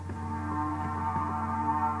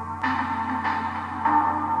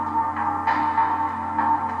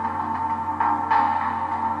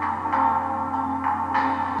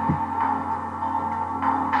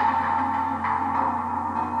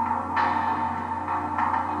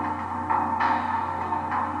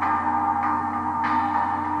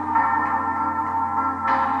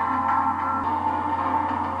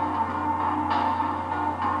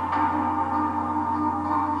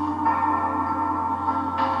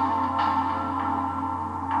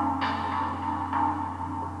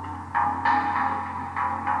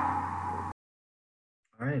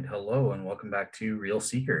welcome back to Real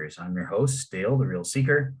Seekers. I'm your host, Dale, the Real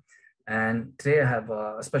Seeker, and today I have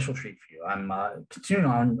a special treat for you. I'm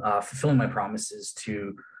continuing on fulfilling my promises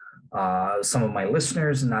to some of my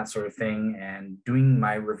listeners and that sort of thing, and doing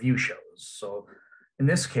my review shows. So, in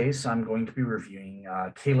this case, I'm going to be reviewing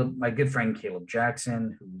my good friend Caleb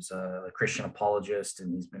Jackson, who's a Christian apologist,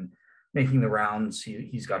 and he's been making the rounds.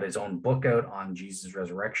 He's got his own book out on Jesus'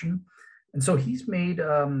 resurrection. And so he's made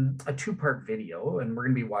a two-part video, and we're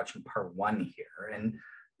going to be watching part one here. And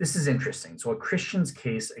this is interesting. So a Christian's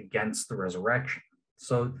case against the resurrection.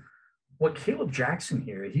 So what Caleb Jackson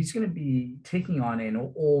here, he's going to be taking on an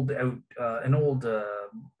old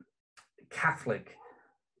Catholic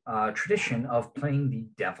tradition of playing the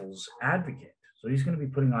devil's advocate. So he's going to be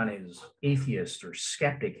putting on his atheist or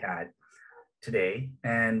skeptic hat today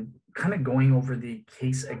and kind of going over the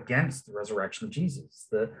case against the resurrection of Jesus,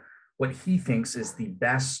 what he thinks is the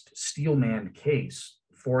best steelman case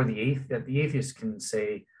for that the atheist can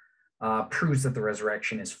say proves that the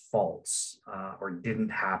resurrection is false or didn't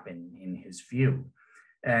happen in his view.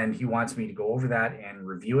 And he wants me to go over that and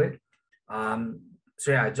review it.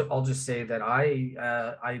 I'll just say that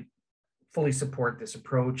I fully support this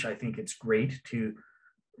approach. I think it's great to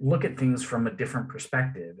look at things from a different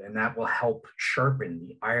perspective, and that will help sharpen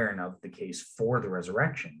the iron of the case for the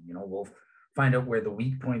resurrection. We'll find out where the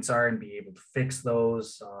weak points are and be able to fix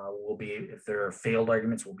those. If there are failed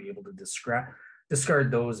arguments, we'll be able to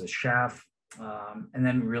discard those as chaff, and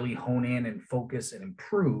then really hone in and focus and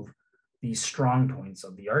improve these strong points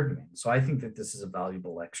of the argument. So I think that this is a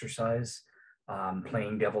valuable exercise.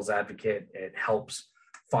 Playing devil's advocate, it helps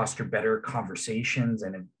foster better conversations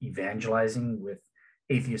and evangelizing with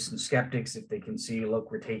atheists and skeptics if they can see,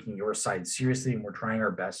 look, we're taking your side seriously and we're trying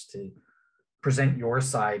our best to present your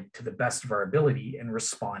side to the best of our ability and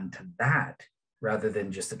respond to that rather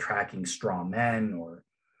than just attacking straw men or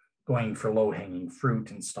going for low-hanging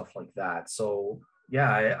fruit and stuff like that. So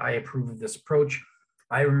yeah, I approve of this approach.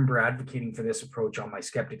 I remember advocating for this approach on my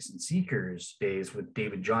Skeptics and Seekers days with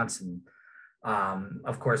David Johnson.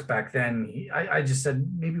 Of course, back then, I just said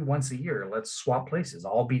maybe once a year, let's swap places.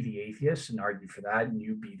 I'll be the atheist and argue for that, and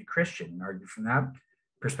you be the Christian and argue from that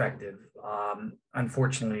perspective.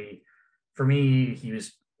 Unfortunately, for me, he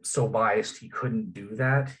was so biased, he couldn't do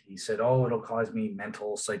that. He said, oh, it'll cause me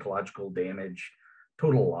mental, psychological damage,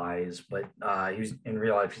 total lies. But in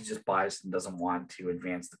real life, he's just biased and doesn't want to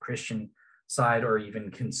advance the Christian side or even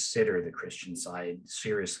consider the Christian side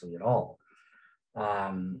seriously at all.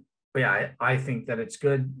 But yeah, I think that it's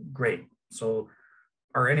good. Great. So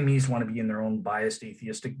our enemies want to be in their own biased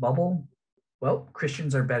atheistic bubble. Well,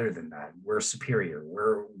 Christians are better than that. We're superior.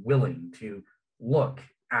 We're willing to look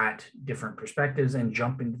at different perspectives and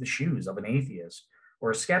jump into the shoes of an atheist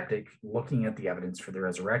or a skeptic looking at the evidence for the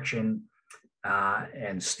resurrection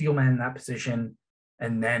and steelman that position,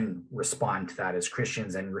 and then respond to that as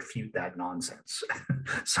Christians and refute that nonsense.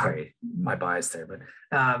 Sorry, my bias there, but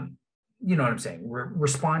you know what I'm saying.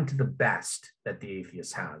 Respond to the best that the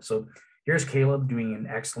atheists have. So here's Caleb doing an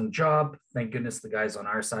excellent job. Thank goodness the guy's on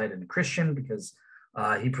our side and a Christian, because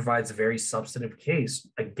he provides a very substantive case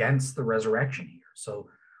against the resurrection here. So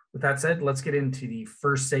with that said, let's get into the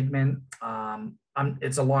first segment.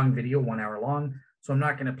 It's a long video, 1 hour long, so I'm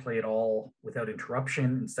not going to play it all without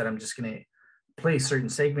interruption. Instead, I'm just going to play certain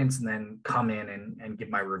segments and then come in and give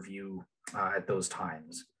my review at those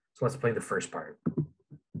times. So let's play the first part.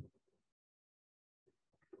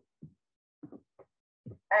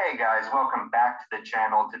 Hey guys, welcome back to the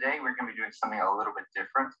channel. Today we're going to be doing something a little bit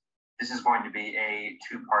different. This is going to be a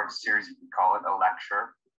two-part series, if you call it, a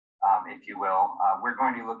lecture, if you will. We're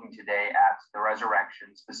going to be looking today at the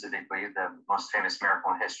resurrection, specifically the most famous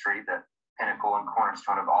miracle in history, the pinnacle and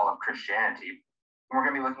cornerstone of all of Christianity. And we're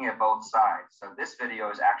going to be looking at both sides. So this video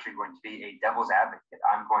is actually going to be a devil's advocate.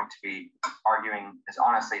 I'm going to be arguing, as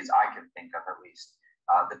honestly as I can think of at least,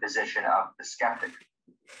 the position of the skeptic.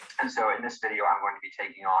 And so in this video, I'm going to be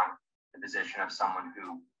taking on the position of someone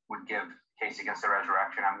who would give case against the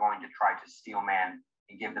resurrection. I'm going to try to steelman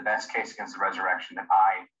and give the best case against the resurrection that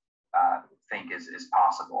I think is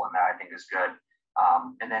possible and that I think is good.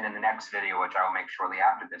 And then in the next video, which I will make shortly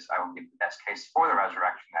after this, I will give the best case for the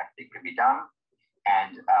resurrection that I think could be done.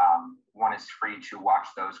 And one is free to watch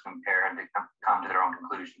those, compare, and to come to their own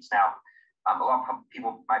conclusions. Now, a lot of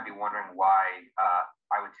people might be wondering why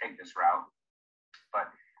I would take this route. But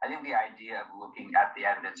I think the idea of looking at the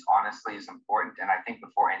evidence honestly is important. And I think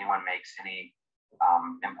before anyone makes any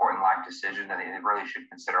important life decision, that they really should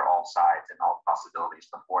consider all sides and all possibilities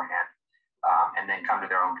beforehand, and then come to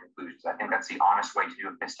their own conclusions. I think that's the honest way to do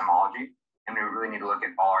epistemology. and we really need to look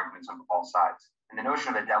at all arguments on all sides. And the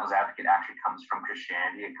notion of a devil's advocate actually comes from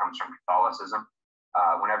Christianity. It comes from Catholicism.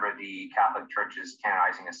 Whenever the Catholic Church is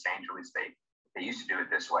canonizing a saint, or at least they used to do it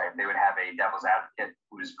this way, they would have a devil's advocate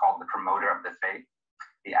who is called the promoter of the faith,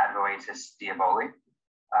 the advocatus diaboli,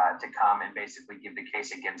 to come and basically give the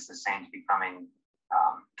case against the saint becoming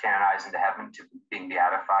canonized into heaven, to being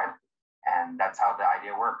beatified. And that's how the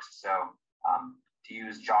idea works. So to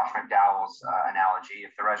use Josh McDowell's analogy,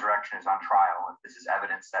 if the resurrection is on trial, if this is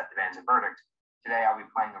evidence that demands a verdict, today I'll be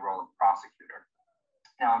playing the role of prosecutor.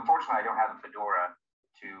 Now, unfortunately, I don't have a fedora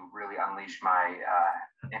to really unleash my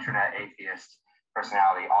internet atheist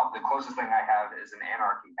personality. The closest thing I have is an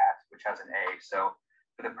anarchy hat, which has an A. So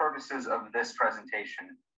for the purposes of this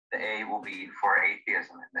presentation, the A will be for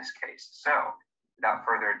atheism in this case. So without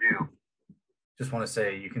further ado, just want to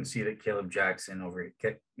say, you can see that Caleb Jackson over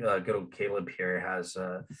good old Caleb here has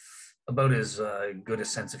about as good a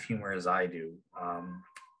sense of humor as I do.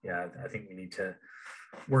 Yeah, I think we need to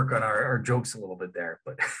work on our jokes a little bit there,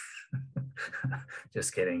 but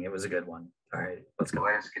just kidding. It was a good one. All right, let's go.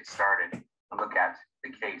 Let us get started and look at the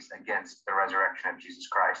case against the resurrection of Jesus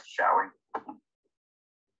Christ, shall we?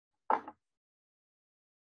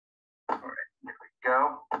 All right, here we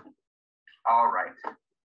go. All right.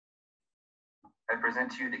 I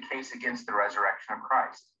present to you the case against the resurrection of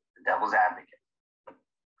Christ, the devil's advocate.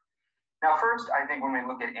 Now, first, I think when we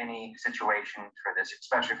look at any situation for this,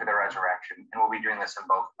 especially for the resurrection, and we'll be doing this in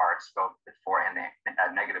both parts, both the before and the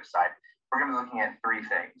negative side, we're going to be looking at three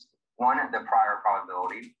things. One, the prior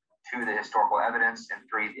probability. Two, the historical evidence. And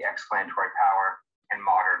three, the explanatory power and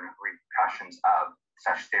modern repercussions of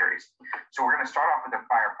such theories. So we're going to start off with the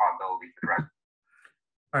prior probability for the resurrection.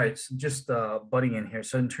 All right, so just butting in here.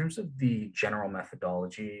 So in terms of the general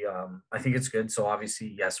methodology, I think it's good. So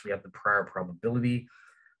obviously, yes, we have the prior probability.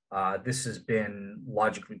 This has been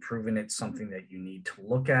logically proven. It's something that you need to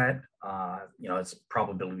look at. It's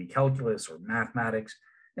probability calculus or mathematics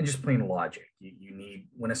and just plain logic. You need,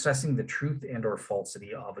 when assessing the truth and or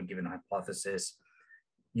falsity of a given hypothesis,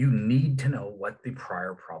 you need to know what the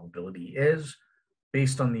prior probability is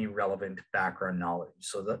based on the relevant background knowledge.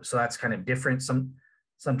 So that's kind of different.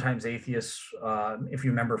 Sometimes atheists, if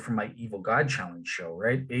you remember from my Evil God Challenge show,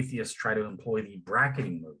 right? Atheists try to employ the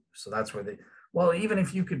bracketing move. So that's where well, even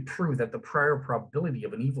if you could prove that the prior probability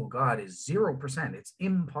of an evil God is 0%, it's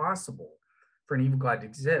impossible for an evil God to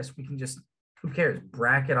exist. We can just, who cares,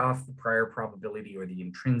 bracket off the prior probability or the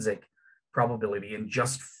intrinsic probability and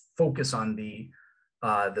just focus on the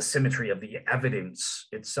symmetry of the evidence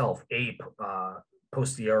itself, a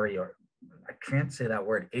posteriori, or I can't say that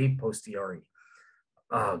word, a posteriori.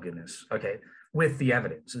 Oh goodness. Okay, with the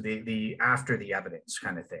evidence, the after the evidence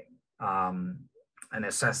kind of thing, and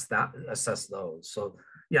assess those. So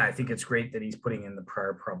yeah, I think it's great that he's putting in the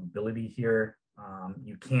prior probability here.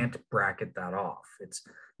 You can't bracket that off.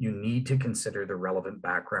 You need to consider the relevant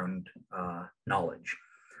background knowledge.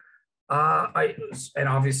 And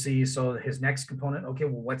obviously, so his next component. Okay,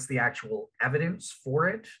 well, what's the actual evidence for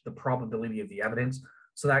it? The probability of the evidence.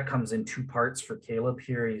 So that comes in two parts for Caleb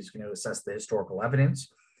here. He's going to assess the historical evidence,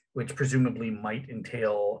 which presumably might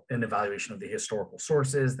entail an evaluation of the historical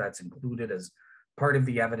sources that's included as part of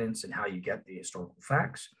the evidence and how you get the historical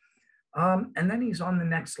facts. And then he's on the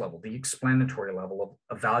next level, the explanatory level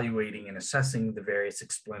of evaluating and assessing the various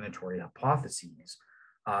explanatory hypotheses,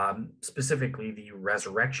 specifically the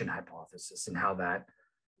resurrection hypothesis and how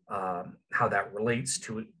that relates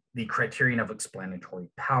to the criterion of explanatory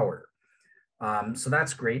power. So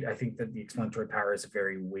that's great. I think that the explanatory power is a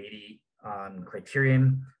very weighty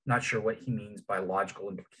criterion. Not sure what he means by logical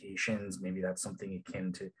implications. Maybe that's something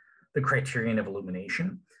akin to the criterion of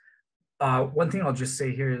illumination. One thing I'll just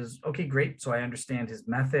say here is, okay, great. So I understand his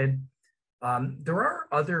method. There are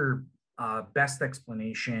other best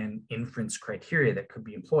explanation inference criteria that could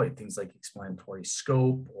be employed, things like explanatory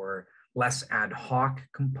scope or less ad hoc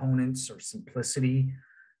components or simplicity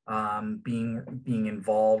being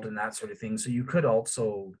involved and that sort of thing. So you could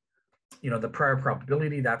also, the prior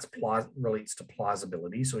probability, relates to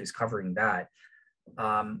plausibility. So he's covering that.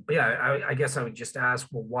 But yeah, I guess I would just ask,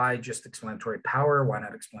 well, why just explanatory power? Why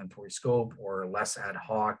not explanatory scope or less ad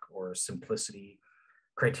hoc or simplicity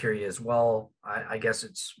criteria as well? I guess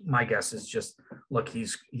my guess is just, look,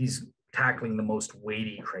 he's tackling the most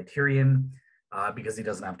weighty criterion because he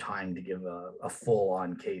doesn't have time to give a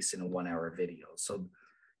full-on case in a 1-hour video. So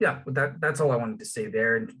yeah, but that's all I wanted to say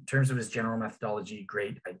there. In terms of his general methodology,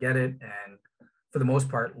 great, I get it. And for the most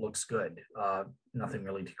part, looks good. Nothing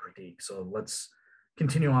really to critique. So let's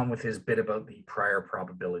continue on with his bit about the prior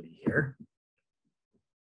probability here.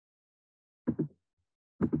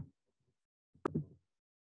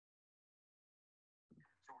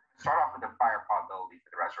 start off with the prior probability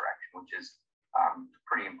for the resurrection, which is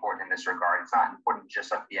pretty important in this regard. It's not important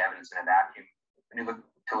just of the evidence in a vacuum. We need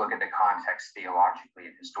to look at the context theologically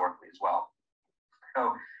and historically as well.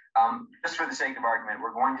 So just for the sake of argument,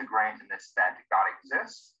 we're going to grant in this that God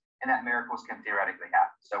exists and that miracles can theoretically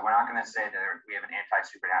happen. So we're not going to say that we have an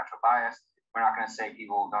anti-supernatural bias. We're not going to say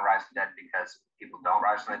people don't rise from the dead because people don't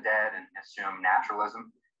rise from the dead and assume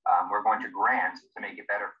naturalism. We're going to grant, to make it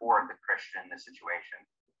better for the Christian in this situation,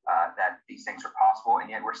 that these things are possible,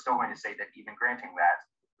 and yet we're still going to say that even granting that,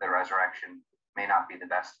 the resurrection may not be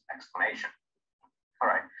the best explanation. All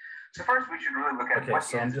right. So first, we should really look at what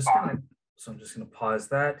so I'm just going to pause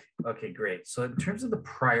that. Okay, great. So in terms of the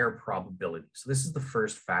prior probability, so this is the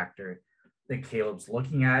first factor that Caleb's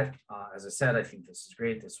looking at. As I said, I think this is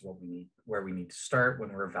great. This is what we need, where we need to start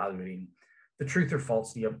when we're evaluating the truth or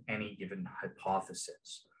falsity of any given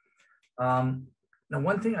hypothesis. Now,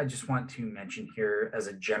 one thing I just want to mention here as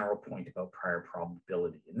a general point about prior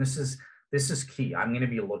probability, and this is key. I'm going to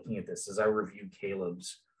be looking at this as I review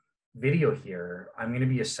Caleb's video here. I'm going to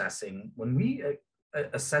be assessing, when we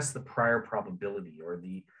assess the prior probability or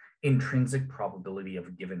the intrinsic probability of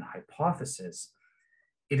a given hypothesis,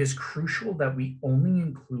 it is crucial that we only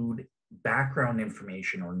include background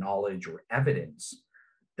information or knowledge or evidence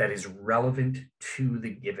that is relevant to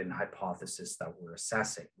the given hypothesis that we're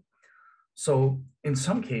assessing. So in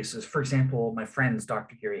some cases, for example, my friends,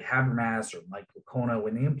 Dr. Gary Habermas or Mike Licona,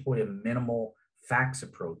 when they employ a minimal facts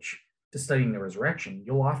approach to studying the resurrection,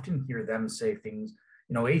 you'll often hear them say things,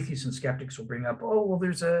 atheists and skeptics will bring up, oh, well,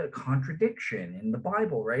 there's a contradiction in the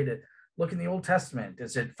Bible, right? Look in the Old Testament,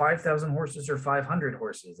 is it 5,000 horses or 500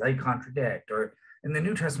 horses? They contradict. Or in the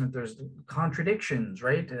New Testament, there's contradictions,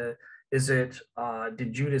 right? Did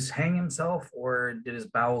Judas hang himself or did his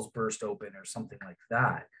bowels burst open or something like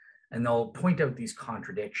that? And they'll point out these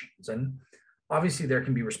contradictions. And obviously there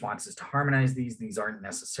can be responses to harmonize these. These aren't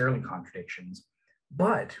necessarily contradictions.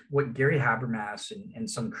 But what Gary Habermas and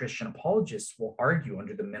some Christian apologists will argue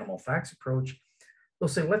under the minimal facts approach, they'll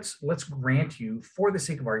say, let's grant you, for the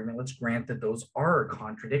sake of argument, let's grant that those are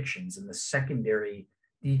contradictions in the secondary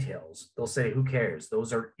details. They'll say, who cares?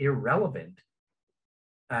 Those are irrelevant.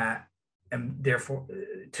 And therefore,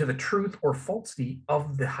 to the truth or falsity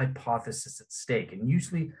of the hypothesis at stake. And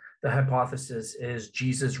usually the hypothesis is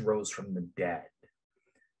Jesus rose from the dead.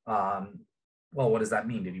 Well, what does that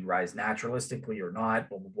mean? Did he rise naturalistically or not?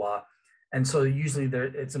 Blah, blah, blah. And so usually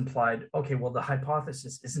it's implied, okay, well, the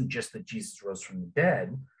hypothesis isn't just that Jesus rose from the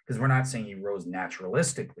dead, because we're not saying he rose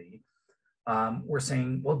naturalistically. We're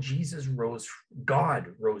saying, well, God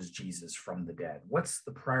rose Jesus from the dead. What's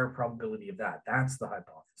the prior probability of that? That's the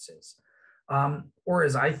hypothesis. Or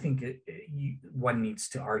as I think one needs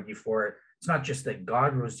to argue for it, it's not just that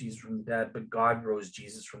God rose Jesus from the dead, but God rose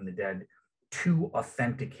Jesus from the dead to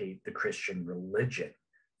authenticate the Christian religion.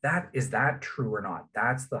 Is that true or not?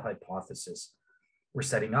 That's the hypothesis we're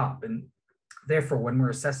setting up. And therefore, when we're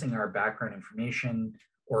assessing our background information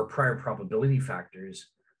or prior probability factors,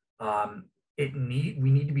 we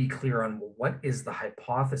need to be clear on what is the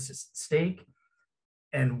hypothesis at stake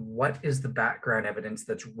and what is the background evidence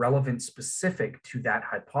that's relevant specific to that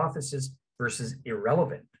hypothesis versus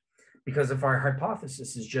irrelevant. Because if our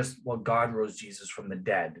hypothesis is just, well, God rose Jesus from the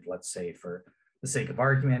dead, let's say for the sake of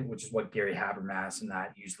argument, which is what Gary Habermas and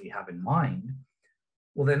that usually have in mind,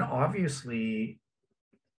 well, then obviously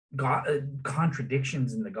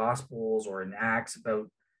contradictions in the Gospels or in Acts about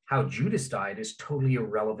how Judas died is totally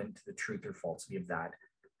irrelevant to the truth or falsity of that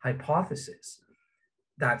hypothesis.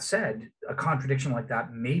 That said, a contradiction like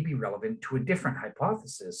that may be relevant to a different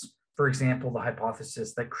hypothesis. For example, the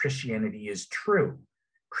hypothesis that Christianity is true.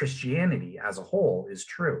 Christianity as a whole is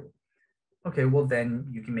true. Okay, well, then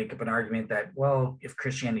you can make up an argument that, well, if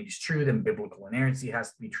Christianity is true, then biblical inerrancy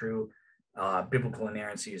has to be true. Biblical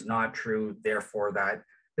inerrancy is not true. Therefore, that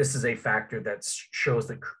this is a factor that shows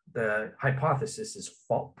that the hypothesis is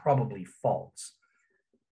probably false.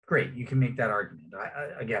 Great, you can make that argument.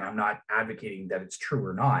 Again, I'm not advocating that it's true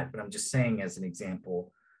or not, but I'm just saying as an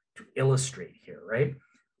example to illustrate here, right?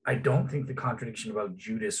 I don't think the contradiction about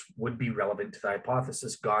Judas would be relevant to the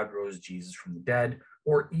hypothesis God rose Jesus from the dead,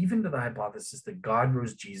 or even to the hypothesis that God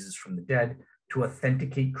rose Jesus from the dead to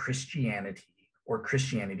authenticate Christianity or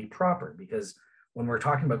Christianity proper. Because when we're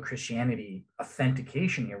talking about Christianity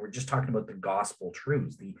authentication here, we're just talking about the gospel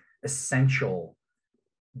truths, the essential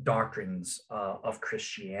doctrines of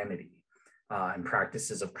Christianity and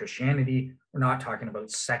practices of Christianity. We're not talking about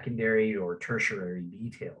secondary or tertiary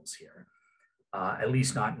details here. At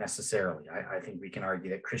least not necessarily. I think we can argue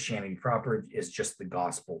that Christianity proper is just the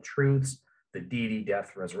gospel truths, the deity,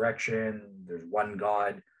 death, resurrection, there's one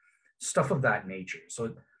God, stuff of that nature.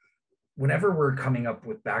 So whenever we're coming up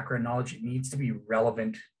with background knowledge, it needs to be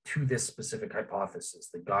relevant to this specific hypothesis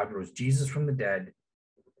that God rose Jesus from the dead,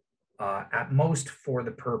 at most for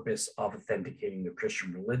the purpose of authenticating the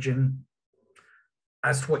Christian religion.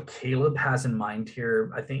 As to what Caleb has in mind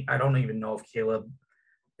here, I don't even know if Caleb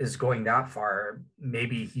is going that far.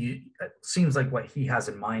 Maybe it seems like what he has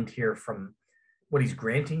in mind here from what he's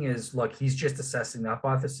granting is, look, he's just assessing the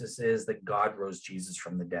hypothesis is that God rose Jesus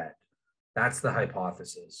from the dead. That's the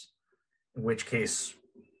hypothesis, in which case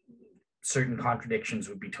certain contradictions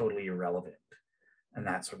would be totally irrelevant and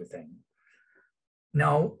that sort of thing.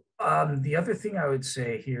 Now, the other thing I would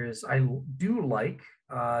say here is I do like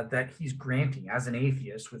that he's granting, as an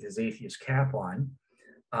atheist with his atheist cap on,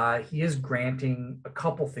 he is granting a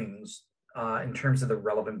couple things in terms of the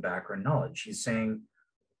relevant background knowledge. He's saying,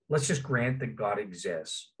 let's just grant that God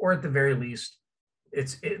exists, or at the very least,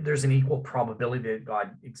 there's an equal probability that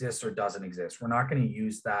God exists or doesn't exist. We're not going to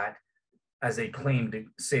use that as a claim to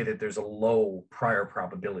say that there's a low prior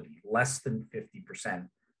probability, less than 50%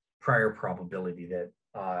 prior probability that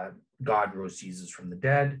God rose Jesus from the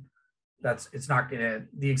dead. It's not going to,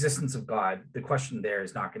 the existence of God, the question there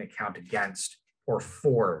is not going to count against or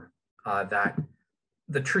for that,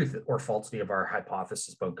 the truth or falsity of our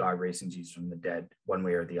hypothesis about God raising Jesus from the dead, one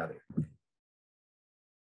way or the other.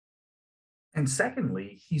 And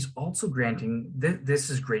secondly, he's also granting, this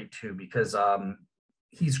is great too, because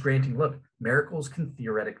he's granting, look, miracles can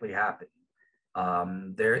theoretically happen.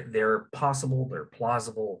 They're possible, they're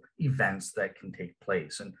plausible events that can take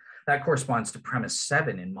place. And that corresponds to premise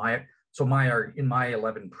 7 in my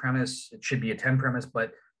 11 premise. It should be a 10 premise,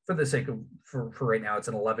 but for the sake of, for right now, it's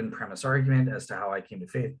an 11 premise argument as to how I came to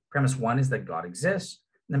faith. Premise 1 is that God exists.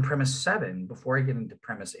 And then premise 7, before I get into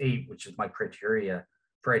premise 8, which is my criteria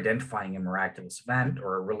for identifying a miraculous event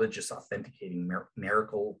or a religious authenticating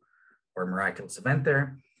miracle or miraculous event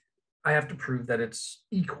there, I have to prove that it's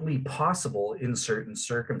equally possible in certain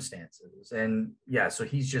circumstances. And yeah, so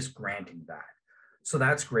he's just granting that. So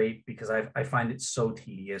that's great, because I find it so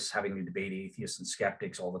tedious having to debate atheists and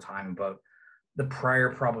skeptics all the time about the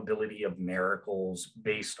prior probability of miracles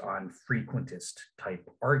based on frequentist type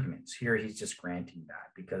arguments. Here, he's just granting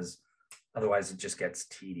that because otherwise it just gets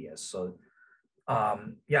tedious. So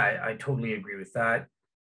yeah, I totally agree with that.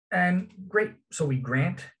 And great. So we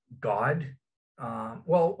grant God.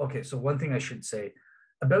 Well, okay. So one thing I should say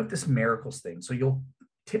about this miracles thing. So you'll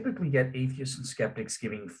typically get atheists and skeptics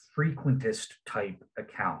giving frequentist type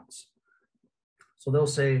accounts. So they'll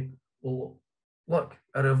say, well, look,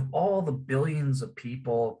 out of all the billions of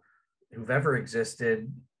people who've ever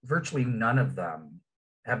existed, virtually none of them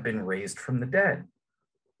have been raised from the dead.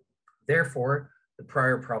 Therefore, the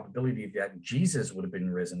prior probability that Jesus would have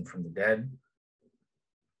been risen from the dead,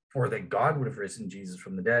 or that God would have risen Jesus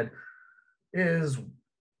from the dead, is,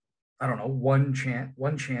 I don't know, one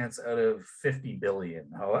chance out of 50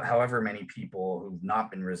 billion, however many people who've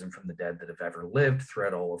not been risen from the dead that have ever lived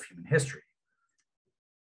throughout all of human history.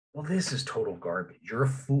 Well, this is total garbage. You're a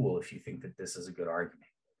fool if you think that this is a good argument.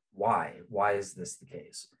 Why? Why is this the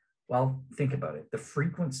case? Well, think about it. The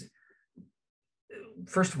frequency.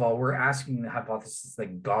 First of all, we're asking the hypothesis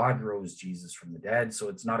that God rose Jesus from the dead. So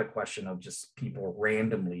it's not a question of just people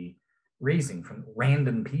randomly raising from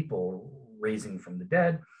random people raising from the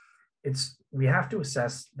dead. We have to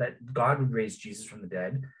assess that God would raise Jesus from the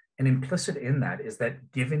dead. And implicit in that is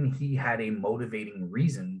that given he had a motivating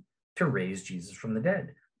reason to raise Jesus from the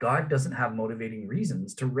dead, God doesn't have motivating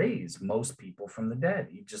reasons to raise most people from the dead.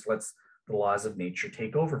 He just lets the laws of nature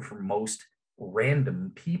take over for most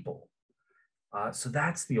random people. So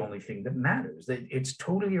that's the only thing that matters. It's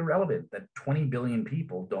totally irrelevant that 20 billion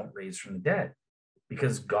people don't raise from the dead,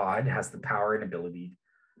 because God has the power and ability,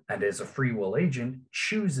 and as a free will agent,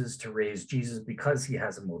 chooses to raise Jesus because he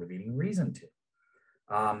has a motivating reason to.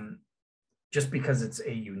 Just because it's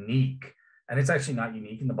a unique, and it's actually not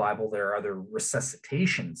unique in the Bible, there are other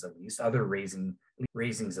resuscitations, at least other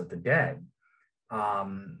raisings of the dead.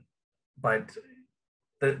 But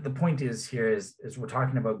the point is here is we're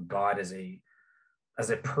talking about God as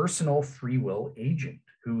a personal free will agent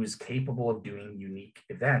who is capable of doing unique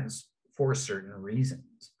events for certain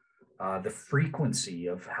reasons. The frequency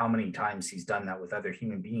of how many times he's done that with other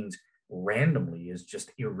human beings randomly is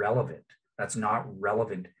just irrelevant. That's not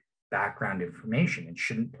relevant background information. It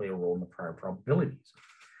shouldn't play a role in the prior probabilities.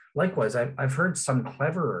 Likewise, I've heard some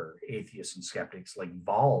cleverer atheists and skeptics, like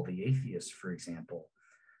Val, the atheist, for example,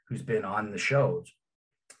 who's been on the shows.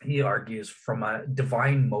 He argues from a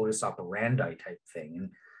divine modus operandi type thing. And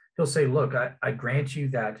he'll say, look, I grant you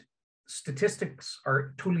that statistics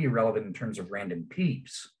are totally irrelevant in terms of random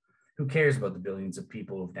peeps. Who cares about the billions of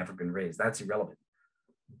people who've never been raised? That's irrelevant.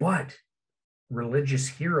 But religious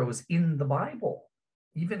heroes in the Bible,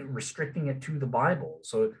 even restricting it to the Bible.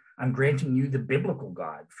 So I'm granting you the biblical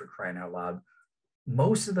God, for crying out loud.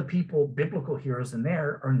 Most of the people, biblical heroes in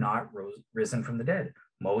there, are not risen from the dead.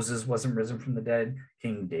 Moses wasn't risen from the dead.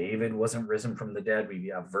 King David wasn't risen from the dead.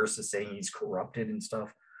 We have verses saying he's corrupted and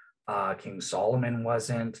stuff. King Solomon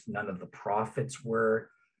wasn't. None of the prophets were.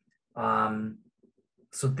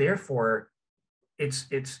 So therefore,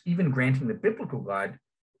 it's even granting the biblical God,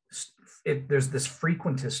 there's this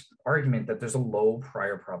frequentist argument that there's a low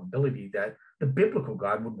prior probability that the biblical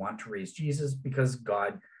God would want to raise Jesus because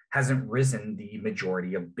God hasn't risen the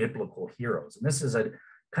majority of biblical heroes. And this is a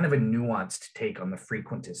kind of a nuanced take on the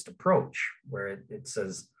frequentist approach, where it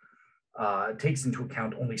says, it takes into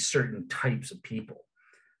account only certain types of people.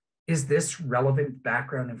 Is this relevant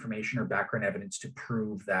background information or background evidence to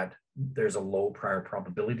prove that there's a low prior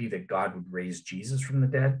probability that God would raise Jesus from the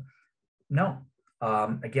dead? No.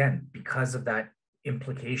 Again, because of that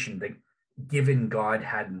implication that given God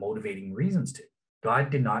had motivating reasons to.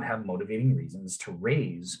 God did not have motivating reasons to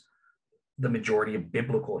raise the majority of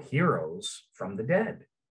biblical heroes from the dead.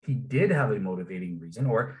 He did have a motivating reason,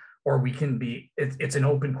 or we can be, it's an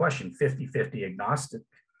open question, 50-50 agnostic,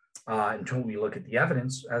 until we look at the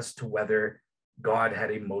evidence as to whether God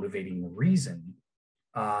had a motivating reason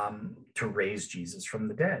to raise Jesus from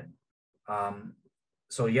the dead.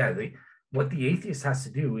 So yeah, what the atheist has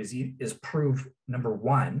to do is prove, number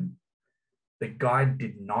one, that God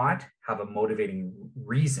did not have a motivating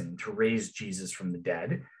reason to raise Jesus from the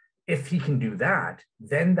dead. If he can do that,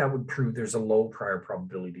 then that would prove there's a low prior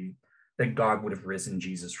probability that God would have risen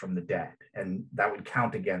Jesus from the dead. And that would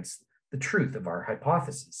count against the truth of our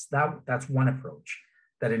hypothesis. That's one approach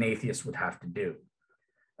that an atheist would have to do.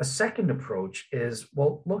 A second approach is,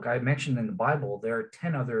 well, look, I mentioned in the Bible, there are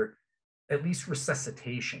 10 other, at least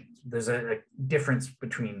resuscitations. There's a difference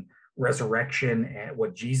between resurrection and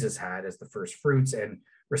what Jesus had as the first fruits and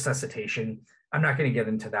resuscitation. I'm not going to get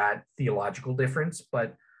into that theological difference,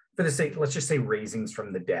 but for the sake, let's just say raisings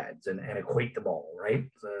from the dead and equate them all, right?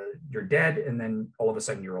 So you're dead and then all of a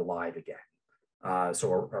sudden you're alive again.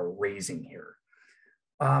 So a raising here.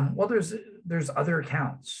 Well, there's other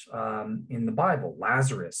accounts in the Bible.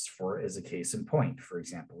 Lazarus is a case in point, for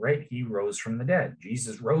example, right? He rose from the dead.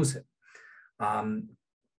 Jesus rose him.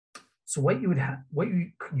 So what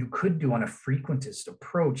you could do on a frequentist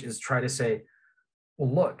approach is try to say,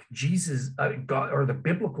 well, look, Jesus, God, or the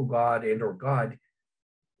biblical God and or God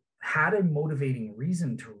had a motivating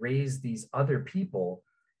reason to raise these other people,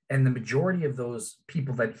 and the majority of those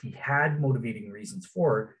people that he had motivating reasons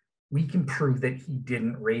for, we can prove that he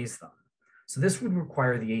didn't raise them. So this would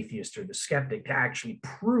require the atheist or the skeptic to actually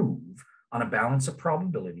prove on a balance of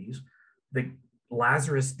probabilities that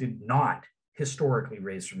Lazarus did not historically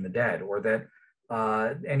raised from the dead, or that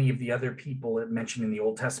any of the other people mentioned in the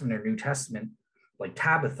Old Testament or New Testament, like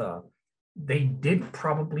Tabitha, they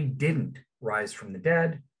probably didn't rise from the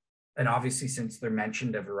dead. And obviously, since they're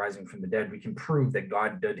mentioned of rising from the dead, we can prove that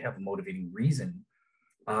God did have a motivating reason,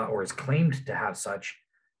 or is claimed to have such,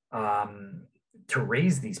 to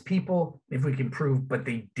raise these people. If we can prove, but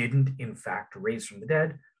they didn't in fact raise from the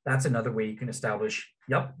dead, that's another way you can establish,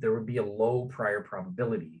 yep, there would be a low prior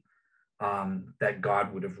probability that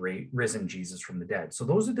God would have risen Jesus from the dead. So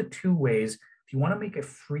those are the two ways. If you want to make a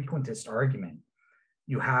frequentist argument,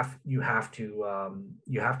 you have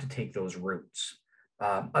to take those routes.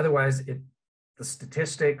 Otherwise, the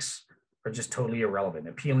statistics are just totally irrelevant.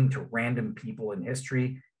 Appealing to random people in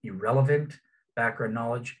history, irrelevant. Background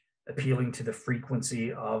knowledge, appealing to the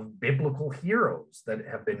frequency of biblical heroes that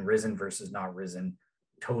have been risen versus not risen,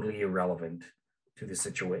 totally irrelevant to the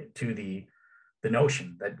situation, to the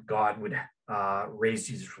notion that God would raise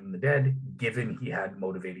Jesus from the dead, given he had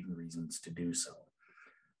motivating reasons to do so.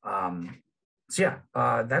 So yeah,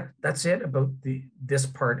 that's it about this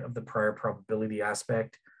part of the prior probability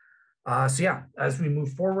aspect. So yeah, as we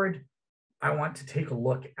move forward, I want to take a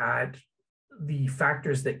look at the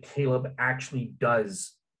factors that Caleb actually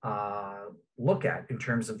does look at in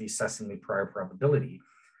terms of the assessing the prior probability,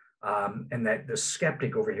 and that the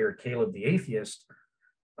skeptic over here, Caleb the atheist,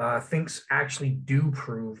 thinks actually do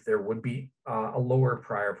prove there would be a lower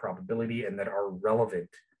prior probability and that are relevant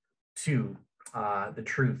to the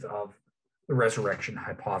truth of the resurrection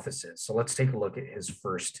hypothesis. So let's take a look at his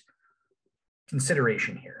first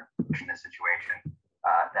consideration here. In a situation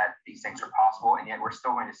that these things are possible, and yet we're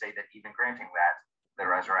still going to say that even granting that, the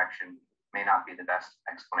resurrection may not be the best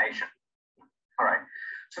explanation. All right.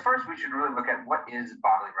 So first, we should really look at what is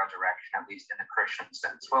bodily resurrection, at least in the Christian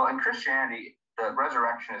sense. Well, in Christianity, the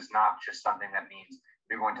resurrection is not just something that means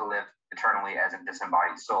you're going to live eternally as a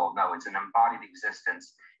disembodied soul. No, it's an embodied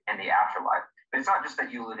existence in the afterlife. But it's not just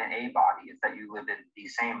that you live in a body, it's that you live in the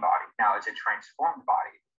same body. Now, it's a transformed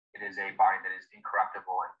body. It is a body that is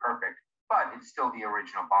incorruptible and perfect, but it's still the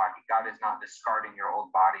original body. God is not discarding your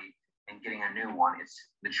old body and getting a new one. It's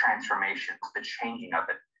the transformation, it's the changing of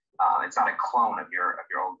it. It's not a clone of your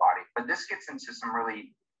old body. But this gets into some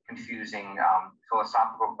really confusing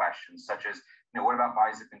philosophical questions, such as, what about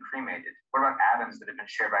bodies that have been cremated? What about atoms that have been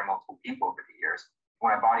shared by multiple people over the years?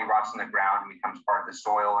 When a body rots in the ground and becomes part of the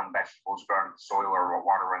soil and vegetables grow out of the soil or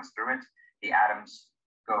water runs through it, the atoms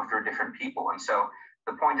go through different people. And so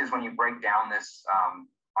the point is, when you break down this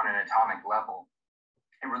on an atomic level,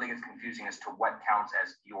 it really gets confusing as to what counts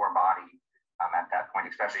as your body at that point,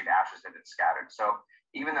 especially if ashes have been scattered. So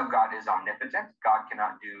even though God is omnipotent, God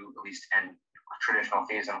cannot do, at least in traditional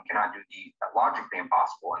theism, cannot do the logically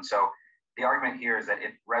impossible. And so the argument here is that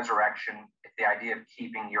if resurrection, if the idea of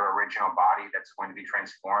keeping your original body that's going to be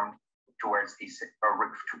transformed to where it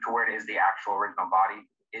is the actual original body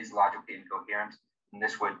is logically incoherent, then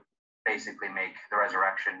this would basically make the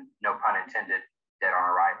resurrection, no pun intended, dead on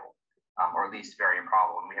arrival, or at least very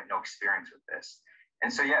improbable, and we have no experience with this. And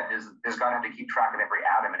so, yeah, does God have to keep track of every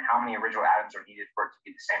atom, and how many original atoms are needed for it to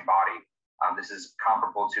be the same body? This is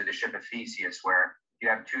comparable to the ship of Theseus, where you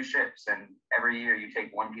have two ships, and every year you take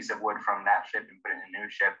one piece of wood from that ship and put it in a new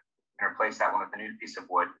ship and replace that one with a new piece of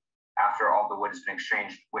wood. After all the wood has been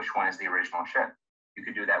exchanged, which one is the original ship? You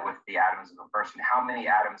could do that with the atoms of a person. How many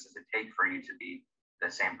atoms does it take for you to be the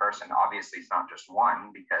same person? Obviously, it's not just one,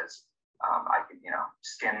 because I could,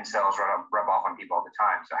 skin cells rub off on people all the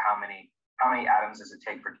time. So how many atoms does it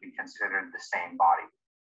take for it to be considered the same body?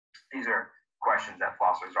 These are questions that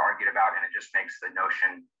philosophers argued about, and it just makes the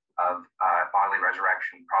notion of bodily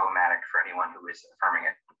resurrection problematic for anyone who is affirming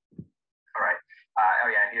it. All right.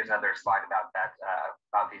 Here's another slide about that,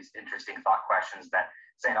 about these interesting thought questions that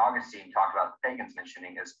St. Augustine talked about, pagans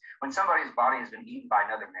mentioning, is when somebody's body has been eaten by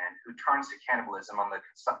another man who turns to cannibalism on the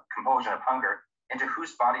compulsion of hunger, into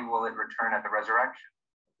whose body will it return at the resurrection?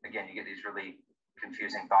 Again, you get these really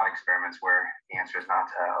confusing thought experiments where the answer is not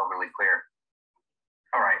overly clear.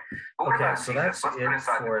 All right. But what about so Jesus? that's Let's put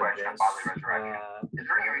aside the question of bodily this. resurrection. Is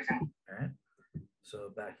there any reason? All right.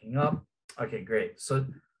 So backing up. Okay, great. So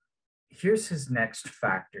here's his next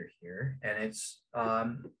factor here, and it's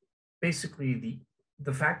basically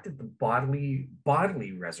the fact that the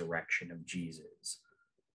bodily resurrection of Jesus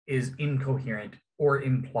is incoherent or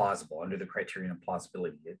implausible under the criterion of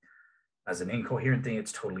plausibility. As an incoherent thing,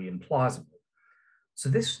 it's totally implausible. So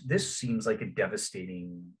this seems like a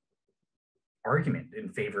devastating argument in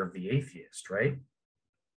favor of the atheist, right?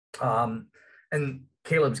 And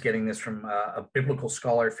Caleb's getting this from a biblical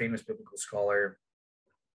scholar, famous biblical scholar,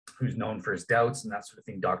 who's known for his doubts and that sort of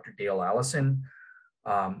thing, Dr. Dale Allison.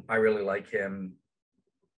 I really like him.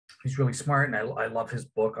 He's really smart, and I love his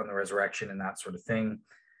book on the resurrection and that sort of thing.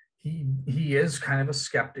 He is kind of a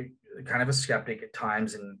skeptic at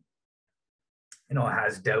times, and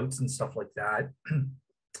has doubts and stuff like that.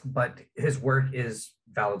 But his work is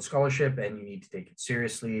valid scholarship, and you need to take it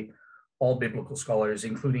seriously. All biblical scholars,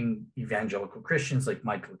 including evangelical Christians like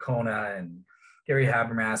Mike Licona and Gary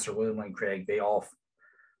Habermas or William Lane Craig, they all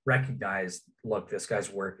recognize, look, this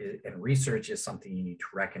guy's work and research is something you need to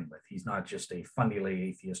reckon with. He's not just a fundy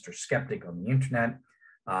atheist or skeptic on the internet.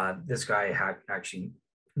 This guy actually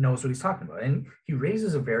knows what he's talking about. And he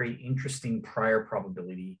raises a very interesting prior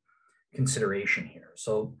probability consideration here.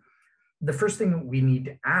 So the first thing that we need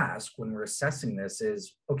to ask when we're assessing this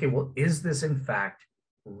is, okay, well, is this in fact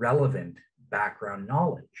relevant background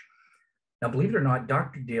knowledge? Now, believe it or not,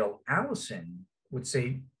 Dr. Dale Allison would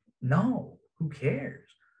say, no, who cares?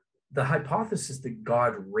 The hypothesis that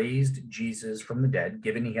God raised Jesus from the dead,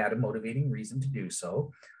 given he had a motivating reason to do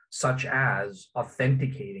so, such as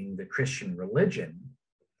authenticating the Christian religion,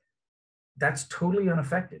 that's totally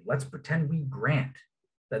unaffected. Let's pretend we grant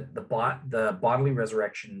that the bodily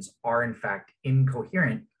resurrections are in fact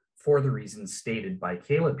incoherent for the reasons stated by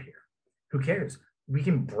Caleb here. Who cares? We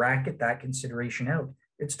can bracket that consideration out.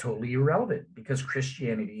 It's totally irrelevant because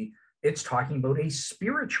Christianity, it's talking about a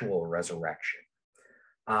spiritual resurrection.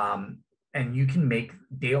 And you can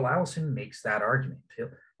Dale Allison makes that argument.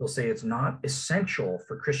 He'll say it's not essential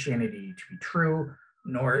for Christianity to be true,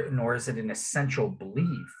 nor is it an essential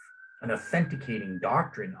belief, an authenticating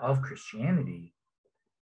doctrine of Christianity,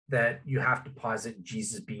 that you have to posit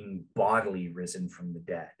Jesus being bodily risen from the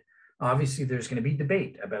dead. Obviously, there's going to be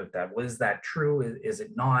debate about that. Well, is that true? Is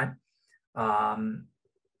it not?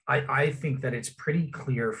 I think that it's pretty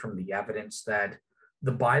clear from the evidence that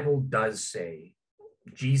the Bible does say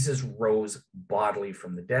Jesus rose bodily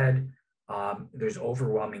from the dead. There's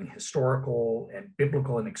overwhelming historical and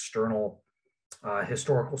biblical and external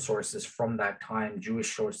historical sources from that time,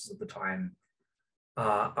 Jewish sources of the time,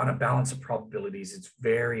 on a balance of probabilities, it's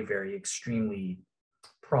very, very extremely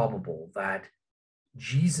probable that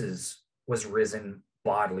Jesus was risen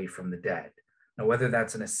bodily from the dead. Now, whether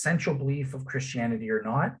that's an essential belief of Christianity or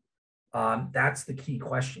not, that's the key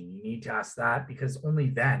question. You need to ask that, because only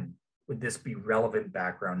then would this be relevant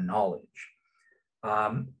background knowledge.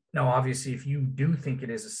 Now, obviously, if you do think it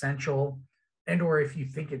is essential, and or if you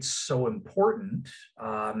think it's so important,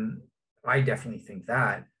 I definitely think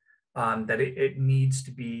that it needs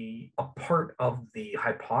to be a part of the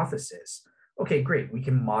hypothesis. Okay, great. We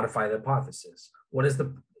can modify the hypothesis. What is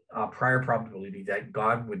the prior probability that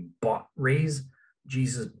God would raise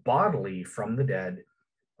Jesus bodily from the dead,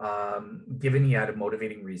 given he had a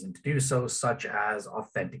motivating reason to do so, such as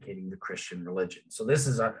authenticating the Christian religion? So this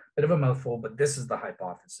is a bit of a mouthful, but this is the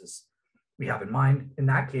hypothesis we have in mind. In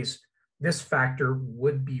that case, this factor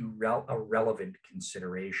would be a relevant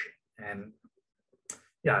consideration. And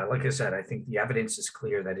yeah, like I said, I think the evidence is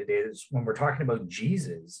clear that it is, when we're talking about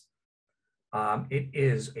Jesus, it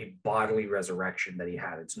is a bodily resurrection that he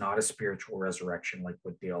had. It's not a spiritual resurrection like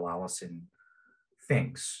what Dale Allison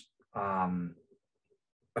thinks.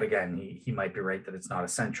 But again, he might be right that it's not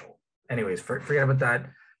essential. Anyways, forget about that.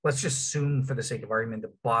 Let's just assume, for the sake of argument,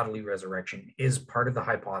 that bodily resurrection is part of the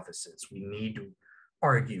hypothesis. We need to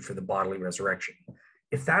argue for the bodily resurrection.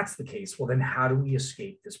 If that's the case, well, then how do we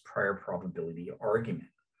escape this prior probability argument?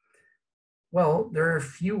 Well, there are a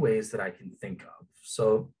few ways that I can think of.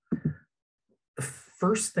 So the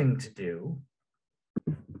first thing to do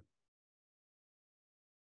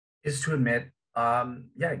is to admit,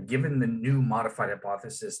 given the new modified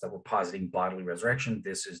hypothesis that we're positing bodily resurrection,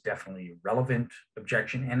 this is definitely a relevant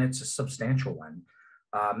objection, and it's a substantial one.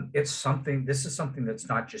 This is something that's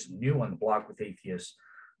not just new on the block with atheists,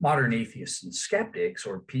 modern atheists and skeptics,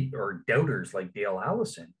 or doubters like Dale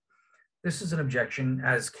Allison. This is an objection,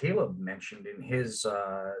 as Caleb mentioned in his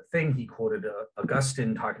thing. He quoted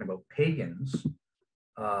Augustine talking about pagans.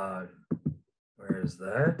 Where is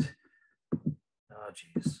that? Oh,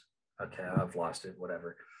 geez. Okay, I've lost it,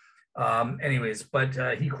 whatever.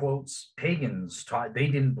 But he quotes pagans they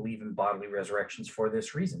didn't believe in bodily resurrections for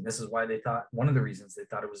this reason. This is why one of the reasons they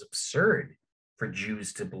thought it was absurd for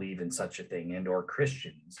Jews to believe in such a thing, and or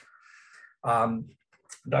Christians.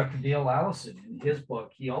 Dr. Dale Allison, in his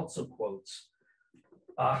book, he also quotes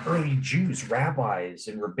early Jews, rabbis,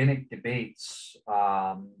 in rabbinic debates,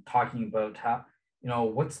 talking about how,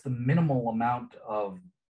 what's the minimal amount of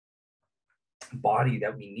body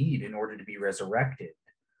that we need in order to be resurrected.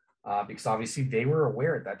 Because obviously they were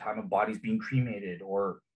aware at that time of bodies being cremated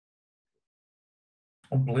or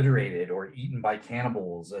obliterated or eaten by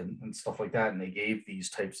cannibals and stuff like that. And they gave these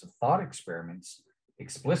types of thought experiments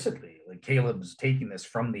explicitly. Like Caleb's taking this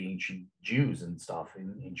from the ancient Jews and stuff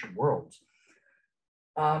in ancient worlds.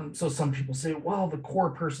 So some people say, well, the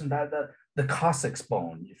core person, the Cossack's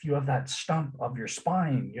bone, if you have that stump of your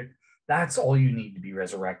spine, that's all you need to be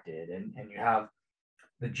resurrected. And you have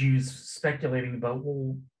the Jews speculating about,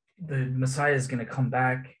 well, the Messiah is going to come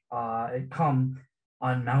back, come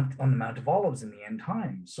on the Mount of Olives in the end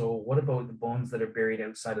time. So what about the bones that are buried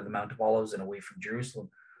outside of the Mount of Olives and away from Jerusalem?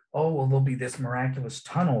 Oh, well, there'll be this miraculous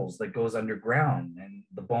tunnels that goes underground, and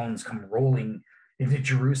the bones come rolling into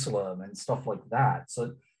Jerusalem and stuff like that.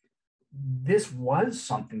 So this was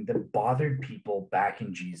something that bothered people back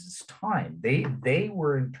in Jesus' time. They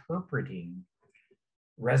were interpreting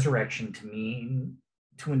resurrection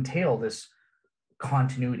to entail this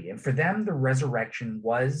continuity. And for them, the resurrection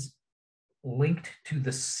was linked to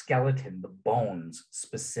the skeleton, the bones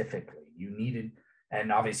specifically. And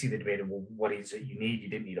obviously they debated, well, what is it you need? You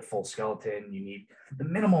didn't need a full skeleton. You need the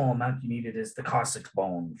minimal amount you needed is the Cossack's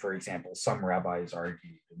bone, for example. Some rabbis argued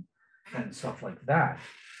and stuff like that.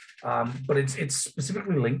 But it's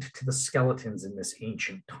specifically linked to the skeletons in this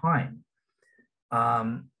ancient time.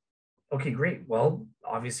 Okay, great. Well,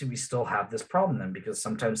 obviously we still have this problem then, because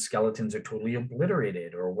sometimes skeletons are totally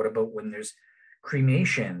obliterated. Or what about when there's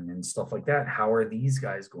cremation and stuff like that? How are these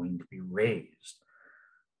guys going to be raised?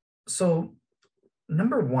 So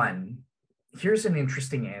number one, here's an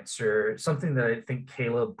interesting answer, something that I think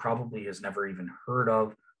Caleb probably has never even heard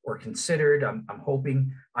of or considered. I'm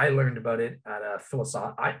hoping. I learned about it at a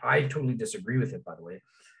I totally disagree with it, by the way,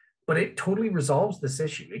 but it totally resolves this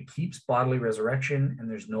issue. It keeps bodily resurrection, and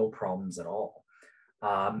there's no problems at all.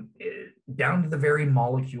 Down to the very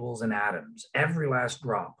molecules and atoms, every last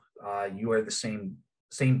drop, you are the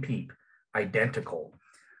same peep, identical.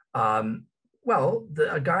 Well,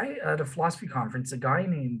 a guy at a philosophy conference, a guy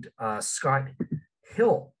named Scott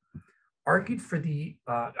Hill, argued for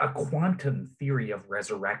a quantum theory of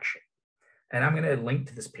resurrection. And I'm going to link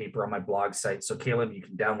to this paper on my blog site. So Caleb, you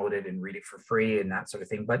can download it and read it for free and that sort of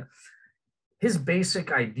thing. But his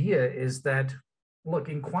basic idea is that, look,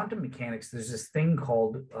 in quantum mechanics, there's this thing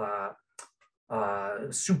called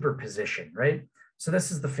superposition, right? So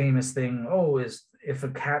this is the famous thing. Oh, is if a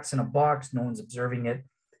cat's in a box, no one's observing it.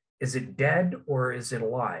 Is it dead or is it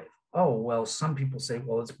alive? Oh, well, some people say,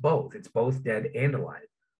 well, it's both. It's both dead and alive.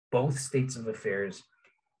 Both states of affairs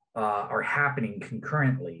are happening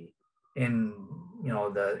concurrently in,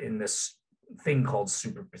 in this thing called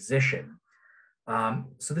superposition.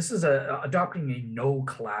 So this is adopting a no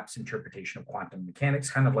collapse interpretation of quantum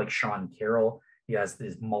mechanics, kind of like Sean Carroll. He has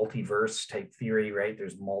this multiverse type theory, right?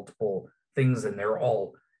 There's multiple things and they're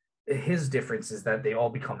all, his difference is that they all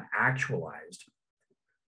become actualized.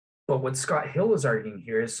 But what Scott Hill is arguing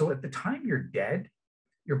here is, so at the time you're dead,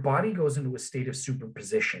 your body goes into a state of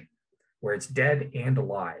superposition where it's dead and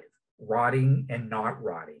alive, rotting and not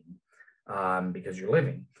rotting, because you're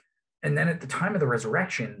living. And then at the time of the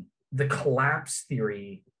resurrection, the collapse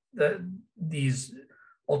theory, these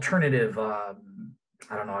alternative, I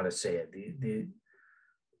don't know how to say it,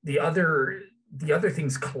 the other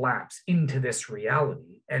things collapse into this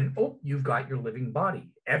reality, and you've got your living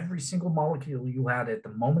body. Every single molecule you had at the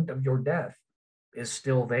moment of your death is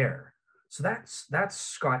still there. So that's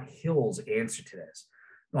Scott Hill's answer to this.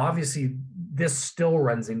 Now, obviously, this still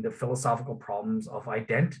runs into philosophical problems of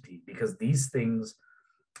identity, because these things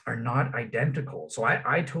are not identical. So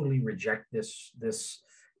I totally reject this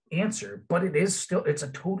answer, but it's a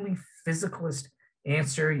totally physicalist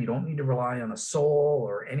answer. You don't need to rely on a soul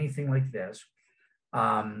or anything like this.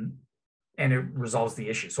 And it resolves the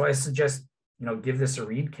issue. So I suggest, give this a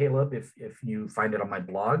read, Caleb, if you find it on my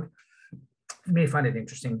blog. You may find it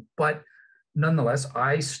interesting, but nonetheless,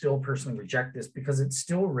 I still personally reject this because it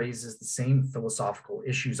still raises the same philosophical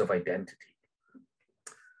issues of identity.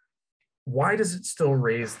 Why does it still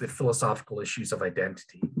raise the philosophical issues of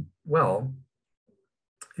identity? Well,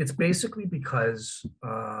 it's basically because,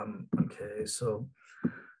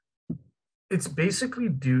 it's basically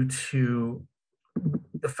due to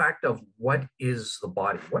the fact of what is the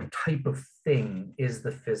body? What type of thing is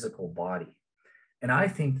the physical body? And I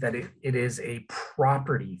think that it is a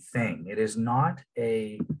property thing. It is not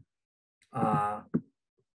a, let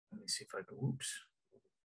me see if I can,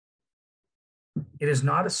 it is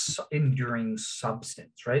not an enduring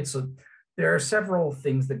substance, right? So there are several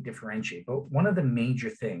things that differentiate, but one of the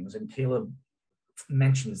major things, and Caleb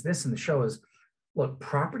mentions this in the show, is, look,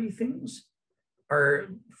 property things are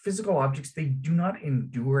physical objects. They do not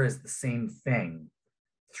endure as the same thing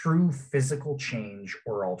through physical change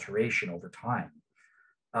or alteration over time.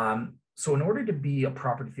 So in order to be a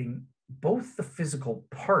property thing, both the physical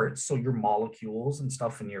parts, so your molecules and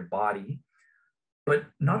stuff in your body, but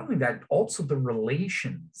not only that, also the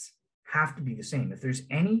relations have to be the same. If there's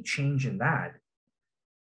any change in that,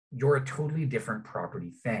 you're a totally different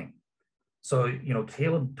property thing. So,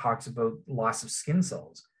 Caleb talks about loss of skin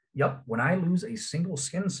cells. Yep, when I lose a single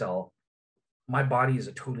skin cell, my body is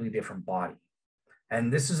a totally different body.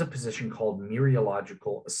 And this is a position called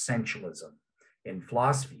mereological essentialism in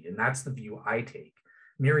philosophy. And that's the view I take.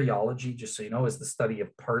 Mereology, just so you know, is the study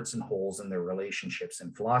of parts and wholes and their relationships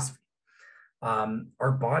in philosophy.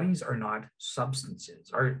 Our bodies are not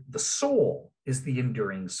substances. The soul is the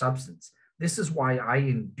enduring substance. This is why I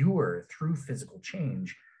endure through physical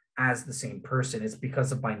change as the same person. It's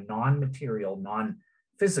because of my non-material,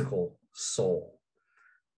 non-physical soul.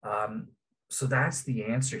 So that's the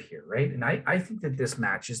answer here, right? And I think that this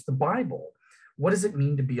matches the Bible. What does it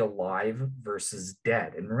mean to be alive versus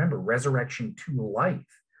dead? And remember, resurrection to life.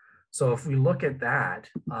 So if we look at that,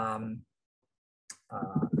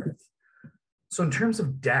 so in terms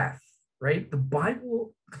of death, right, the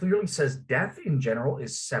Bible clearly says death in general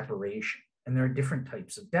is separation, and there are different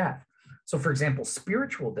types of death. So for example,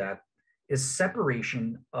 spiritual death is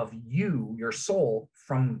separation of you, your soul,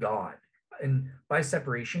 from God. And by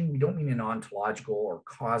separation, we don't mean an ontological or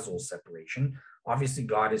causal separation. Obviously,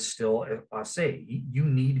 God is still, you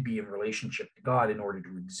need to be in relationship to God in order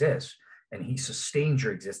to exist. And he sustains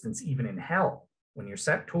your existence even in hell when you're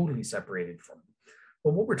totally separated from him.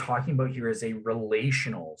 But what we're talking about here is a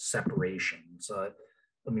relational separation. So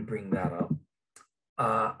let me bring that up.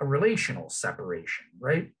 A relational separation,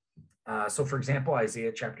 right? So for example,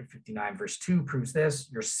 Isaiah chapter 59, verse 2 proves this.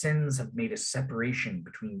 Your sins have made a separation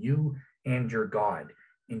between you and your God,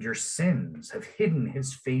 and your sins have hidden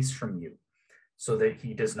his face from you so that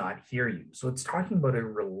he does not hear you. So it's talking about a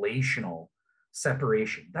relational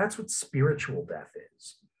separation. That's what spiritual death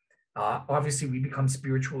is. Obviously, we become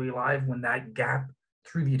spiritually alive when that gap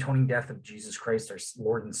through the atoning death of Jesus Christ, our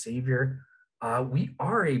Lord and Savior, we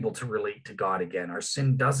are able to relate to God again. Our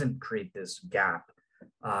sin doesn't create this gap.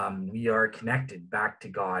 We are connected back to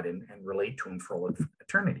God and relate to him for all of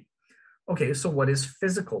eternity. Okay, so what is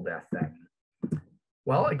physical death then?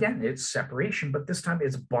 Well, again, it's separation, but this time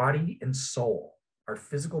it's body and soul. Our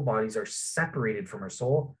physical bodies are separated from our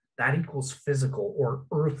soul. That equals physical or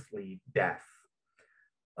earthly death.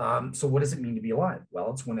 So what does it mean to be alive?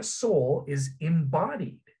 Well, it's when a soul is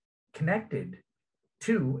embodied, connected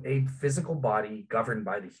to a physical body governed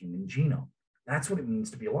by the human genome. That's what it means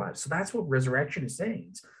to be alive. So that's what resurrection is saying.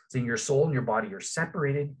 It's saying your soul and your body are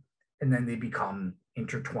separated, and then they become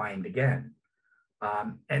intertwined again.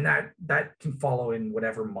 And that can follow in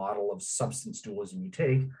whatever model of substance dualism you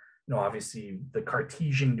take. Obviously the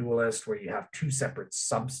Cartesian dualist, where you have two separate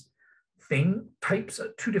types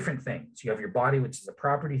of two different things. You have your body, which is a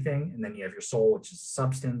property thing, and then you have your soul, which is a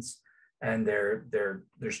substance. And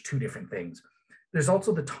there's two different things. There's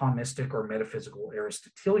also the Thomistic or metaphysical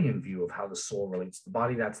Aristotelian view of how the soul relates to the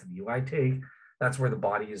body. That's the view I take. That's where the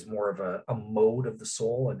body is more of a mode of the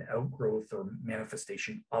soul, an outgrowth or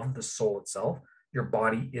manifestation of the soul itself. Your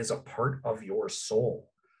body is a part of your soul.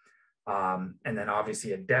 And then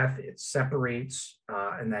obviously at death, it separates.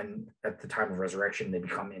 And then at the time of resurrection, they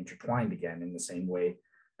become intertwined again in the same way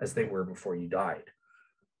as they were before you died.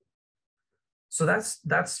 So that's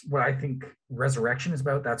what I think resurrection is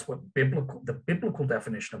about. That's what the biblical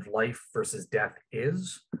definition of life versus death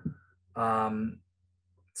is. So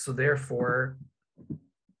therefore,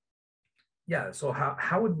 yeah. So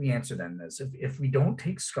how would we answer then this? If we don't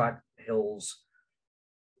take Scott Hill's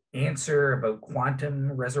answer about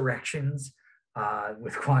quantum resurrections,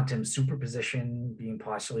 with quantum superposition being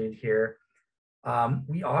postulated here,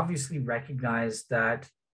 we obviously recognize that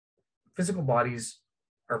physical bodies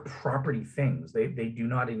are property things. They do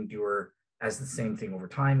not endure as the same thing over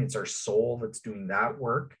time. It's our soul that's doing that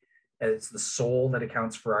work. It's the soul that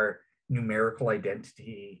accounts for our numerical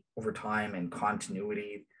identity over time and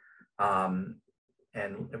continuity. And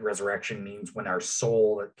resurrection means when our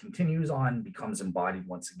soul that continues on becomes embodied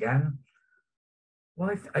once again.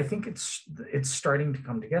 Well, I think it's starting to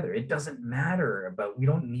come together. It doesn't matter about, we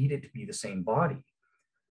don't need it to be the same body.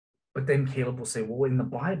 But then Caleb will say, well, in the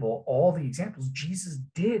Bible, all the examples, Jesus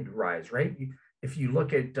did rise, right? If you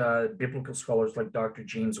look at biblical scholars like Dr.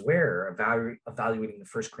 James Ware evaluating the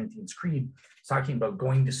First Corinthians Creed, talking about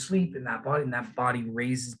going to sleep in that body, and that body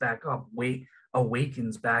raises back up,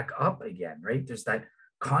 awakens back up again, right? There's that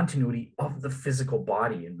continuity of the physical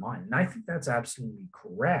body in mind. And I think that's absolutely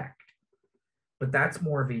correct. But that's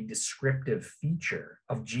more of a descriptive feature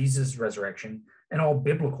of Jesus' resurrection and all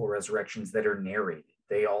biblical resurrections that are narrated.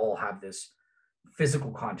 They all have this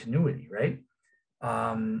physical continuity, right?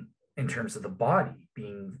 In terms of the body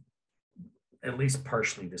being at least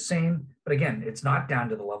partially the same. But again, it's not down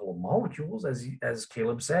to the level of molecules. As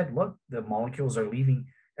Caleb said, look, the molecules are leaving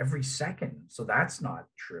every second. So that's not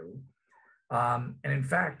true. And in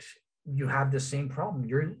fact, you have the same problem.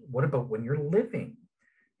 What about when you're living?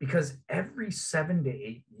 Because every 7 to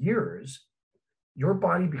 8 years, your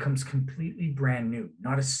body becomes completely brand new.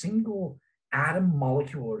 Not a single atom,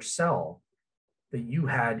 molecule, or cell that you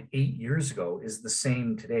had 8 years ago is the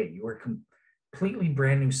same today. You are completely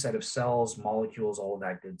brand new set of cells, molecules, all of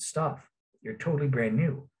that good stuff. You're totally brand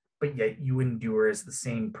new, but yet you endure as the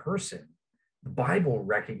same person. The Bible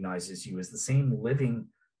recognizes you as the same living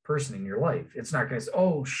person in your life. It's not going to say,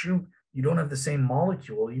 oh, shoot, you don't have the same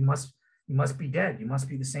molecule. You must be dead. You must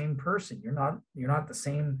be the same person. You're not the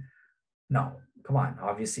same. No, come on.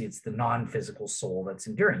 Obviously, it's the non-physical soul that's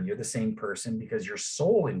enduring. You're the same person because your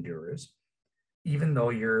soul endures, even though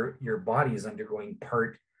your body is undergoing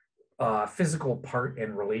physical part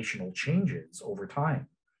and relational changes over time.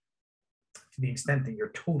 To the extent that you're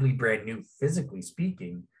totally brand new, physically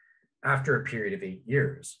speaking, after a period of 8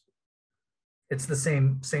 years. It's the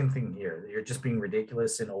same thing here. You're just being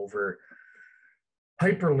ridiculous and over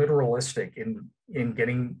hyper literalistic in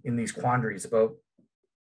getting in these quandaries about,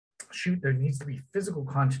 shoot, there needs to be physical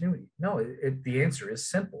continuity. No, the answer is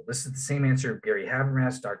simple. This is the same answer Gary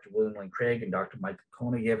Habermas, Dr. William Lane Craig, and Dr. Michael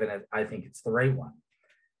Licona give, and I think it's the right one.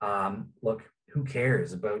 Look, who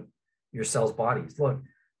cares about your cells' bodies? Look,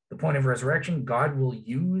 the point of resurrection, God will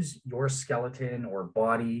use your skeleton or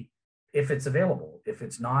body if it's available. If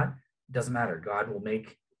it's not, it doesn't matter. God will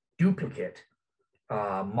make duplicate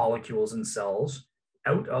molecules and cells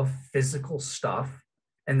out of physical stuff,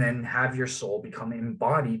 and then have your soul become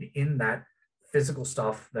embodied in that physical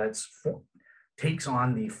stuff takes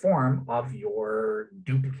on the form of your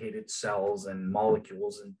duplicated cells and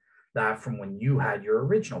molecules and that from when you had your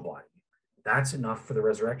original body. That's enough for the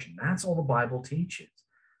resurrection. That's all the Bible teaches.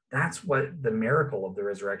 That's what the miracle of the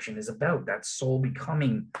resurrection is about. That soul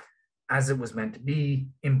becoming as it was meant to be,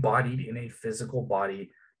 embodied in a physical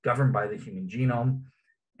body governed by the human genome.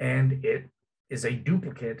 And it is a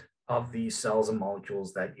duplicate of the cells and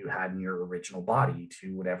molecules that you had in your original body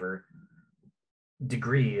to whatever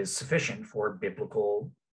degree is sufficient for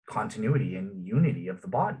biblical continuity and unity of the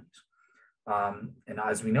bodies. And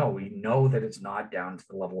as we know that it's not down to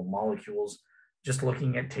the level of molecules. Just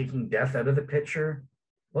looking at taking death out of the picture,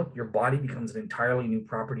 look, your body becomes an entirely new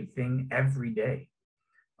property thing every day.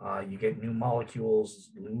 You get new molecules,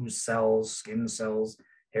 lose cells, skin cells,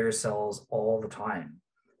 hair cells all the time.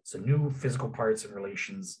 So new physical parts and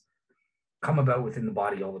relations come about within the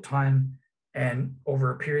body all the time. And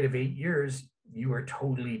over a period of 8 years, you are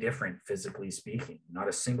totally different, physically speaking. Not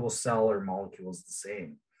a single cell or molecule is the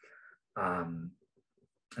same.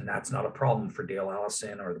 And that's not a problem for Dale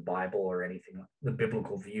Allison or the Bible or anything, the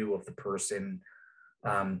biblical view of the person.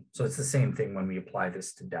 So it's the same thing when we apply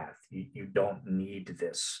this to death. You don't need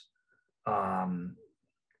this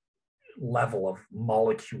level of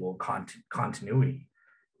molecule continuity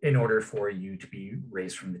in order for you to be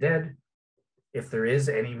raised from the dead. If there is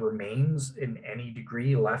any remains in any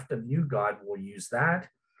degree left of you, God will use that.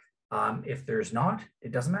 If there's not,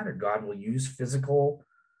 it doesn't matter. God will use physical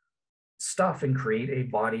stuff and create a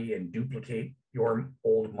body and duplicate your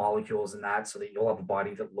old molecules and that so that you'll have a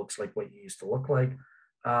body that looks like what you used to look like.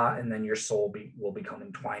 And then your soul will become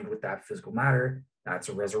entwined with that physical matter. That's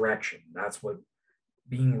a resurrection. That's what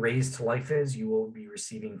being raised to life is. You will be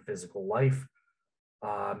receiving physical life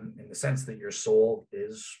in the sense that your soul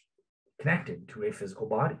is connected to a physical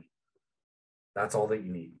body. That's all that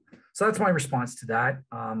you need. So that's my response to that.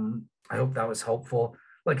 I hope that was helpful.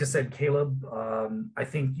 Like I said, Caleb, I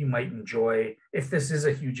think you might enjoy, if this is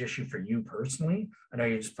a huge issue for you personally, I know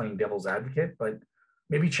you're just playing devil's advocate, but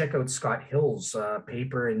maybe check out Scott Hill's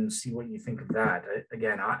paper and see what you think of that.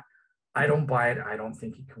 I don't buy it. I don't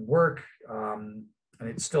think it can work. And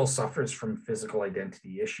it still suffers from physical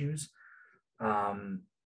identity issues. Yeah.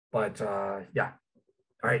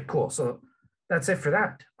 All right, cool. So that's it for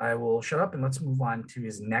that. I will shut up and let's move on to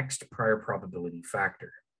his next prior probability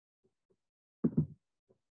factor.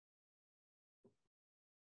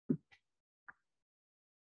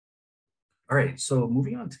 All right, so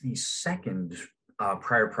moving on to the second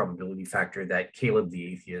prior probability factor that Caleb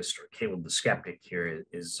the atheist or Caleb the skeptic here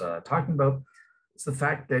is talking about. It's the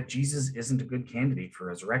fact that Jesus isn't a good candidate for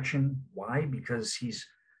resurrection. Why? Because he's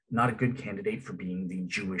not a good candidate for being the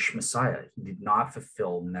Jewish Messiah. He did not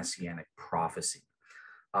fulfill messianic prophecy.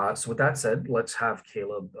 So with that said, let's have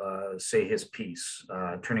Caleb say his piece,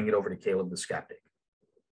 turning it over to Caleb the skeptic.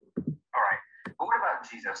 All right. But what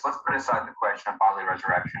about Jesus? Let's put aside the question of bodily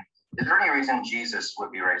resurrection. Is there any reason Jesus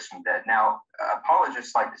would be raised from the dead? Now,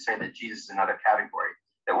 apologists like to say that Jesus is another category,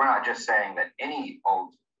 that we're not just saying that any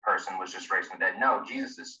old person was just raised from the dead. No,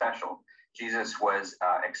 Jesus is special. Jesus was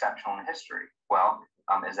exceptional in history. Well,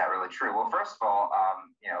 is that really true? Well, first of all,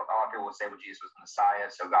 a lot of people will say, well, Jesus was the Messiah,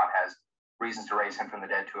 so God has reasons to raise him from the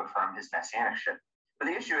dead to affirm his messianicship. But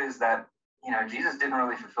the issue is that, Jesus didn't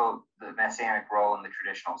really fulfill the messianic role in the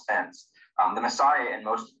traditional sense. The Messiah in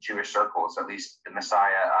most Jewish circles, at least the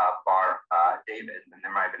Messiah bar David, and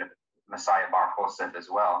there might have been a Messiah bar Joseph as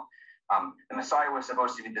well. The Messiah was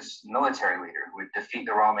supposed to be this military leader who would defeat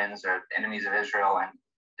the Romans or the enemies of Israel and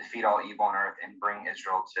defeat all evil on earth and bring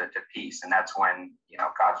Israel to peace. And that's when,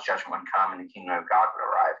 God's judgment would come and the kingdom of God would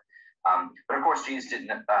arrive. But of course, Jesus didn't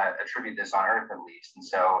attribute this on earth, at least. And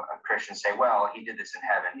so Christians say, well, he did this in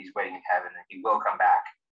heaven. He's waiting in heaven and he will come back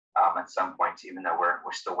at some point, even though we're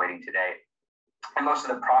still waiting today. And most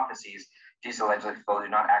of the prophecies Jesus allegedly fulfilled do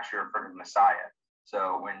not actually refer to the Messiah.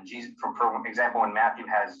 So when Jesus, for example, when Matthew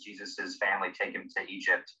has Jesus's family take him to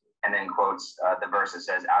Egypt and then quotes the verse that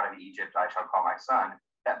says, out of Egypt I shall call my son,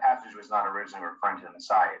 that passage was not originally referring to the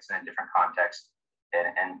Messiah. It's in a different context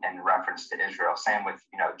and reference to Israel. Same with,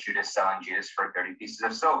 Judas selling Jesus for 30 pieces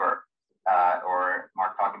of silver, or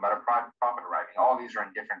Mark talking about a prophet arriving. All these are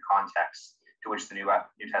in different contexts to which the New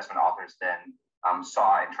Testament authors then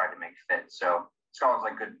saw and tried to make fit. So scholars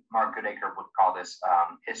like Mark Goodacre would call this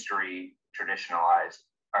history traditionalized,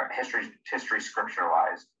 or history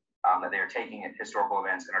scripturalized, that they are taking historical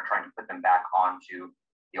events and are trying to put them back onto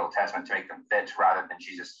the Old Testament to make them fit rather than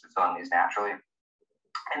Jesus fulfilling these naturally.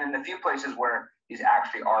 And in the few places where these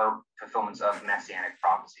actually are fulfillments of messianic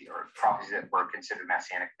prophecy or prophecies that were considered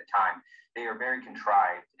messianic at the time, they are very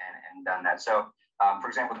contrived and done that. So, for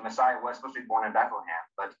example, the Messiah was supposed to be born in Bethlehem,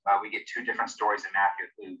 but we get two different stories in Matthew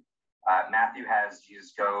and Luke. Matthew has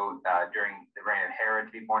Jesus go during the reign of Herod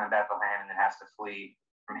to be born in Bethlehem and then has to flee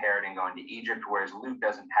from Herod and go into Egypt, whereas Luke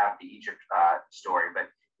doesn't have the Egypt story, but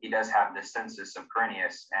he does have the census of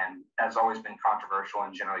Quirinius, and that's always been controversial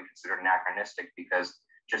and generally considered anachronistic because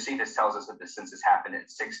Josephus tells us that the census happened in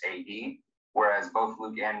 6 AD, whereas both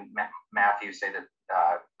Luke and Matthew say that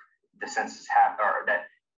the census or that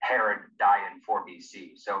Herod died in 4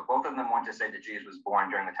 BC. So both of them want to say that Jesus was born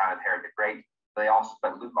during the time of Herod the Great. But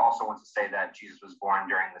Luke also wants to say that Jesus was born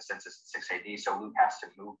during the census in 6 AD. So Luke has to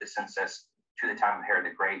move the census to the time of Herod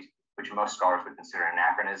the Great, which most scholars would consider an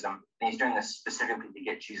anachronism. And he's doing this specifically to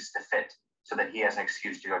get Jesus to fit so that he has an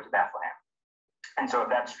excuse to go to Bethlehem. And so if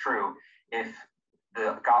that's true, if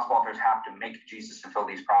the gospel authors have to make Jesus fulfill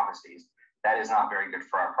these prophecies, that is not very good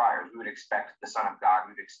for our priors. We would expect the Son of God,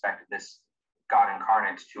 we would expect this God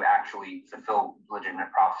incarnate to actually fulfill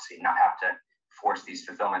legitimate prophecy, not have to force these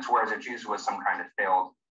fulfillments. Whereas if Jesus was some kind of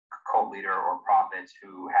failed cult leader or prophet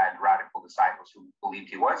who had radical disciples who believed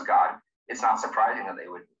he was God, it's not surprising that they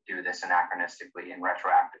would do this anachronistically and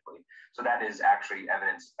retroactively. So that is actually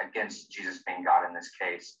evidence against Jesus being God in this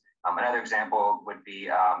case. Another example would be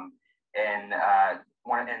in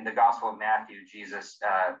the Gospel of Matthew, Jesus,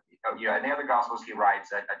 in the other Gospels, he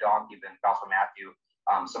rides a donkey, but in the Gospel of Matthew,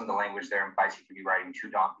 some of the language there implies he could be riding 2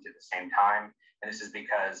 donkeys at the same time. And this is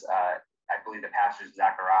because I believe the passage of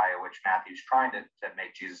Zechariah, which Matthew's trying to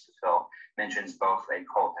make Jesus fulfill, mentions both a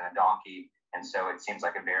colt and a donkey. And so it seems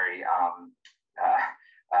like a very ad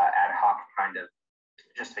hoc kind of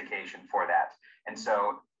justification for that. And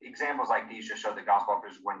so examples like these just show the gospel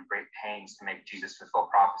authors went great pains to make Jesus fulfill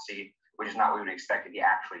prophecy, which is not what we would expect if he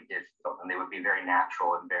actually did fulfill them. They would be very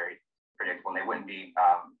natural and very predictable, and they wouldn't be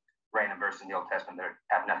random verses in the Old Testament that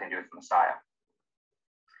have nothing to do with the Messiah.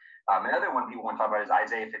 Another one people want to talk about is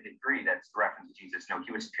Isaiah 53. That's the reference to Jesus.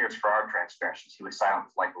 He was pierced for our transgressions. He was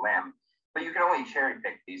silenced like a lamb. But you can only cherry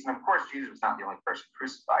pick these. And of course, Jesus was not the only person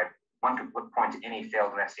crucified. One could point to any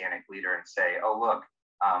failed messianic leader and say, oh, look,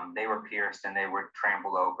 they were pierced and they were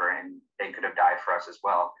trampled over and they could have died for us as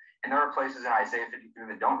well. And there are places in Isaiah 53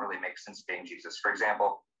 that don't really make sense being Jesus. For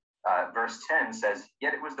example, verse 10 says,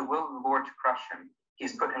 yet it was the will of the Lord to crush him.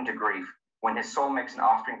 He's put him to grief. When his soul makes an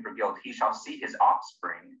offspring for guilt, he shall see his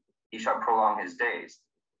offspring. He shall prolong his days.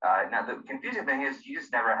 Now, the confusing thing is Jesus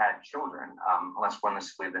never had children, unless one is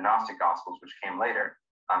to believe the Gnostic Gospels, which came later.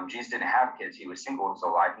 Jesus didn't have kids. He was single his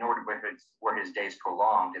whole life, nor were his days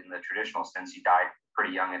prolonged in the traditional sense. He died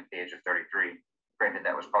pretty young at the age of 33. Granted,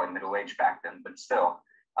 that was probably middle-aged back then, but still.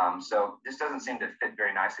 So this doesn't seem to fit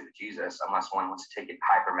very nicely with Jesus, unless one wants to take it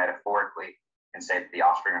hyper-metaphorically and say that the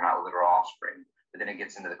offspring are not literal offspring. But then it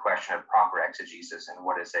gets into the question of proper exegesis and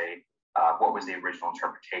what was the original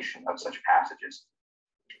interpretation of such passages.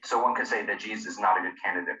 So one could say that Jesus is not a good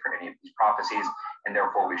candidate for any of these prophecies, and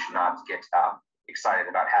therefore we should not get excited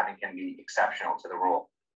about having him be exceptional to the rule.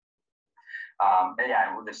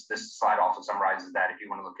 This slide also summarizes that if you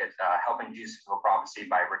want to look at Helping Jesus Fulfill Prophecy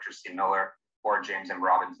by Richard C. Miller or James M.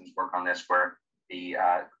 Robinson's work on this, where the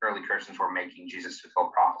early Christians were making Jesus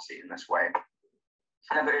fulfill prophecy in this way.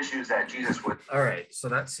 Another issue is that Jesus would... All right, so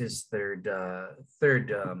that's his third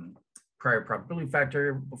prior probability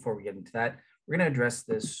factor. Before we get into that, we're going to address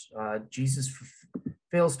this. Jesus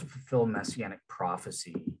fails to fulfill messianic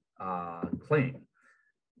prophecy claim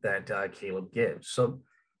that Caleb gives. So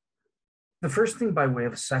the first thing by way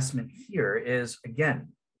of assessment here is, again,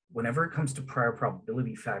 whenever it comes to prior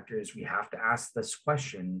probability factors, we have to ask this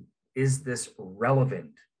question, is this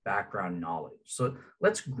relevant background knowledge? So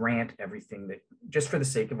let's grant everything that, just for the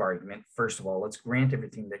sake of argument, first of all, let's grant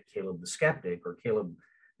everything that Caleb the skeptic or Caleb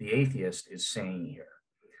the atheist is saying here.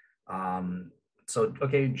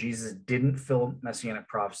 Okay, Jesus didn't fulfill messianic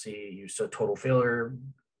prophecy. He was a total failure.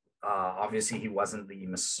 Obviously, he wasn't the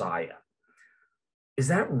Messiah. Is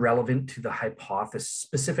that relevant to the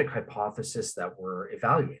specific hypothesis that we're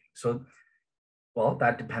evaluating? So, well,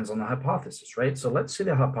 that depends on the hypothesis, right? So let's say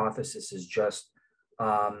the hypothesis is just,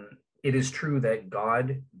 it is true that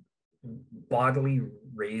God bodily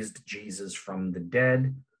raised Jesus from the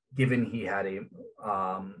dead, given he had a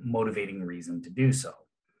motivating reason to do so.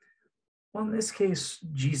 Well, in this case,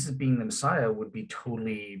 Jesus being the Messiah would be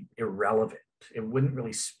totally irrelevant. It wouldn't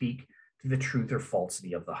really speak to the truth or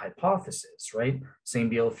falsity of the hypothesis, right? Same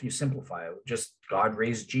deal if you simplify it, just God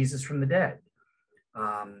raised Jesus from the dead,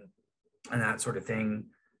 and that sort of thing.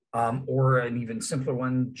 Or an even simpler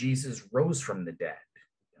one, Jesus rose from the dead.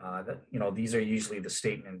 These are usually the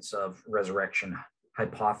statements of resurrection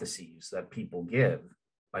hypotheses that people give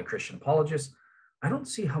by Christian apologists. I don't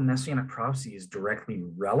see how messianic prophecy is directly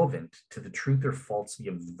relevant to the truth or falsity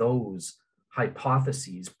of those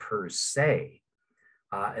hypotheses per se,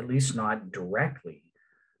 at least not directly.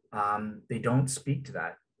 They don't speak to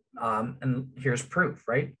that. And here's proof,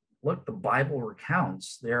 right? Look, the Bible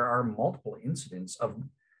recounts there are multiple incidents of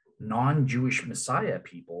non-Jewish Messiah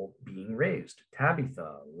people being raised.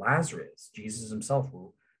 Tabitha, Lazarus, Jesus himself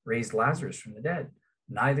raised Lazarus from the dead.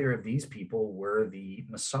 Neither of these people were the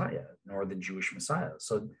Messiah nor the Jewish Messiah.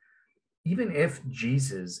 So even if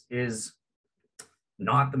Jesus is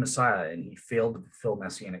not the Messiah and he failed to fulfill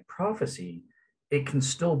messianic prophecy, it can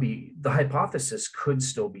still be, the hypothesis could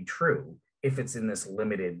still be true if it's in this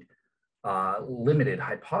limited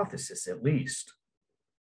hypothesis at least,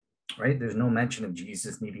 right? There's no mention of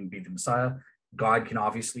Jesus needing to be the Messiah. God can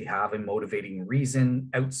obviously have a motivating reason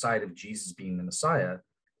outside of Jesus being the Messiah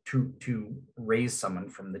to raise someone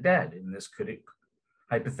from the dead. And this could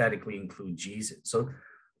hypothetically include Jesus. So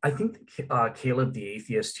I think Caleb the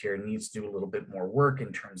atheist here needs to do a little bit more work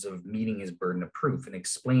in terms of meeting his burden of proof and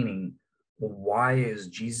explaining, well, why is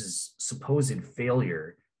Jesus' supposed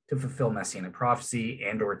failure to fulfill messianic prophecy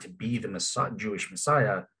and or to be the Jewish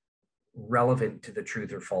Messiah relevant to the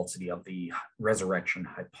truth or falsity of the resurrection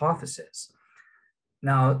hypothesis?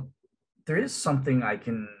 Now, there is something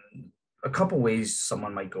a couple ways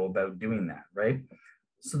someone might go about doing that, right?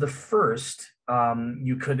 So the first,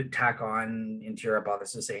 you could tack on into your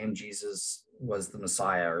hypothesis saying Jesus was the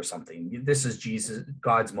Messiah or something. This is Jesus,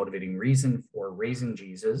 God's motivating reason for raising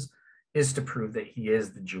Jesus is to prove that he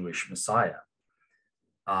is the Jewish Messiah.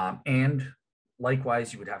 And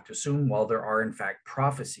likewise, you would have to assume, well, there are in fact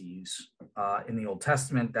prophecies in the Old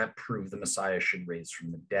Testament that prove the Messiah should raise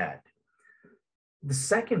from the dead. The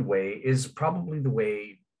second way is probably the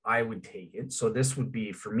way I would take it. So this would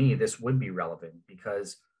be, for me, this would be relevant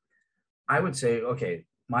because I would say, okay,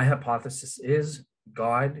 my hypothesis is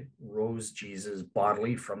God rose Jesus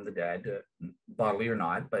bodily from the dead, bodily or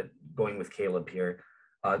not, but going with Caleb here,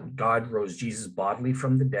 God rose Jesus bodily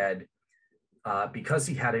from the dead because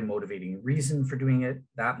he had a motivating reason for doing it.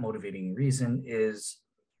 That motivating reason is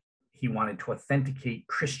he wanted to authenticate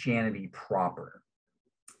Christianity proper.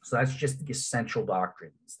 So that's just the essential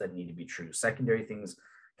doctrines that need to be true. Secondary things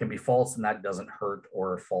can be false, and that doesn't hurt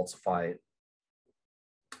or falsify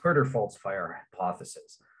our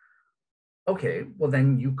hypothesis. Okay, well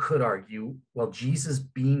then you could argue, well, Jesus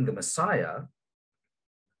being the Messiah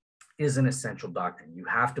is an essential doctrine. You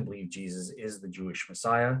have to believe Jesus is the Jewish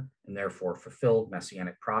Messiah and therefore fulfilled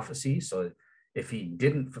messianic prophecy. So if he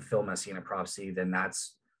didn't fulfill messianic prophecy, then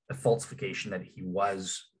that's a falsification that he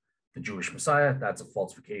was the Jewish Messiah. That's a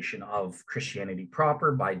falsification of Christianity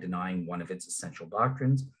proper by denying one of its essential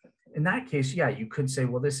doctrines. In that case, yeah, you could say,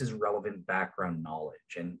 well, this is relevant background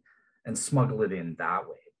knowledge and smuggle it in that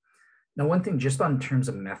way. Now, one thing just on terms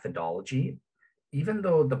of methodology, even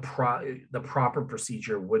though the proper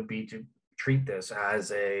procedure would be to treat this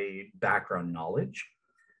as a background knowledge,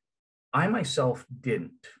 I myself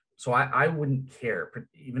didn't. So I wouldn't care,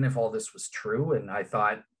 even if all this was true and I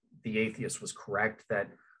thought the atheist was correct that,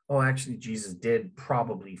 oh, actually, Jesus did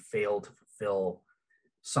probably fail to fulfill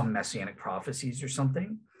some messianic prophecies or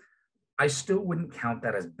something. I still wouldn't count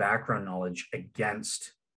that as background knowledge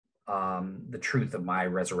against the truth of my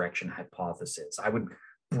resurrection hypothesis. I would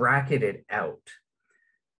bracket it out.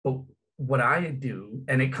 But what I do,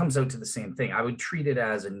 and it comes out to the same thing, I would treat it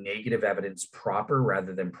as a negative evidence proper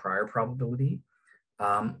rather than prior probability.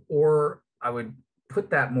 Or I would put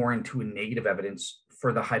that more into a negative evidence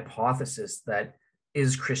for the hypothesis that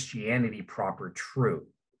is Christianity proper true,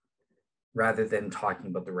 rather than talking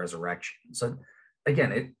about the resurrection. So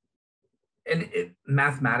again,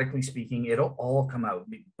 mathematically speaking, it'll all come out.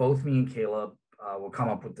 Both me and Caleb will come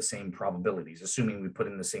up with the same probabilities, assuming we put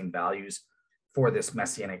in the same values for this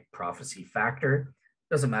messianic prophecy factor.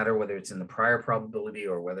 Doesn't matter whether it's in the prior probability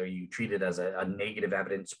or whether you treat it as a negative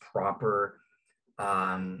evidence proper.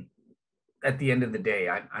 At the end of the day,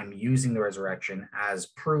 I'm using the resurrection as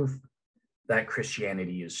proof that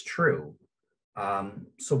Christianity is true.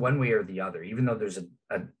 So one way or the other, even though there's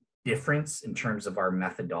a difference in terms of our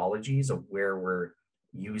methodologies of where we're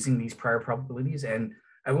using these prior probabilities. And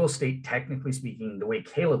I will state, technically speaking, the way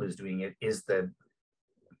Caleb is doing it is the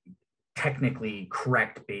technically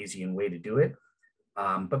correct Bayesian way to do it.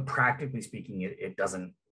 But practically speaking, it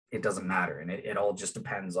doesn't matter. And it all just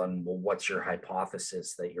depends on, well, what's your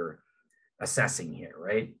hypothesis that you're assessing here,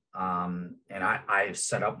 right? And I've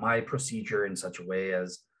set up my procedure in such a way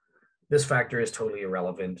as this factor is totally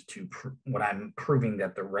irrelevant to when I'm proving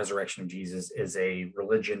that the resurrection of Jesus is a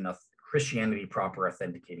religion of Christianity proper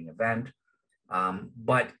authenticating event.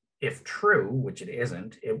 But if true, which it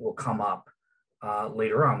isn't, it will come up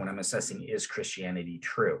later on when I'm assessing, is Christianity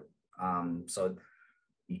true? So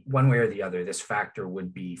one way or the other, this factor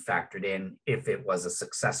would be factored in if it was a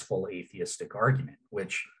successful atheistic argument,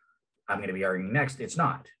 which I'm going to be arguing next. It's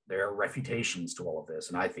not. There are refutations to all of this,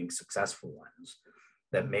 and I think successful ones.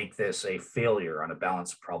 that make this a failure on a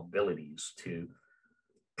balance of probabilities to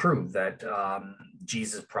prove that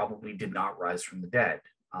Jesus probably did not rise from the dead,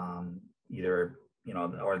 either,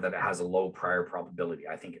 or that it has a low prior probability.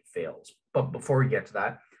 I think it fails. But before we get to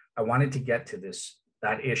that, I wanted to get to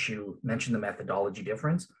that issue, mention the methodology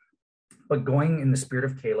difference, but going in the spirit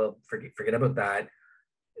of Caleb, forget about that.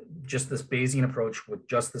 Just this Bayesian approach with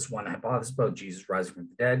just this one hypothesis about Jesus rising from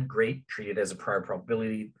the dead, great, treat it as a prior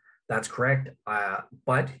probability. That's correct.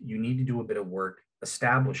 But you need to do a bit of work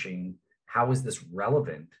establishing how is this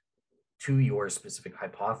relevant to your specific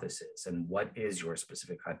hypothesis, and what is your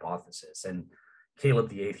specific hypothesis. And Caleb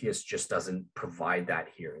the atheist just doesn't provide that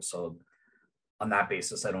here. So on that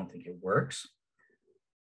basis, I don't think it works.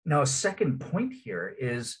 Now, a second point here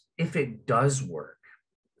is if it does work.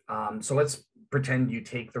 So let's pretend you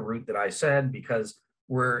take the route that I said, because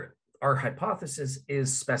our hypothesis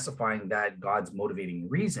is specifying that God's motivating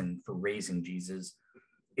reason for raising Jesus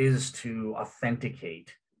is to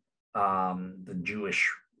authenticate the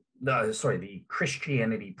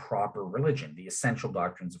Christianity proper religion, the essential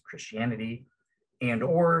doctrines of Christianity, and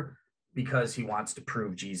or because he wants to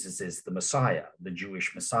prove Jesus is the Messiah, the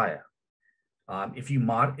Jewish Messiah. If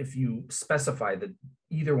you specify that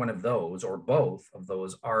either one of those or both of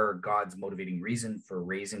those are God's motivating reason for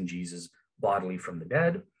raising Jesus bodily from the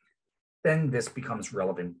dead, then this becomes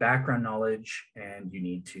relevant background knowledge, and you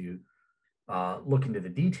need to look into the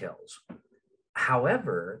details.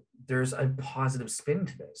 However, there's a positive spin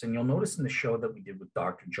to this, and you'll notice in the show that we did with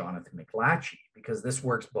Dr. Jonathan McLatchie, because this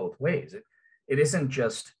works both ways. It isn't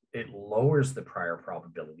just it lowers the prior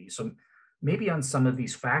probability. So maybe on some of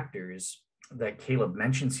these factors that Caleb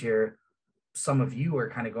mentions here, some of you are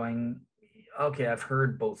kind of going, okay, I've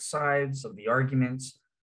heard both sides of the arguments.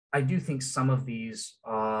 I do think some of these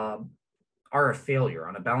are a failure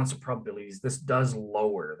on a balance of probabilities. This does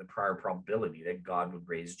lower the prior probability that God would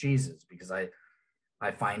raise Jesus, because I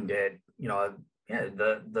find it,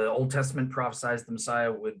 the Old Testament prophesies the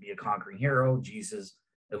Messiah would be a conquering hero. Jesus,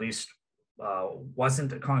 at least,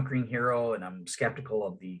 wasn't a conquering hero, and I'm skeptical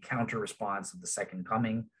of the counter response of the second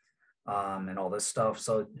coming. And all this stuff.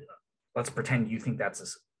 So let's pretend you think that's a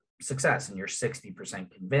success and you're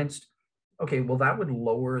 60% convinced. Okay, well, that would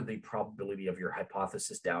lower the probability of your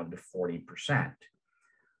hypothesis down to 40%.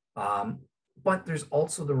 But there's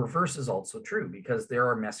also the reverse is also true, because there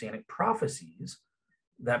are messianic prophecies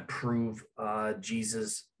that prove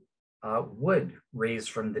Jesus would raise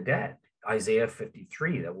from the dead. Isaiah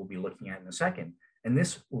 53 that we'll be looking at in a second. And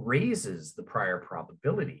this raises the prior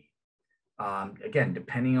probability. Again,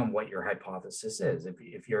 depending on what your hypothesis is.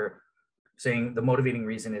 If you're saying the motivating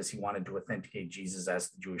reason is he wanted to authenticate Jesus as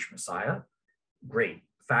the Jewish Messiah, great.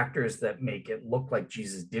 Factors that make it look like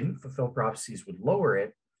Jesus didn't fulfill prophecies would lower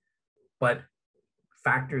it, but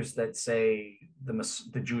factors that say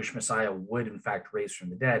the Jewish Messiah would in fact raise from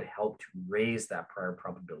the dead help to raise that prior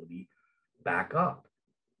probability back up.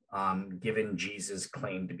 Given Jesus'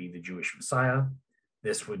 claim to be the Jewish Messiah,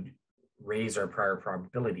 this would raise our prior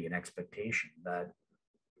probability and expectation that,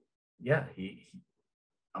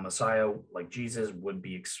 a Messiah like Jesus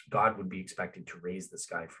God would be expected to raise this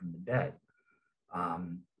guy from the dead.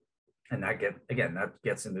 And that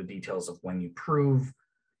gets into the details of when you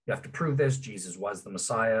have to prove this. Jesus was the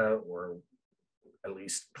Messiah, or at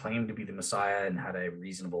least claimed to be the Messiah and had a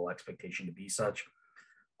reasonable expectation to be such.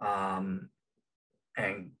 And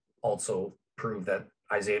also prove that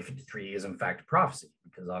Isaiah 53 is in fact a prophecy,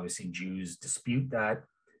 because obviously Jews dispute that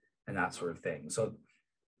and that sort of thing. So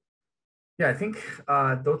yeah, I think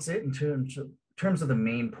that's it in terms of the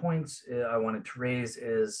main points I wanted to raise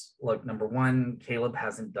is, look, number one, Caleb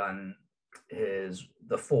hasn't done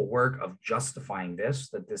the full work of justifying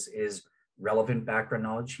that this is relevant background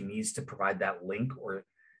knowledge. He needs to provide that link or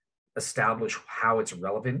establish how it's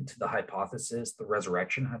relevant to the hypothesis, the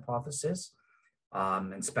resurrection hypothesis.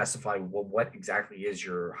 And specify, well, what exactly is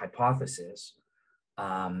your hypothesis,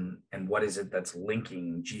 and what is it that's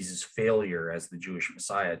linking Jesus' failure as the Jewish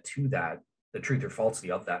Messiah to that, the truth or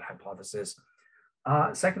falsity of that hypothesis.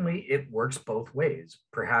 Secondly, it works both ways.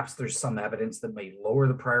 Perhaps there's some evidence that may lower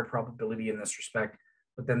the prior probability in this respect,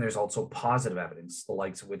 but then there's also positive evidence, the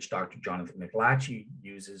likes of which Dr. Jonathan McLatchie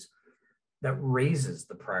uses, that raises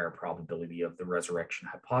the prior probability of the resurrection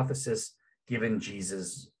hypothesis, given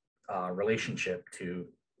Jesus' relationship to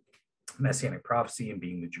messianic prophecy and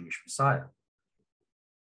being the Jewish Messiah.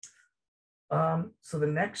 So the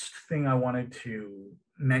next thing I wanted to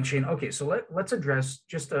mention, okay, so let's address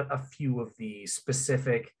just a few of the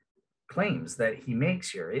specific claims that he makes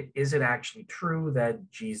here. Is it actually true that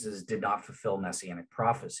Jesus did not fulfill messianic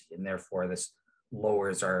prophecy, and therefore this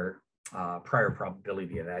lowers our prior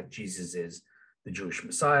probability that Jesus is the Jewish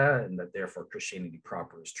Messiah, and that therefore Christianity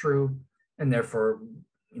proper is true, and therefore,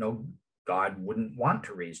 God wouldn't want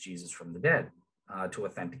to raise Jesus from the dead to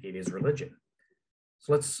authenticate his religion.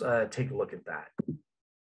 So let's take a look at that.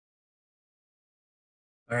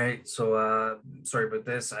 All right, so sorry about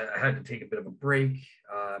this. I had to take a bit of a break,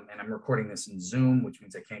 and I'm recording this in Zoom, which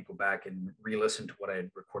means I can't go back and re-listen to what I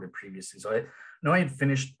had recorded previously. So I know I had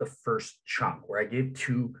finished the first chunk where I gave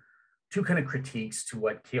two kind of critiques to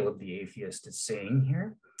what Caleb the Atheist is saying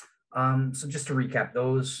here. So just to recap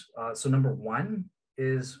those, so number one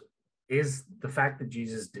is the fact that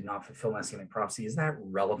Jesus did not fulfill messianic prophecy, is that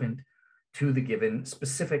relevant to the given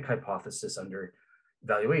specific hypothesis under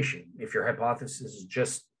evaluation? If your hypothesis is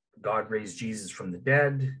just God raised Jesus from the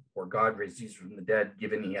dead, or God raised Jesus from the dead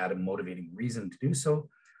given he had a motivating reason to do so,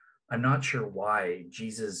 I'm not sure why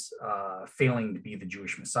Jesus failing to be the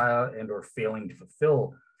Jewish Messiah and or failing to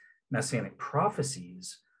fulfill messianic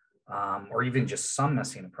prophecies, or even just some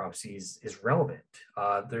messianic prophecies, is relevant.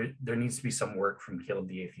 There needs to be some work from Caleb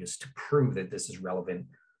the Atheist to prove that this is relevant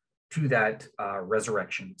to that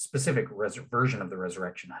resurrection, specific version of the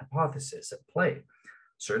resurrection hypothesis at play.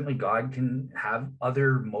 Certainly God can have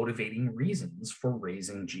other motivating reasons for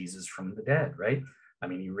raising Jesus from the dead, right? I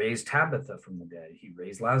mean, he raised Tabitha from the dead. He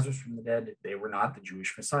raised Lazarus from the dead. They were not the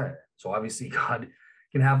Jewish Messiah. So obviously God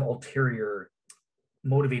can have ulterior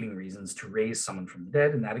motivating reasons to raise someone from the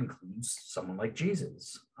dead, and that includes someone like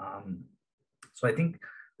Jesus. So I think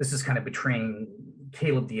this is kind of betraying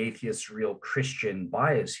Caleb the Atheist's real Christian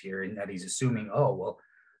bias here, in that he's assuming, oh, well,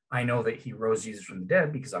 I know that he rose Jesus from the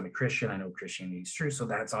dead because I'm a Christian. I know Christianity is true. So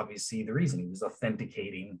that's obviously the reason. He was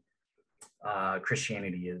authenticating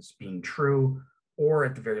Christianity as being true, or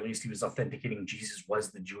at the very least, he was authenticating Jesus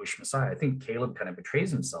was the Jewish Messiah. I think Caleb kind of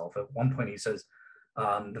betrays himself. At one point, he says,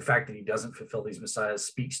 the fact that he doesn't fulfill these messiahs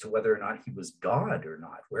speaks to whether or not he was God or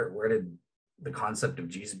not. Where did the concept of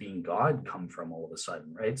Jesus being God come from all of a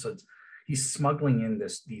sudden, right? So he's smuggling in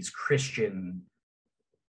these Christian,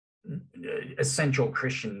 essential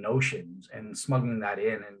Christian notions, and smuggling that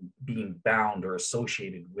in and being bound or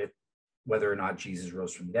associated with whether or not Jesus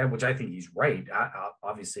rose from the dead, which I think he's right.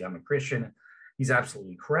 Obviously, I'm a Christian. He's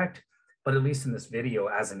absolutely correct. But at least in this video,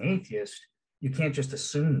 as an atheist, you can't just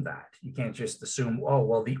assume that. You can't just assume, oh,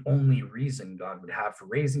 well, the only reason God would have for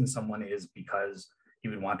raising someone is because he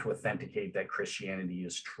would want to authenticate that Christianity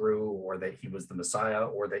is true, or that he was the Messiah,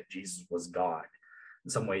 or that Jesus was God.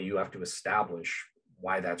 In some way, you have to establish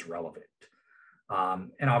why that's relevant.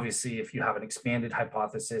 And obviously, if you have an expanded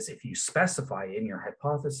hypothesis, if you specify in your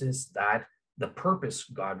hypothesis that the purpose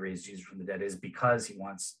God raised Jesus from the dead is because he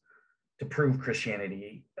wants to prove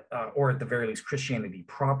Christianity, or at the very least, Christianity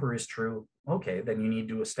proper is true, okay, then you need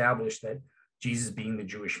to establish that Jesus being the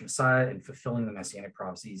Jewish Messiah and fulfilling the messianic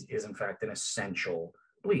prophecies is in fact an essential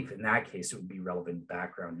belief. In that case, it would be relevant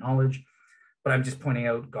background knowledge. But I'm just pointing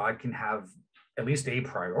out, God can have, at least a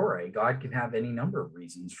priori, God can have any number of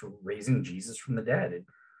reasons for raising Jesus from the dead.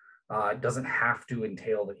 It doesn't have to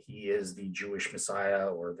entail that he is the Jewish Messiah,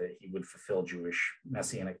 or that he would fulfill Jewish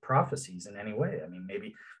messianic prophecies in any way. I mean,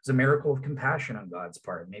 maybe it's a miracle of compassion on God's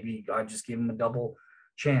part. Maybe God just gave him a double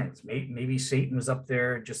chance. Maybe Satan was up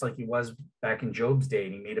there just like he was back in Job's day,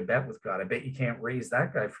 and he made a bet with God. I bet you can't raise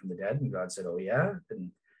that guy from the dead. And God said, oh yeah,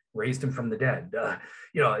 and raised him from the dead.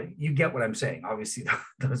 You get what I'm saying. Obviously,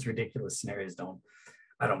 those ridiculous scenarios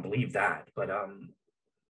I don't believe that. But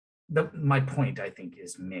my point, I think,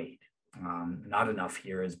 is made. Not enough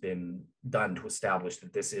here has been done to establish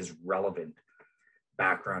that this is relevant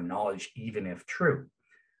background knowledge, even if true.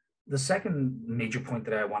 The second major point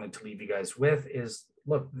that I wanted to leave you guys with is,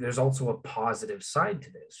 look, there's also a positive side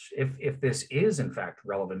to this. If this is, in fact,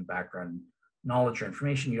 relevant background knowledge or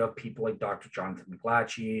information, you have people like Dr. Jonathan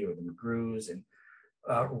McLatchie or the McGrews, and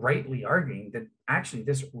rightly arguing that actually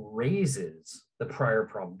this raises the prior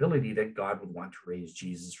probability that God would want to raise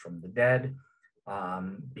Jesus from the dead,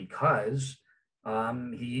 because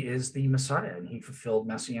he is the Messiah and he fulfilled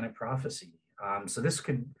messianic prophecy. So this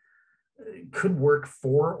could work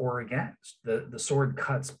for or against. The sword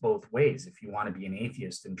cuts both ways. If you want to be an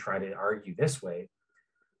atheist and try to argue this way,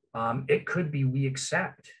 it could be we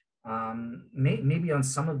accept. Maybe on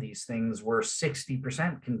some of these things we're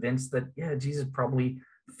 60% convinced that, yeah, Jesus probably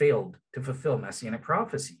failed to fulfill messianic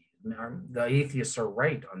prophecy. The atheists are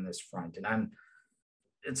right on this front, and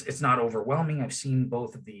it's not overwhelming. I've seen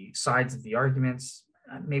both of the sides of the arguments.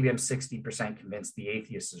 Maybe I'm 60% convinced the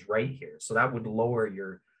atheist is right here. So that would lower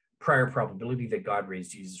your prior probability that God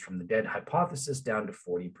raised Jesus from the dead hypothesis down to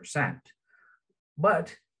 40%.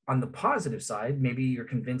 But on the positive side, maybe you're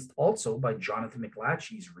convinced also by Jonathan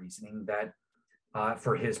McLatchie's reasoning that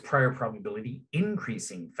for his prior probability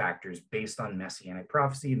increasing factors based on messianic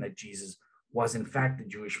prophecy, and that Jesus was in fact the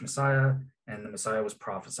Jewish Messiah, and the Messiah was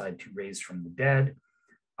prophesied to raise from the dead.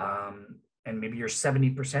 And maybe you're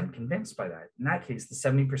 70% convinced by that. In that case, the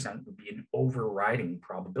 70% would be an overriding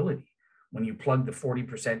probability. When you plug the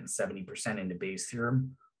 40% and 70% into Bayes'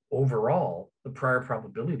 theorem, overall, the prior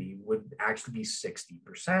probability would actually be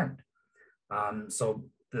 60%. So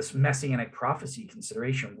this messianic prophecy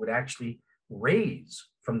consideration would actually raise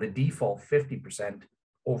from the default 50%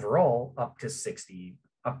 overall up to 60%,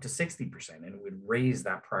 and it would raise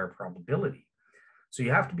that prior probability. So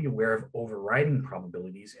you have to be aware of overriding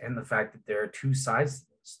probabilities and the fact that there are two sides to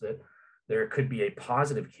this, that there could be a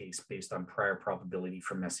positive case based on prior probability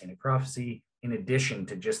for messianic prophecy, in addition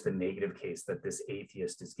to just the negative case that this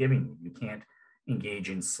atheist is giving you. You can't engage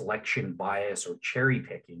in selection bias or cherry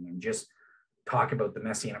picking and just talk about the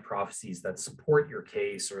messianic prophecies that support your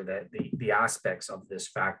case, or that the aspects of this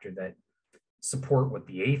factor that support what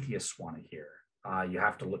the atheists want to hear. You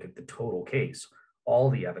have to look at the total case,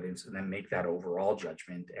 all the evidence, and then make that overall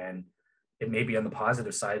judgment. And it may be on the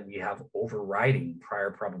positive side, we have overriding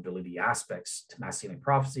prior probability aspects to messianic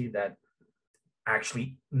prophecy that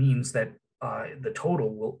actually means that the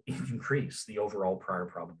total will increase the overall prior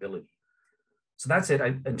probability. So that's it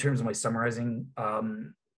in terms of my summarizing.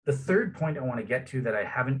 The third point I want to get to that I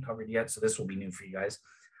haven't covered yet, so this will be new for you guys.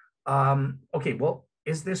 Okay, well,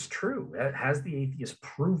 is this true? Has the atheist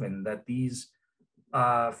proven that these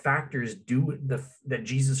factors that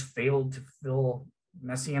Jesus failed to fulfill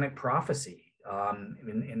messianic prophecy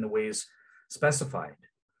in the ways specified?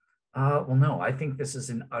 Well, no, I think this is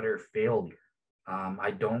an utter failure. I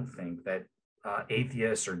don't think that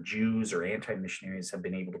atheists or Jews or anti-missionaries have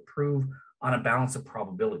been able to prove on a balance of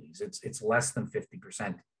probabilities. It's less than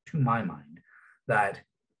 50%, to my mind, that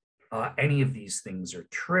any of these things are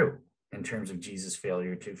true in terms of Jesus'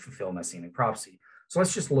 failure to fulfill messianic prophecy. So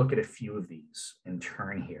let's just look at a few of these in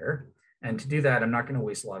turn here. And to do that, I'm not going to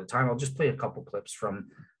waste a lot of time. I'll just play a couple clips from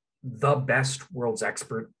the best world's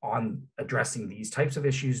expert on addressing these types of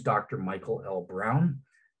issues, Dr. Michael L. Brown.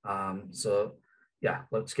 So yeah,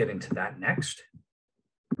 let's get into that next.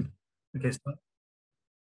 Okay,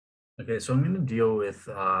 so I'm going to deal with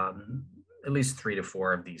at least 3 to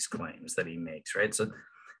 4 of these claims that he makes, right? So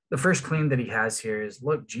the first claim that he has here is,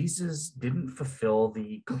 look, Jesus didn't fulfill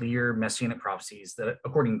the clear messianic prophecies that,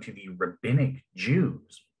 according to the rabbinic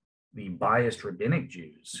Jews, the biased rabbinic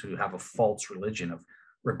Jews who have a false religion of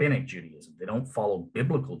rabbinic Judaism. They don't follow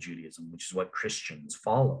biblical Judaism, which is what Christians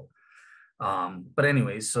follow. But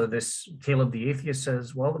anyways, so this Caleb the atheist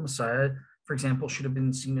says, well, the Messiah, for example, should have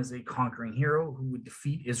been seen as a conquering hero who would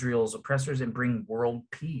defeat Israel's oppressors and bring world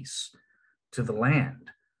peace to the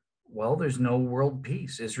land. Well, there's no world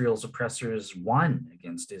peace. Israel's oppressors won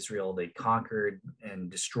against Israel. They conquered and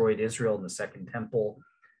destroyed Israel in the Second Temple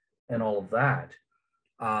and all of that.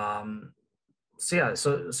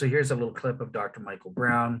 So here's a little clip of Dr. Michael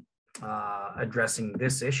Brown addressing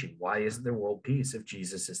this issue. Why isn't there world peace if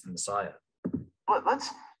Jesus is the Messiah? But let's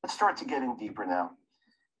start to get in deeper now.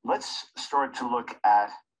 Let's start to look at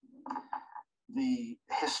the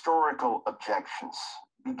historical objections,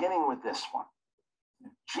 beginning with this one.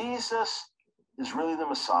 Jesus is really the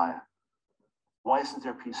Messiah. Why isn't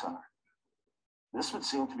there peace on earth? This would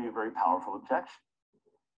seem to be a very powerful objection.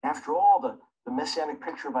 After all, the messianic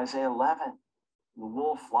picture of Isaiah 11, the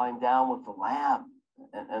wolf lying down with the lamb,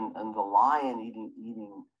 and the lion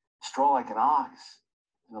eating straw like an ox,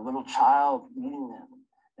 and the little child eating them,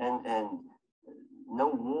 and no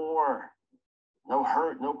war, no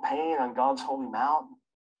hurt, no pain on God's holy mountain.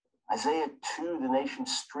 Isaiah 2, the nation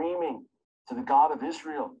streaming to the God of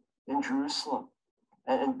Israel in Jerusalem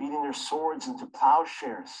and beating their swords into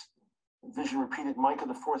plowshares. The vision repeated Micah,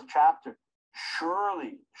 the 4th chapter.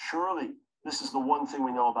 Surely, this is the one thing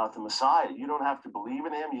we know about the Messiah. You don't have to believe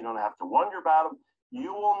in him. You don't have to wonder about him.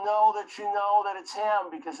 You will know that it's him,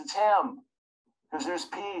 because it's him. Because there's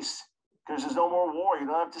peace. Because there's no more war. You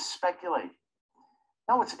don't have to speculate.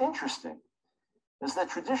 Now, what's interesting is that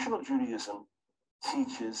traditional Judaism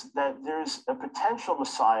teaches that there's a potential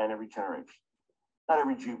Messiah in every generation. Not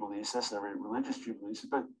every Jew believes this, not every religious Jew believes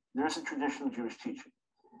it, but there's a traditional Jewish teaching.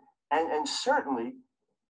 And certainly,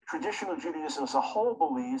 traditional Judaism as a whole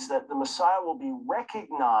believes that the Messiah will be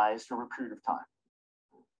recognized over a period of time.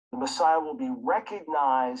 The Messiah will be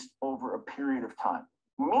recognized over a period of time.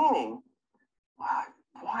 Meaning,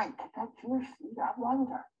 why did that Jewish leader, I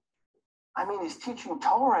wonder? I mean, he's teaching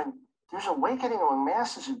Torah, and there's awakening among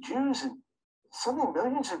masses of Jews, and suddenly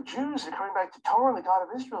millions of Jews are coming back to Torah and the God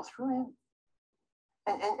of Israel through him.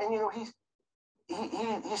 And you know,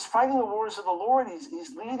 he's fighting the wars of the Lord.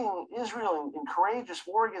 He's leading Israel in courageous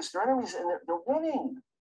war against their enemies, and they're winning.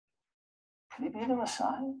 Could he be the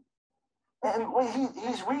Messiah? And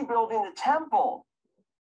he's rebuilding the temple,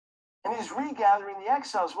 and he's regathering the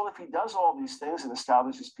exiles. Well, if he does all these things and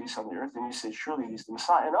establishes peace on the earth, then you say, surely he's the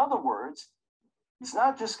Messiah. In other words, it's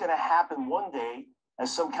not just going to happen one day,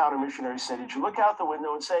 as some counter missionary said. Did you look out the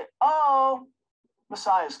window and say, oh,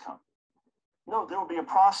 Messiah's come? No, there will be a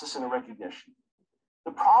process and a recognition.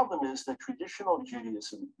 The problem is that traditional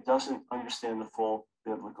Judaism doesn't understand the full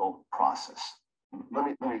biblical process. Let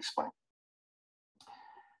me explain.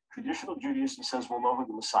 Traditional Judaism says we'll know who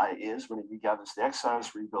the Messiah is when he regathers the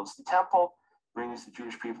exiles, rebuilds the temple, brings the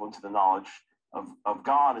Jewish people into the knowledge of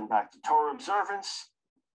God and back to Torah observance,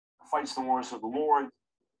 fights the wars of the Lord,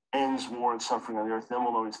 ends war and suffering on the earth, then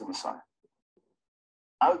we'll know he's the Messiah.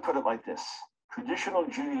 I would put it like this. Traditional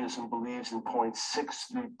Judaism believes in points 6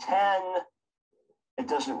 through 10. It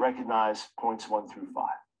doesn't recognize points 1 through 5.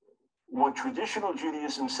 What traditional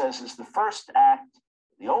Judaism says is the first act,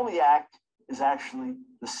 the only act, is actually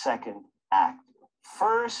the second act.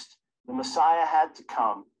 First, the Messiah had to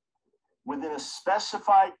come within a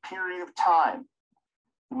specified period of time.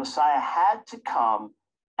 The Messiah had to come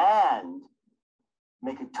and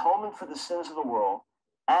make atonement for the sins of the world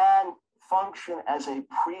and function as a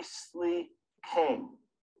priestly king.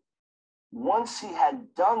 Once he had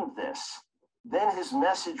done this, then his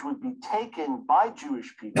message would be taken by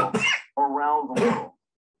Jewish people around the world.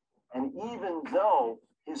 And even though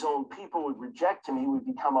his own people would reject him, he would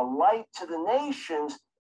become a light to the nations,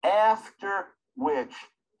 after which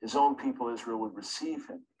his own people, Israel, would receive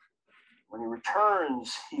him. When he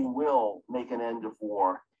returns, he will make an end of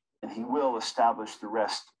war, and he will establish the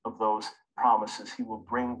rest of those promises. He will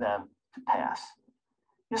bring them to pass.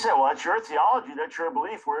 You say, well, that's your theology, that's your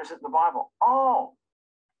belief. Where is it in the Bible? Oh,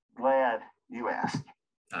 glad you asked.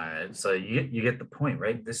 All right, so you get the point,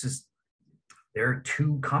 right? There are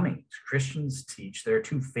two comings. Christians teach there are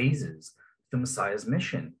two phases to the Messiah's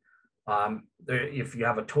mission. If you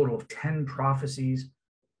have a total of 10 prophecies,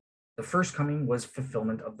 the first coming was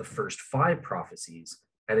fulfillment of the first 5 prophecies.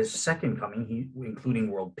 At his second coming, including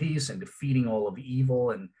world peace and defeating all of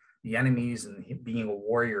evil and the enemies and being a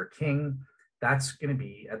warrior king, that's going to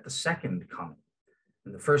be at the second coming.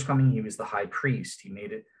 In the first coming, he was the high priest. He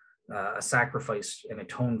made it a sacrifice and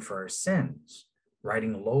atoned for our sins,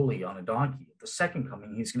 riding lowly on a donkey. At the second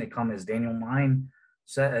coming, he's going to come, as Daniel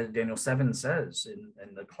 7 says,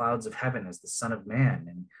 in the clouds of heaven as the Son of Man,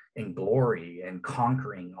 and in glory, and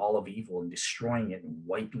conquering all of evil and destroying it and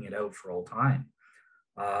wiping it out for all time.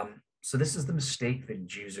 So this is the mistake that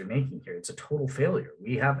Jews are making here. It's a total failure.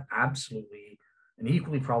 We have absolutely an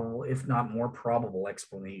equally probable, if not more probable,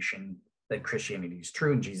 explanation that Christianity is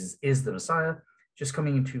true and Jesus is the Messiah, just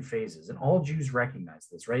coming in 2 phases. And all Jews recognize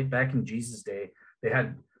this, right? Back in Jesus' day,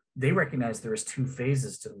 they recognized there was 2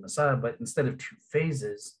 phases to the Messiah, but instead of 2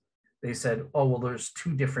 phases, they said, oh, well, there's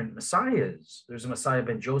 2 different Messiahs. There's a Messiah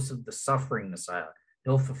ben Joseph, the suffering Messiah.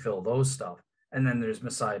 He'll fulfill those stuff. And then there's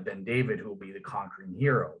Messiah ben David, who will be the conquering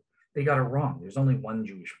hero. They got it wrong. There's only one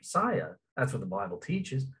Jewish Messiah. That's what the Bible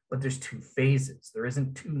teaches, but there's 2 phases. There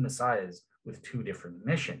isn't 2 Messiahs with 2 different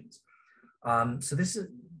missions. So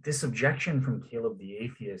this objection from Caleb the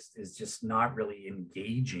atheist is just not really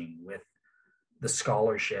engaging with the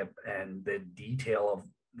scholarship and the detail of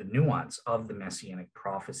the nuance of the messianic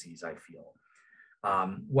prophecies, I feel.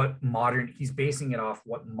 He's basing it off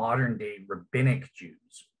what modern day rabbinic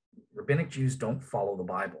Jews don't follow the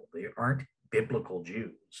Bible. They aren't biblical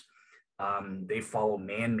Jews. They follow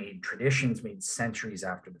man-made traditions made centuries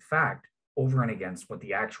after the fact, over and against what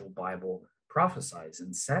the actual Bible prophesies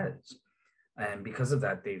and says. And because of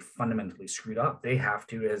that, they've fundamentally screwed up. They have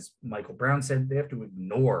to, as Michael Brown said, they have to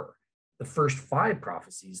ignore the first 5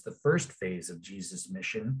 prophecies, the first phase of Jesus'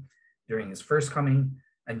 mission during his first coming,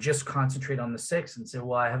 and just concentrate on the 6 and say,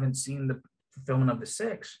 well, I haven't seen the fulfillment of the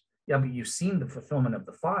 6. Yeah, but you've seen the fulfillment of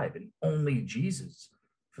the 5, and only Jesus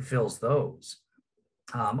fulfills those.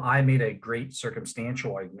 I made a great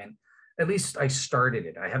circumstantial argument. At least I started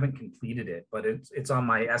it. I haven't completed it, but it's on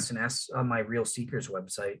my SNS, on my Real Seekers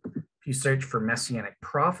website. If you search for messianic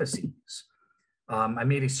prophecies, I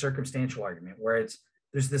made a circumstantial argument where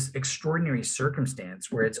there's this extraordinary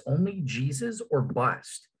circumstance where it's only Jesus or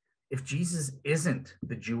bust. If Jesus isn't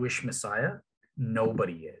the Jewish Messiah,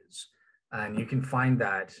 nobody is. And you can find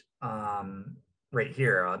that right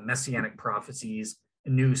here, Messianic Prophecies, a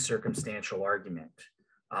New Circumstantial Argument.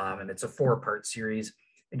 And it's a 4-part series.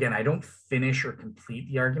 Again, I don't finish or complete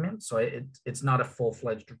the argument, so it's not a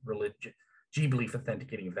full-fledged G-Belief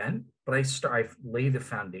authenticating event, but I lay the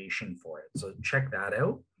foundation for it. So check that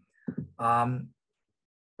out.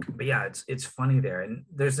 But yeah, it's funny there. And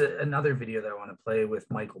there's another video that I want to play with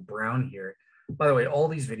Michael Brown here. By the way, all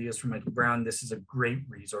these videos from Michael Brown, this is a great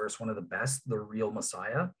resource, one of the best, The Real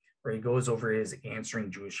Messiah, where he goes over his answering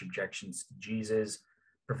Jewish objections to Jesus,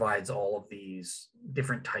 provides all of these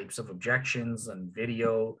different types of objections and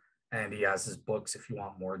video, and he has his books if you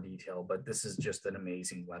want more detail. But this is just an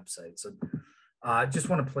amazing website. So I just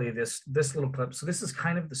want to play this little clip. So this is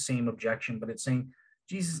kind of the same objection, but it's saying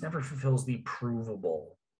Jesus never fulfills the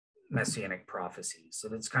provable messianic prophecies. So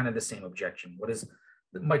that's kind of the same objection. What is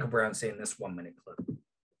Michael Brown say in this 1-minute clip?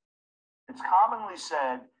 It's commonly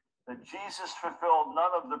said that Jesus fulfilled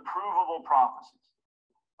none of the provable prophecies.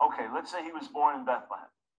 Okay, let's say he was born in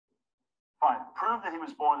Bethlehem. Fine, prove that he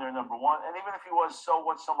was born there, number one. And even if he was, so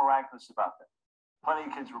what's so miraculous about that? Plenty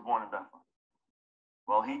of kids were born in Bethlehem.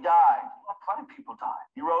 Well, he died. Well, plenty of people died.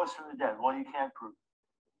 He rose from the dead. Well, you can't prove it.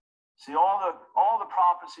 See, all the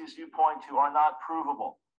prophecies you point to are not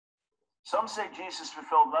provable. Some say Jesus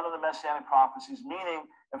fulfilled none of the messianic prophecies, meaning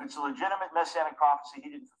if it's a legitimate messianic prophecy, he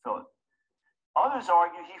didn't fulfill it. Others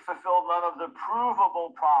argue he fulfilled none of the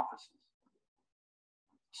provable prophecies.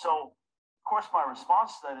 So, of course, my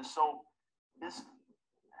response to that is, how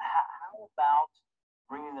about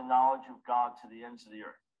bringing the knowledge of God to the ends of the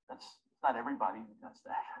earth? That's not everybody who does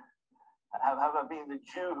that. How about being the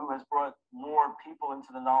Jew who has brought more people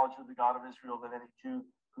into the knowledge of the God of Israel than any Jew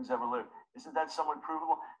who's ever lived? Isn't that somewhat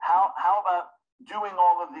provable? How about doing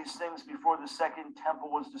all of these things before the second temple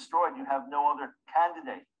was destroyed? You have no other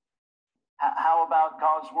candidate. How about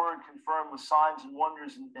God's word confirmed with signs and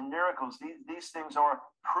wonders and miracles? These things are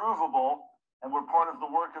provable and were part of the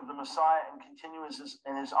work of the Messiah and continue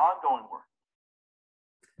in his ongoing work.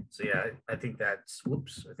 So yeah, I think that's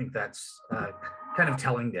kind of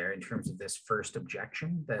telling there in terms of this first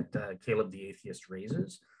objection that Caleb the Atheist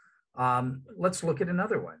raises. Let's look at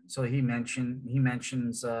another one. So he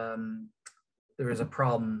mentions there is a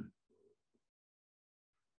problem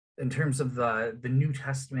in terms of the New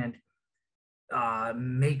Testament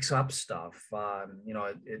makes up stuff.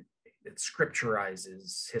 It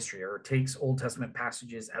scripturizes history, or takes Old Testament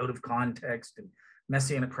passages out of context and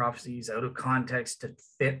messianic prophecies out of context to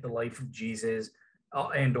fit the life of Jesus,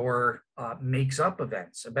 or makes up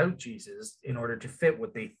events about Jesus in order to fit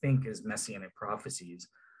what they think is messianic prophecies.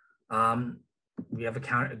 We have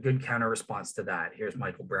a good counter response to that. Here's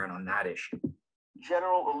Michael Brown on that issue.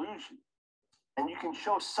 General illusion. And you can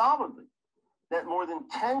show solidly that more than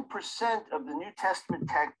 10% of the New Testament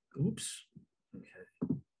text. Oops. Okay.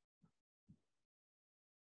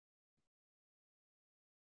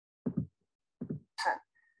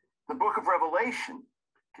 The book of Revelation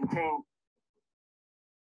contained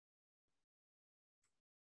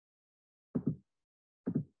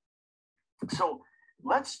So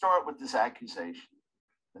let's start with this accusation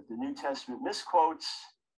that the New Testament misquotes,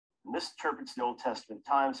 misinterprets the Old Testament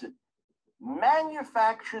at times. It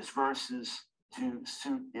manufactures verses to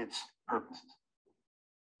suit its purposes.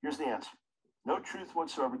 Here's the answer. No truth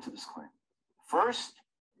whatsoever to this claim. First,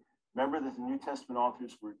 remember that the New Testament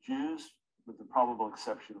authors were Jews, with the probable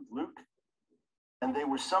exception of Luke, and they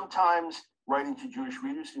were sometimes writing to Jewish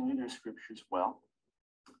readers who knew their scriptures well.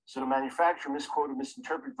 So to manufacture, misquote, or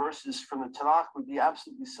misinterpret verses from the Tanakh would be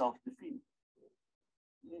absolutely self-defeating.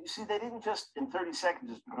 You see, they didn't just in 30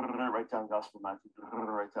 seconds just write down Gospel of Matthew,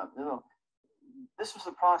 write down. No, this was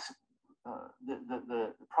the process,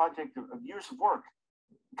 the project of years of work,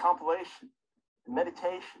 compilation,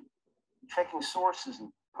 meditation, checking sources,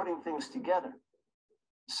 and putting things together.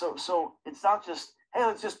 So it's not just, hey,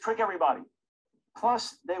 let's just trick everybody.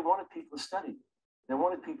 Plus, they wanted people to study. They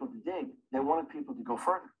wanted people to dig. They wanted people to go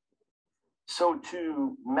further. So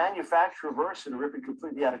to manufacture a verse and rip it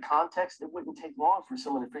completely out of context, it wouldn't take long for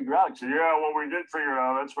someone to figure out. So, yeah, well, we did figure it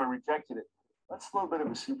out. That's why we rejected it. That's a little bit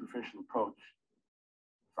of a superficial approach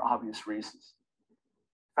for obvious reasons.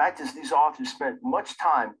 The fact is, these authors spent much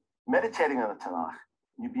time meditating on the Tanakh.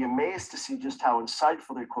 You'd be amazed to see just how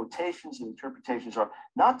insightful their quotations and interpretations are,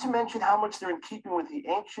 not to mention how much they're in keeping with the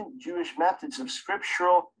ancient Jewish methods of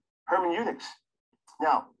scriptural hermeneutics.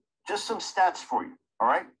 Now, just some stats for you, all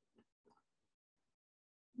right?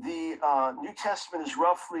 The New Testament is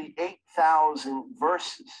roughly 8,000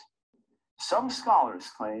 verses. Some scholars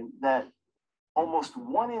claim that almost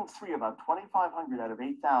 1 in 3, about 2,500 out of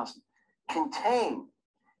 8,000, contain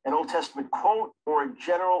an Old Testament quote or a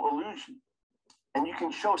general allusion. And you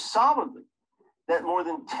can show solidly that more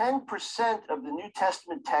than 10% of the New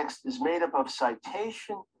Testament text is made up of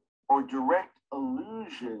citation or direct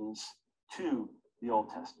allusions to the Old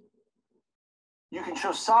Testament. You can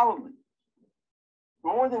show solidly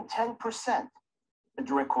more than 10%, a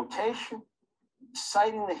direct quotation,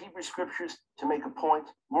 citing the Hebrew scriptures to make a point,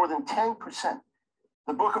 more than 10%.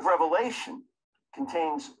 The book of Revelation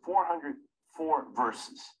contains 404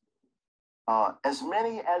 verses. As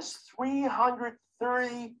many as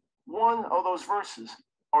 331 of those verses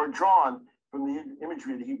are drawn from the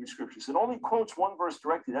imagery of the Hebrew scriptures. It only quotes one verse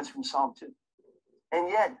directly, that's from Psalm 2. And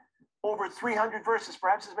yet, over 300 verses,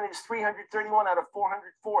 perhaps as many as 331 out of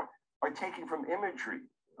 404, are taken from imagery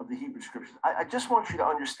of the Hebrew scriptures. I just want you to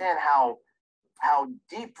understand how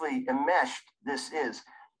deeply enmeshed this is.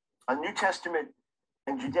 A New Testament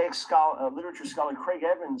and Judaic literature scholar Craig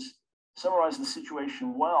Evans summarized the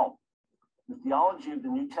situation well. The theology of the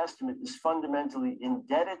New Testament is fundamentally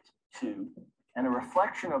indebted to and a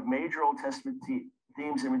reflection of major Old Testament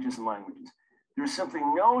themes, images, and languages. There is simply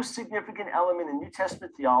no significant element in New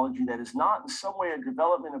Testament theology that is not in some way a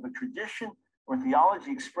development of a tradition or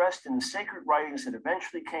theology expressed in the sacred writings that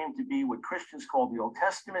eventually came to be what Christians call the Old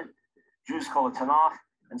Testament, Jews call it Tanakh,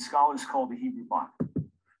 and scholars call the Hebrew Bible.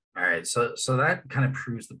 All right, so that kind of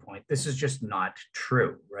proves the point. This is just not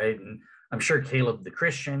true, right? And I'm sure Caleb the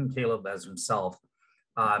Christian, Caleb as himself,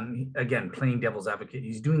 again, playing devil's advocate,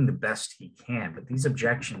 he's doing the best he can, but these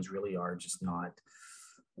objections really are just not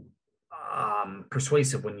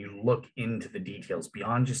persuasive when you look into the details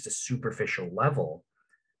beyond just a superficial level,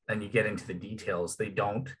 and you get into the details. They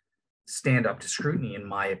don't stand up to scrutiny, in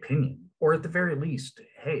my opinion. Or at the very least,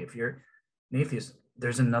 hey, if you're an atheist,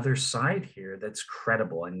 there's another side here that's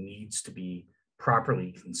credible and needs to be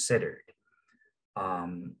properly considered.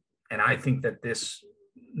 And I think that this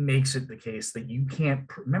makes it the case that you can't,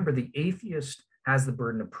 remember, the atheist has the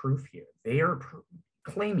burden of proof here. They are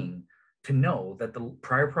claiming to know that the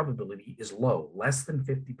prior probability is low, less than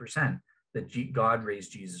 50%, that God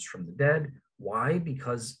raised Jesus from the dead. Why?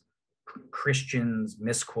 Because Christians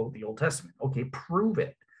misquote the Old Testament. Okay, prove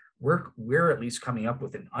it. We're at least coming up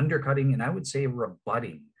with an undercutting, and I would say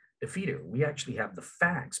rebutting defeater. We actually have the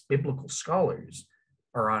facts. Biblical scholars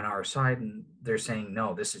are on our side, and they're saying,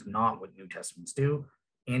 no, this is not what New Testaments do.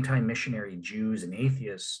 Anti-missionary Jews and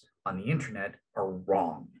atheists on the internet are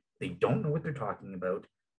wrong. They don't know what they're talking about.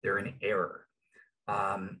 They're in error.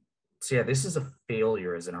 So yeah, this is a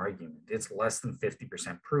failure as an argument. It's less than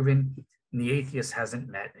 50% proven, and the atheist hasn't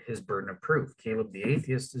met his burden of proof. Caleb the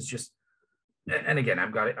atheist is just, and again,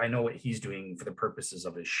 I know what he's doing for the purposes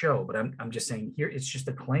of his show, but I'm just saying here, it's just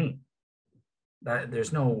a claim that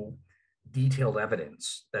there's no detailed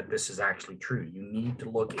evidence that this is actually true. You need to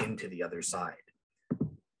look into the other side.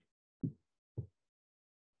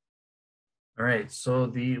 All right, so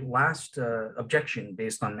the last objection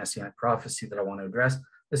based on messianic prophecy that I want to address,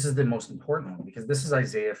 this is the most important one because this is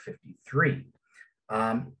Isaiah 53.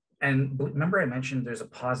 And remember I mentioned there's a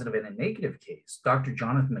positive and a negative case. Dr.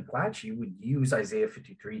 Jonathan McClatchy would use Isaiah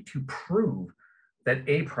 53 to prove that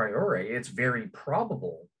a priori, it's very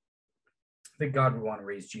probable that God would want to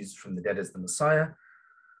raise Jesus from the dead as the Messiah,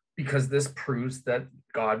 because this proves that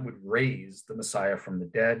God would raise the Messiah from the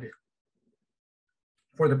dead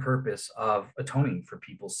for the purpose of atoning for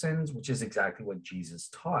people's sins, which is exactly what Jesus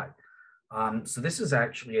taught. So this is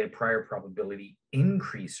actually a prior probability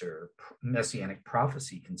increaser messianic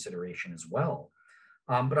prophecy consideration as well.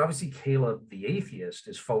 But obviously Caleb the atheist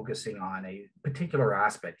is focusing on a particular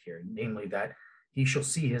aspect here, namely that he shall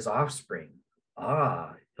see his offspring.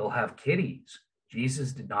 He'll have kitties.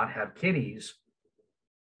 Jesus did not have kitties.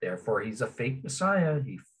 Therefore, he's a fake Messiah.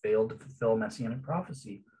 He failed to fulfill messianic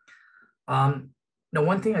prophecy. Now,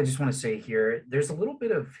 one thing I just want to say here, there's a little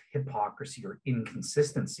bit of hypocrisy or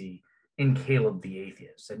inconsistency in Caleb the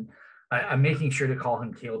atheist. And I'm making sure to call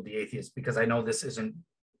him Caleb the atheist because I know this isn't,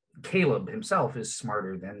 Caleb himself is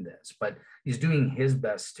smarter than this, but he's doing his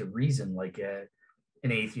best to reason like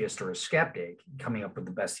an atheist or a skeptic, coming up with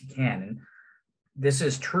the best he can. And this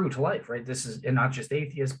is true to life, right? This is, and not just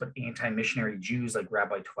atheists, but anti-missionary Jews like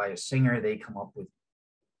Rabbi Tobias Singer, they come up with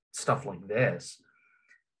stuff like this.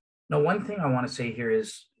 Now, one thing I want to say here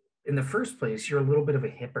is, in the first place, you're a little bit of a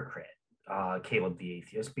hypocrite, Caleb the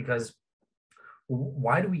atheist, because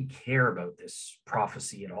why do we care about this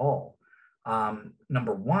prophecy at all?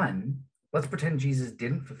 Number one, let's pretend Jesus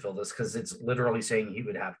didn't fulfill this because it's literally saying he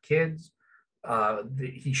would have kids,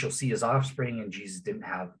 he shall see his offspring, and Jesus didn't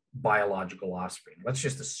have biological offspring. Let's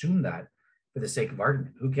just assume that for the sake of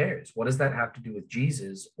argument. Who cares? What does that have to do with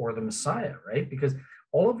Jesus or the Messiah, right? Because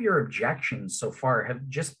all of your objections so far have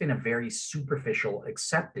just been a very superficial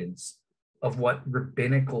acceptance of what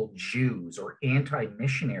rabbinical Jews or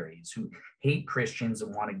anti-missionaries who hate Christians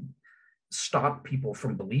and want to stop people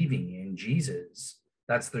from believing in Jesus.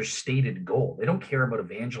 That's their stated goal. They don't care about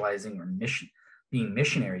evangelizing or being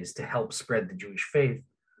missionaries to help spread the Jewish faith.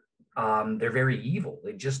 They're very evil.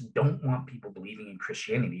 They just don't want people believing in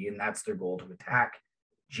Christianity, and that's their goal, to attack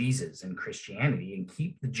Jesus and Christianity and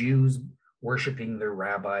keep the Jews worshiping their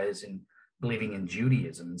rabbis and believing in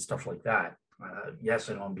Judaism and stuff like that. Yes,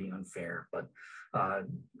 I know I'm being unfair, but a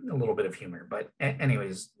little bit of humor. But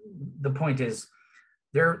anyways, the point is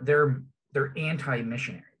they're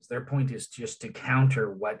anti-missionaries. Their point is just to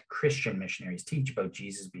counter what Christian missionaries teach about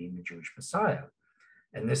Jesus being the Jewish Messiah.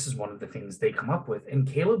 And this is one of the things they come up with. And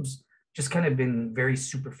Caleb's just kind of been very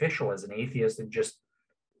superficial as an atheist and just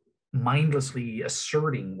mindlessly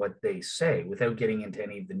asserting what they say without getting into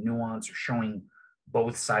any of the nuance or showing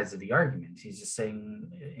both sides of the argument. He's just saying,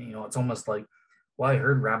 it's almost like, well, I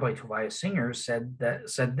heard Rabbi Tobias Singer said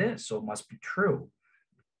this, so it must be true.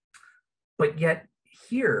 But yet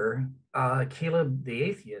here, Caleb the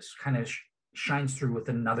atheist kind of shines through with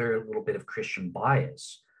another little bit of Christian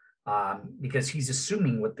bias, because he's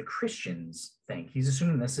assuming what the Christians think. He's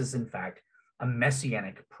assuming this is, in fact, a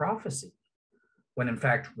messianic prophecy, when in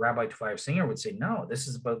fact, Rabbi Tobias Singer would say, no, this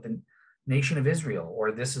is about the nation of Israel,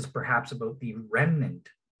 or this is perhaps about the remnant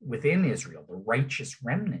within Israel, the righteous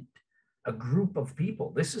remnant, a group of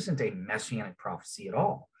people. This isn't a messianic prophecy at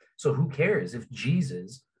all. So who cares if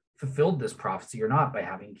Jesus fulfilled this prophecy or not by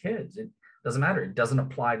having kids? It doesn't matter. It doesn't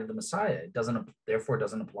apply to the Messiah. It therefore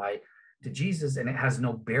doesn't apply to Jesus, and it has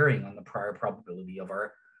no bearing on the prior probability of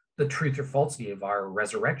the truth or falsity of our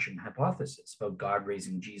resurrection hypothesis about God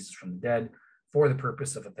raising Jesus from the dead for the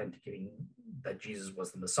purpose of authenticating that Jesus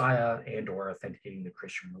was the Messiah and or authenticating the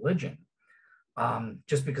Christian religion.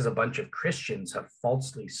 Just because a bunch of Christians have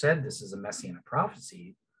falsely said this is a messianic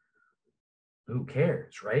prophecy, who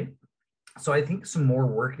cares, right? So I think some more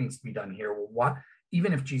work needs to be done here. Well,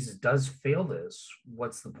 even if Jesus does fail this,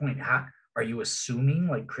 what's the point? Are you assuming,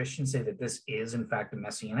 like Christians say, that this is in fact a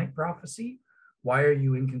messianic prophecy? Why are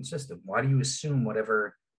you inconsistent? Why do you assume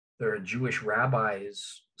whatever the Jewish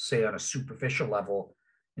rabbis say on a superficial level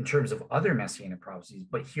in terms of other messianic prophecies,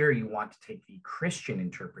 but here you want to take the Christian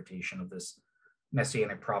interpretation of this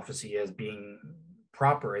messianic prophecy as being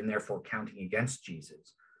proper and therefore counting against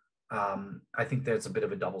Jesus? I think there's a bit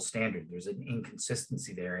of a double standard. There's an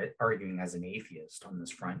inconsistency there, arguing as an atheist on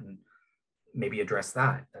this front, and maybe address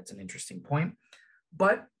that. That's an interesting point.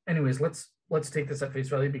 But anyways, let's take this at face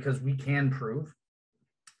value, because we can prove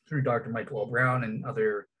through Dr. Michael L. Brown and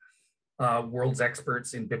other world's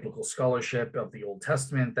experts in biblical scholarship of the Old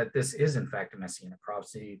Testament that this is in fact a messianic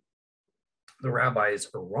prophecy. The rabbis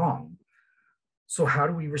are wrong. So how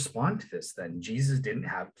do we respond to this then? Jesus didn't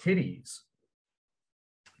have kiddies.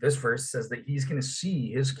 This verse says that he's going to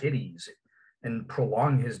see his kiddies and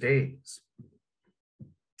prolong his days.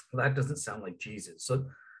 Well, that doesn't sound like Jesus. So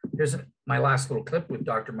here's my last little clip with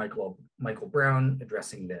Dr. Michael Brown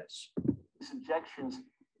addressing this. These objections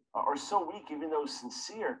are so weak, even though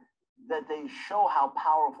sincere, that they show how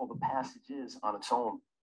powerful the passage is on its own.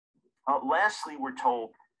 Lastly, we're told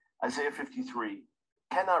Isaiah 53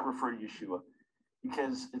 cannot refer to Yeshua,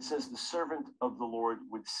 because it says the servant of the Lord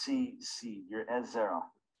would see seed. You're Ezra.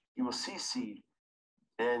 He will see seed.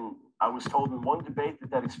 And I was told in one debate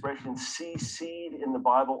that expression, see seed, in the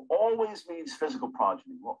Bible always means physical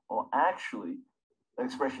progeny. Well, actually, that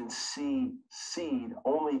expression, see seed,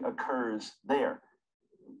 only occurs there.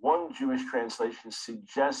 One Jewish translation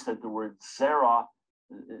suggests that the word zerah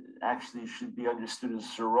actually should be understood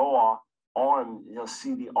as zeroah, arm,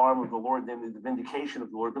 see the arm of the Lord, then the vindication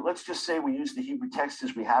of the Lord. But let's just say we use the Hebrew text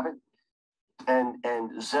as we have it.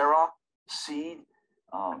 And zerah, seed,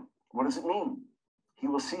 what does it mean? He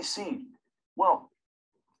will see seed. Well,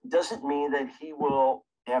 does it mean that he will,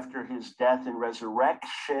 after his death and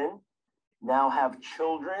resurrection, now have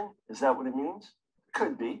children? Is that what it means?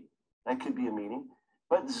 Could be. That could be a meaning.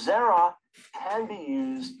 But zerah can be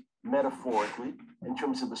used metaphorically in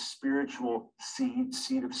terms of a spiritual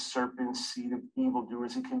seed of serpents, seed of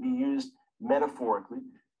evildoers. It can be used metaphorically.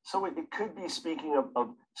 So it could be speaking of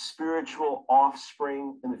spiritual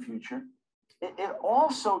offspring in the future. It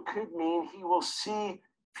also could mean he will see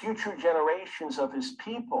future generations of his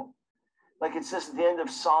people. Like it says at the end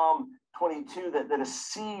of Psalm 22, that a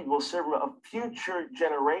seed will serve a future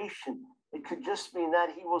generation. It could just mean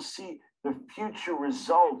that he will see the future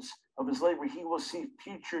results of his labor. He will see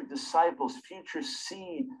future disciples, future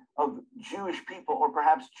seed of Jewish people, or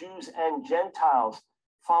perhaps Jews and Gentiles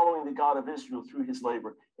following the God of Israel through his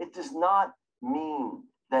labor. It does not mean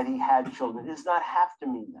that he had children. It does not have to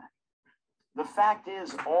mean that. The fact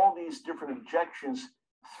is, all these different objections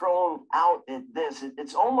thrown out at this,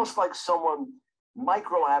 it's almost like someone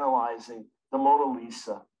microanalyzing the Mona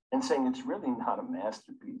Lisa and saying it's really not a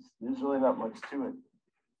masterpiece. There's really not much to it.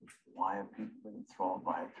 Why have people been enthralled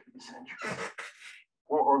by it through the centuries?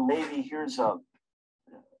 or maybe here's a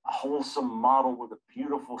wholesome model with a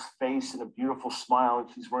beautiful face and a beautiful smile, and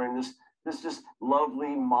she's wearing this just lovely,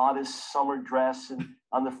 modest summer dress, and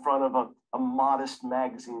on the front of a modest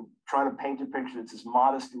magazine, trying to paint a picture that's as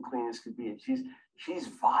modest and clean as could be. And she's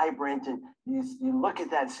vibrant, and you look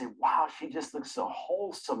at that and say, wow, she just looks so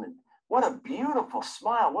wholesome, and what a beautiful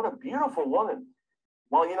smile, what a beautiful woman.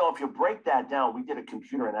 Well, you know, if you break that down, we did a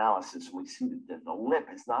computer analysis, and we see that the lip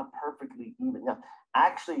is not perfectly even. Now,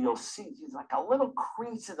 actually, you'll see there's like a little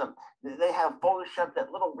crease in them. They have photoshopped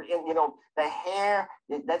that little, you know, the hair,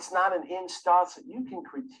 that's not an install, so you can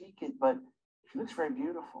critique it, but she looks very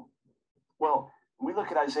beautiful. Well, when we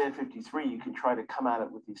look at Isaiah 53, you can try to come at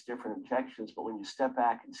it with these different objections, but when you step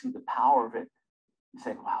back and see the power of it, you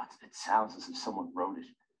think, wow, it sounds as if someone wrote it,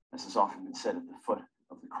 as has often been said at the foot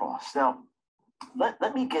of the cross. Now,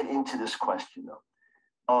 let me get into this question, though,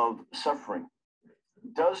 of suffering.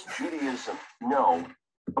 Does Judaism know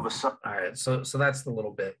of a suffering? All right, so that's the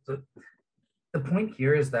little bit. The point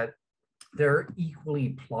here is that there are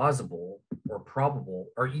equally plausible or probable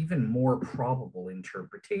or even more probable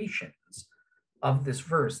interpretations of this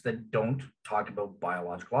verse that don't talk about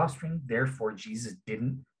biological offspring. Therefore, Jesus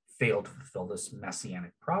didn't fail to fulfill this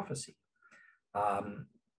messianic prophecy.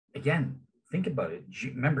 Again, think about it.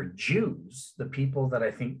 Remember, Jews, the people that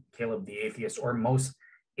I think Caleb the atheist or most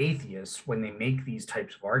atheists, when they make these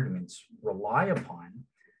types of arguments, rely upon,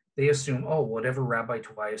 they assume, oh, whatever Rabbi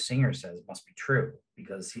Tobias Singer says must be true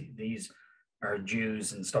because these are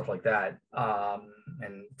Jews and stuff like that.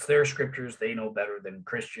 And their scriptures, they know better than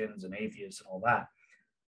Christians and atheists and all that.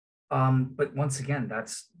 But once again,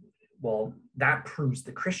 that proves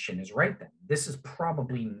the Christian is right then. This is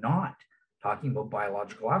probably not talking about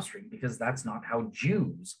biological offspring because that's not how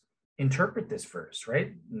Jews interpret this verse,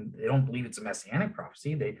 right? They don't believe it's a messianic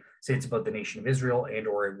prophecy. They say it's about the nation of Israel and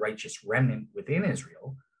or a righteous remnant within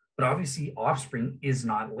Israel. But obviously, offspring is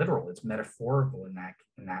not literal. It's metaphorical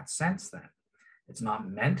in that sense then. It's not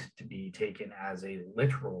meant to be taken as a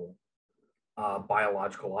literal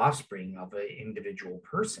biological offspring of an individual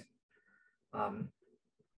person.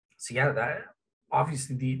 So yeah, that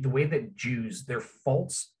obviously the way that Jews, their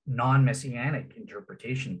false non-messianic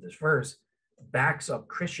interpretation of this verse backs up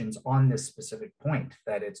Christians on this specific point,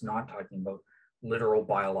 that it's not talking about literal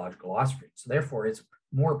biological offspring. So therefore, it's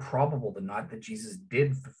more probable than not that Jesus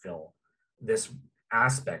did fulfill this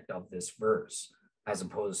aspect of this verse, as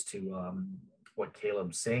opposed to what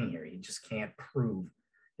Caleb's saying here. He just can't prove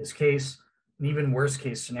his case. An even worse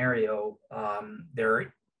case scenario, there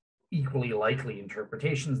are equally likely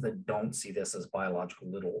interpretations that don't see this as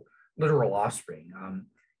biological literal offspring.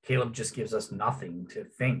 Caleb just gives us nothing to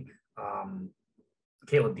think.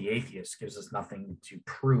 Caleb the atheist gives us nothing to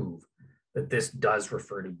prove that this does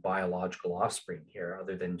refer to biological offspring here,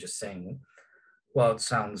 other than just saying, well,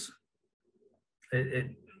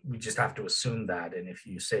 we just have to assume that. And if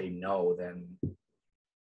you say no, then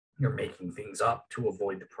you're making things up to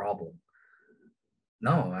avoid the problem.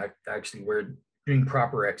 No, actually, we're doing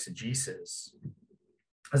proper exegesis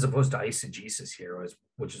as opposed to eisegesis here,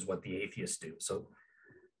 which is what the atheists do. So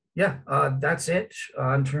yeah, that's it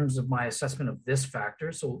in terms of my assessment of this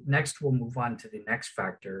factor. So next we'll move on to the next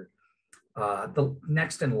factor, the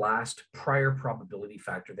next and last prior probability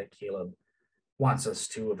factor that Caleb wants us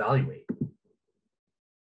to evaluate.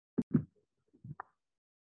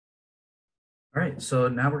 All right, so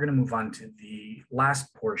now we're going to move on to the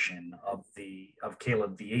last portion of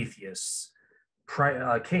Caleb the atheist's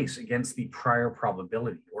case against the prior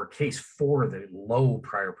probability, or case for the low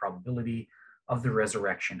prior probability of the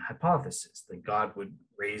resurrection hypothesis, that God would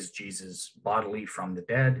raise Jesus bodily from the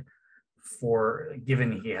dead,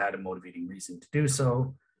 given he had a motivating reason to do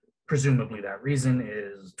so. Presumably that reason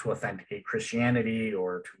is to authenticate Christianity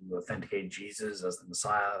or to authenticate Jesus as the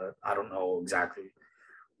Messiah. I don't know exactly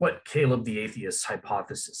what Caleb the atheist's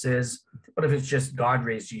hypothesis is, but if it's just God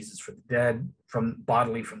raised Jesus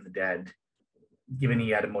bodily from the dead, given he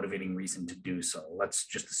had a motivating reason to do so, let's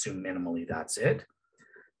just assume minimally that's it.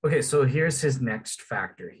 Okay, so here's his next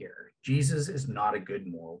factor here. Jesus is not a good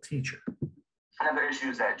moral teacher. Another issue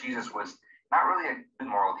is that Jesus was not really a good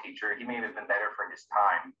moral teacher. He may have been better for his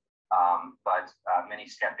time, but many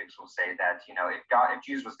skeptics will say that, if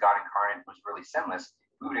Jesus was God incarnate, was really sinless,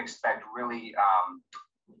 we would expect really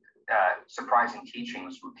surprising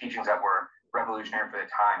teachings that were revolutionary for the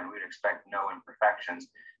time, and we would expect no imperfections.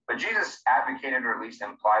 But Jesus advocated, or at least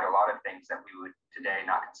implied, a lot of things that we would today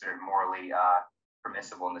not consider morally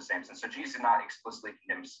permissible in the same sense. So Jesus did not explicitly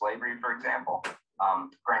condemn slavery, for example.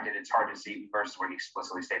 Granted, it's hard to see verses where he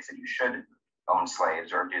explicitly states that you should own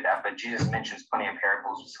slaves or do that, but Jesus mentions plenty of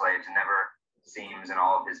parables of slaves and never seems in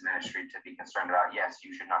all of his ministry to be concerned about, yes,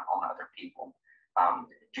 you should not own other people.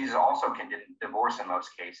 Jesus also condemned divorce in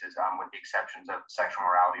most cases, with the exceptions of sexual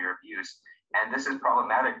morality or abuse. And this is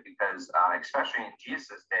problematic because, especially in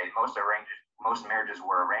Jesus' day, most marriages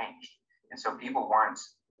were arranged. And so people weren't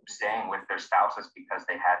staying with their spouses because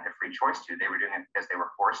they had the free choice to. They were doing it because they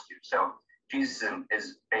were forced to. So Jesus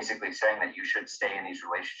is basically saying that you should stay in these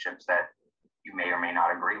relationships that you may or may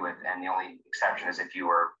not agree with. And the only exception is if you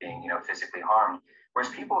are being, physically harmed.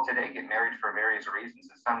 Whereas people today get married for various reasons,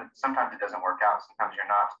 and sometimes it doesn't work out. Sometimes you're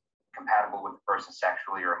not compatible with the person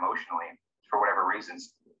sexually or emotionally for whatever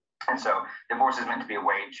reasons. And so divorce is meant to be a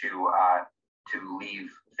way to leave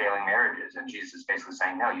failing marriages. And Jesus is basically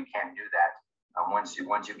saying, no, you can't do that. Once you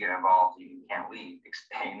get involved, you can't leave.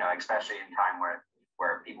 Especially in time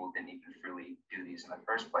where people didn't even freely do these in the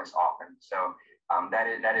first place often. So that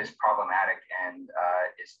is problematic, and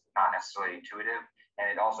it's not necessarily intuitive. And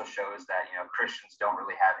it also shows that, Christians don't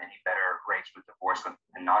really have any better rates with divorce than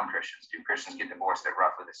non-Christians do. Christians get divorced at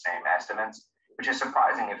roughly the same estimates, which is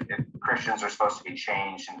surprising if Christians are supposed to be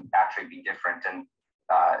changed and actually be different and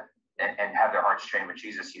have their hearts trained with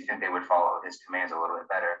Jesus. You think they would follow his commands a little bit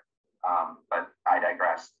better. But I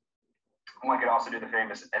digress. One could also do the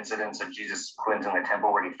famous incidents of Jesus cleansing the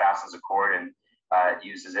temple, where he fastens a cord and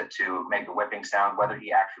uses it to make a whipping sound. Whether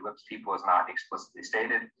he actually whips people is not explicitly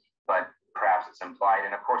stated, but perhaps it's implied.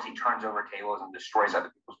 And of course, he turns over tables and destroys other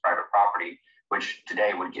people's private property, which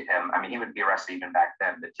today would get him, he would be arrested even back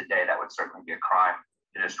then, but today that would certainly be a crime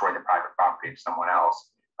to destroy the private property of someone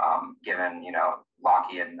else, given,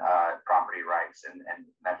 Lockean property rights and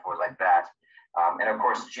metaphors like that. And of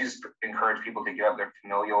course, Jesus encouraged people to give up their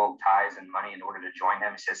familial ties and money in order to join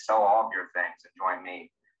him. He says, sell all of your things and join me.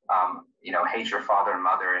 Hate your father and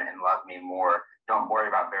mother and love me more. Don't worry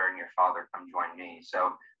about burying your father. Come join me.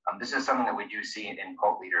 So this is something that we do see in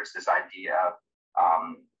cult leaders, this idea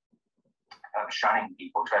of shunning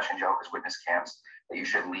people, especially in Jehovah's Witness camps, that you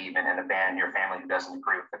should leave and abandon your family who doesn't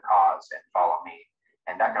agree with the cause and follow me.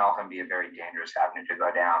 And that can often be a very dangerous avenue to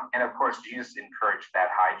go down. And of course, Jesus encouraged bad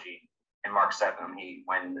hygiene. In Mark 7,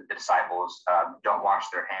 when the disciples don't wash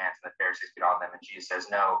their hands and the Pharisees get on them, and Jesus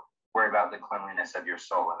says, no, worry about the cleanliness of your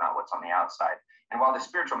soul and not what's on the outside. And while the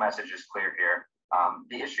spiritual message is clear here,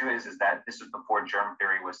 the issue is that this was before germ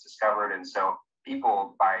theory was discovered. And so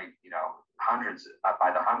people by the hundreds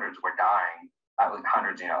were dying,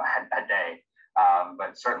 hundreds, a day.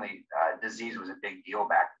 But certainly disease was a big deal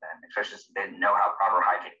back then, especially since they didn't know how proper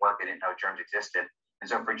hygiene worked. They didn't know germs existed. And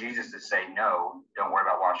so for Jesus to say, no, don't worry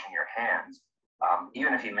about washing your hands,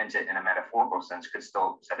 even if he meant it in a metaphorical sense, could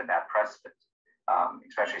still set a bad precedent,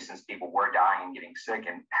 especially since people were dying and getting sick,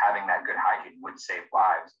 and having that good hygiene would save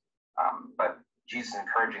lives. But Jesus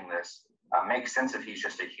encouraging this makes sense if he's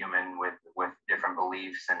just a human with different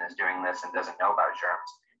beliefs and is doing this and doesn't know about germs.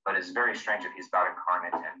 But it's very strange if he's God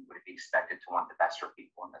incarnate and would be expected to want the best for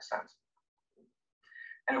people in this sense.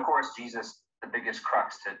 And of course, Jesus, the biggest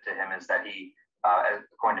crux to him is that he,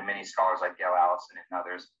 according to many scholars like Dale Allison and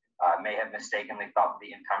others, may have mistakenly thought that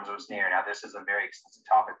the end times was near. Now, this is a very extensive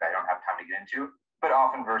topic that I don't have time to get into, but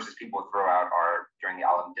often verses people throw out are during the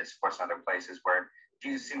Olivet Discourse and other places where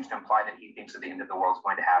Jesus seems to imply that he thinks that the end of the world is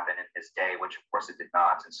going to happen in his day, which of course it did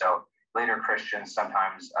not. And so later Christians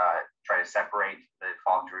sometimes try to separate the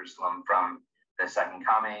fall of Jerusalem from the second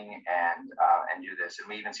coming and do this. And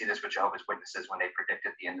we even see this with Jehovah's Witnesses when they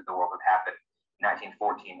predicted the end of the world would happen in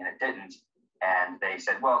 1914, and it didn't. And they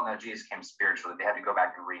said, well, no, Jesus came spiritually. They had to go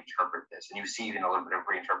back and reinterpret this. And you see even a little bit of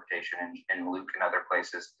reinterpretation in Luke and other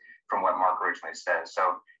places from what Mark originally says.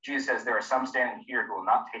 So Jesus says, there are some standing here who will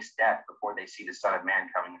not taste death before they see the Son of Man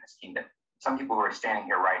coming in his kingdom. Some people who are standing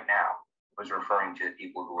here right now was referring to the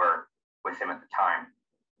people who were with him at the time.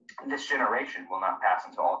 This generation will not pass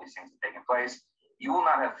until all these things have taken place. You will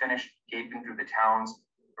not have finished gaping through the towns,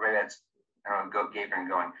 or maybe that's, gaping and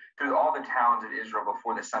going, through all the towns of Israel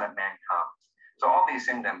before the Son of Man comes. So all these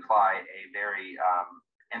things imply a very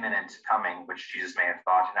imminent coming, which Jesus may have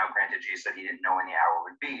thought. Now, granted, Jesus said he didn't know when the hour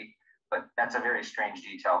would be, but that's a very strange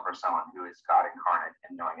detail for someone who is God incarnate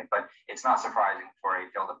and knowing it. But it's not surprising for a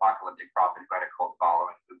failed apocalyptic prophet who had a cult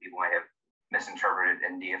following, who people may have misinterpreted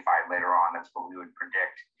and deified later on. That's what we would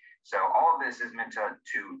predict. So all of this is meant to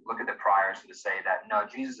look at the priors and to say that, no,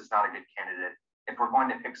 Jesus is not a good candidate. If we're going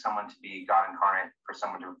to pick someone to be God incarnate for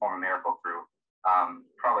someone to perform a miracle through,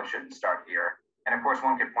 probably shouldn't start here. And of course,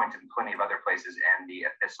 one could point to plenty of other places in the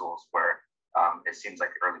epistles where it seems like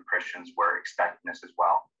the early Christians were expecting this as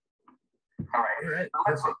well. All right. All right.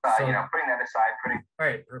 So let's, putting that aside, all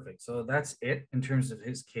right, perfect. So that's it in terms of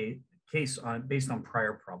his case based on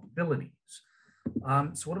prior probabilities.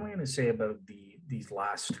 So what am I going to say about the these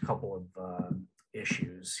last couple of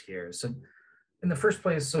issues here. So in the first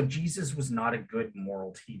place, so Jesus was not a good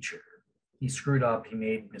moral teacher. He screwed up, he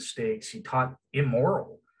made mistakes, he taught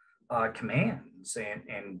immoral commands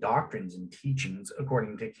and doctrines and teachings,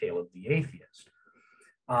 according to Caleb the atheist.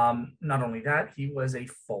 Not only that, he was a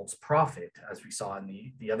false prophet, as we saw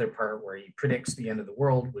in the other part where he predicts the end of the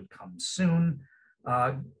world would come soon.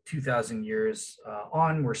 2,000 years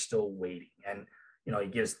on, we're still waiting. And, you know, he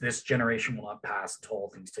gives this generation will not pass until all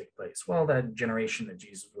things take place. Well, that generation that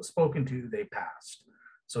Jesus was spoken to, they passed.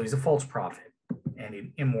 So he's a false prophet and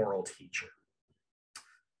an immoral teacher.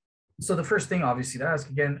 So the first thing, obviously, to ask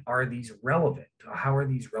again, are these relevant? How are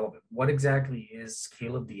these relevant? What exactly is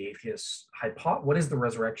Caleb the atheist what is the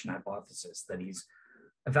resurrection hypothesis that he's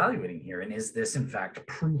evaluating here? And is this, in fact,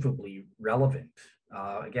 provably relevant?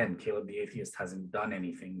 Again, Caleb the atheist hasn't done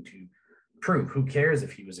anything to prove. Who cares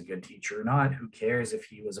if he was a good teacher or not? Who cares if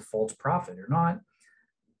he was a false prophet or not?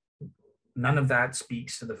 None of that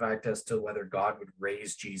speaks to the fact as to whether God would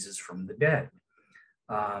raise Jesus from the dead.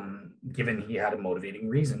 Given he had a motivating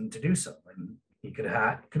reason to do so, and he could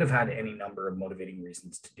have had any number of motivating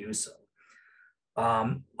reasons to do so.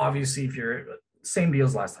 Obviously, if you're same deal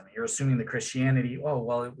as last time, you're assuming the Christianity, oh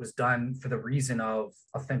well, it was done for the reason of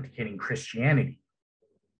authenticating Christianity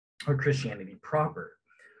or Christianity proper.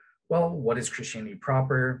 Well, what is Christianity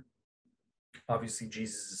proper? Obviously,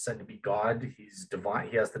 Jesus is said to be God. He's divine.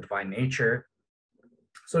 He has the divine nature,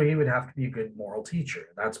 so he would have to be a good moral teacher.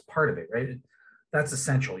 That's part of it, right? That's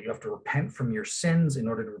essential. You have to repent from your sins. In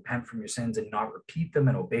order to repent from your sins and not repeat them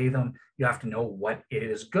and obey them, you have to know what it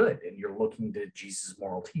is good. And you're looking to Jesus'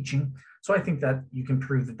 moral teaching. So I think that you can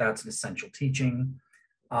prove that that's an essential teaching.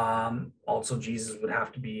 Also, Jesus would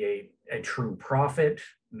have to be a true prophet,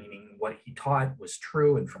 meaning what he taught was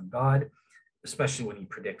true and from God, especially when he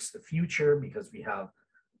predicts the future, because we have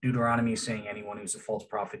Deuteronomy saying anyone who's a false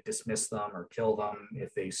prophet, dismiss them or kill them.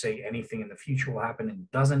 If they say anything in the future will happen and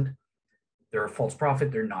it doesn't, they're a false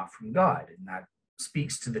prophet, they're not from God. And that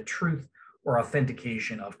speaks to the truth or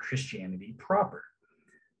authentication of Christianity proper.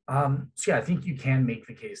 So yeah, I think you can make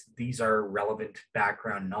the case that these are relevant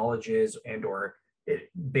background knowledges or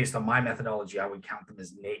based on my methodology, I would count them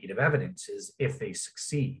as negative evidences if they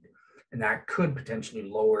succeed. And that could potentially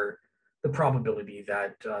lower the probability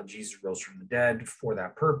that Jesus rose from the dead for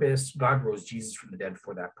that purpose, God rose Jesus from the dead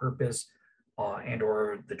for that purpose, and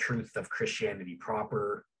or the truth of Christianity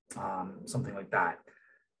proper, something like that.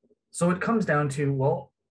 So it comes down to,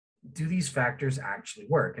 well, do these factors actually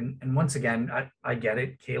work? And once again, I get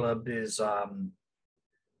it. Caleb is,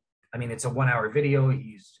 I mean, it's a 1 hour video.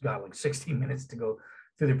 He's got like 16 minutes to go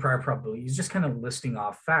through the prior probability. He's just kind of listing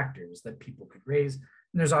off factors that people could raise.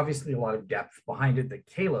 And there's obviously a lot of depth behind it that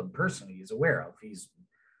Caleb personally is aware of. He's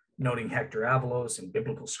noting Hector Avalos and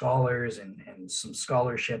biblical scholars and some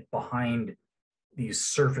scholarship behind these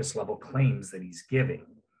surface level claims that he's giving.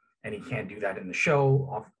 And he can't do that in the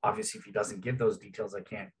show. Obviously, if he doesn't give those details, I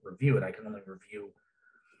can't review it. I can only review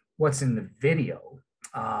what's in the video.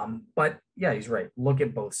 But yeah, he's right. Look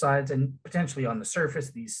at both sides, and potentially on the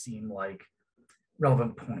surface, these seem like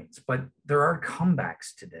relevant points, but there are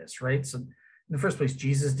comebacks to this, right? So in the first place,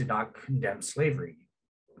 Jesus did not condemn slavery.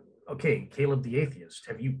 Okay, Caleb the atheist,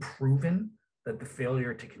 have you proven that the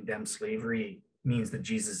failure to condemn slavery means that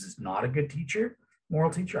Jesus is not a good teacher,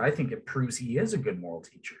 moral teacher? I think it proves he is a good moral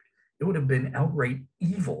teacher. It would have been outright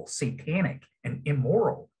evil, satanic, and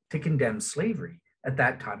immoral to condemn slavery at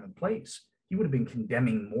that time and place. He would have been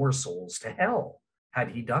condemning more souls to hell had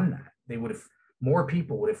he done that. More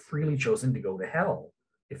people would have freely chosen to go to hell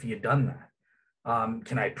if he had done that.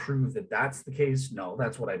 Can I prove that that's the case? No,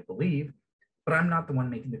 that's what I believe, but I'm not the one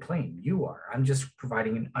making the claim. You are. I'm just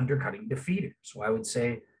providing an undercutting defeater. So I would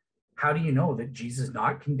say, how do you know that Jesus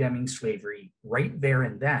not condemning slavery right there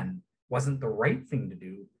and then wasn't the right thing to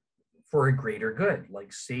do for a greater good,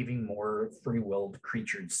 like saving more free-willed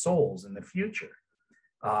creatured souls in the future?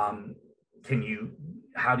 How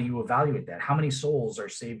do you evaluate that? How many souls are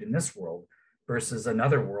saved in this world versus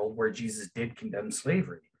another world where Jesus did condemn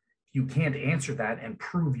slavery? If you can't answer that and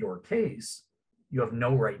prove your case, you have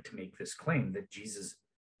no right to make this claim that Jesus'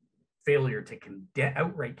 failure to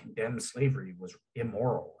outright condemn slavery was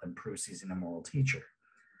immoral and proves he's an immoral teacher.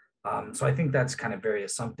 So I think that's kind of very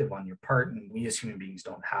assumptive on your part, and we as human beings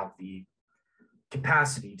don't have the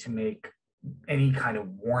capacity to make any kind of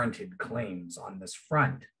warranted claims on this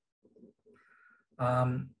front.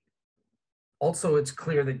 Also, it's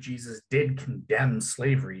clear that Jesus did condemn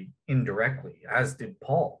slavery indirectly, as did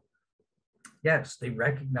Paul. Yes, they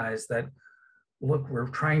recognize that, look, we're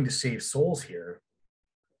trying to save souls here.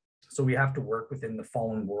 So we have to work within the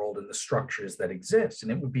fallen world and the structures that exist.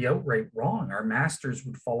 And it would be outright wrong. Our masters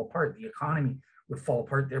would fall apart. The economy would fall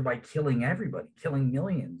apart, thereby killing everybody, killing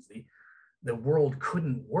millions. The world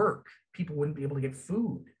couldn't work. People wouldn't be able to get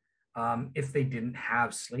food if they didn't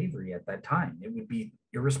have slavery at that time. It would be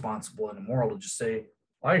irresponsible and immoral to just say,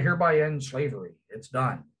 I hereby end slavery. It's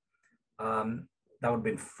done. That would have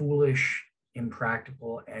been foolish,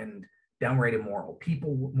 impractical, and downright immoral.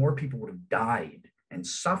 More people would have died and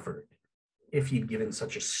suffered if he'd given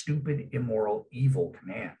such a stupid, immoral, evil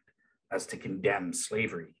command as to condemn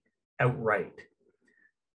slavery outright.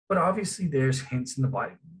 But obviously, there's hints in the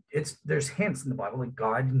Bible. There's hints in the Bible that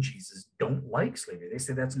God and Jesus don't like slavery. They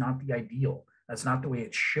say that's not the ideal. That's not the way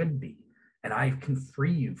it should be. And I can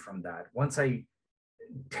free you from that. Once I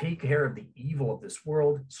take care of the evil of this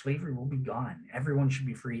world, slavery will be gone. Everyone should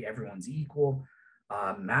be free. Everyone's equal.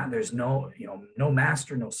 There's no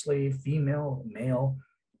master, no slave, female, male.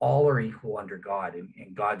 All are equal under God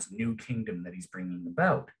in God's new kingdom that he's bringing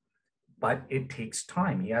about. But it takes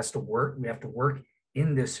time. He has to work. We have to work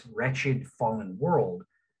in this wretched, fallen world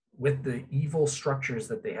with the evil structures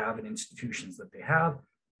that they have and institutions that they have,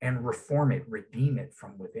 and reform it, redeem it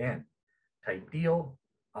from within, type deal,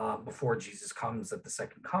 before Jesus comes at the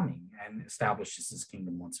second coming and establishes his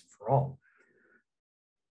kingdom once and for all.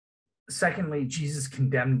 Secondly, Jesus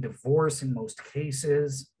condemned divorce in most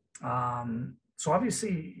cases. So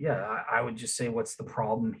obviously, yeah, I would just say, what's the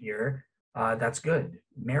problem here? That's good.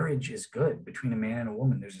 Marriage is good between a man and a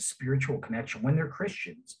woman. There's a spiritual connection when they're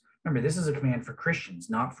Christians. Remember, this is a command for Christians,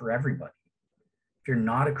 not for everybody. If you're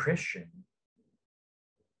not a Christian,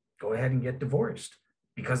 go ahead and get divorced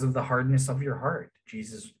because of the hardness of your heart.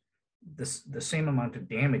 Jesus, the same amount of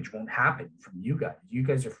damage won't happen from you guys. You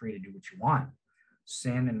guys are free to do what you want,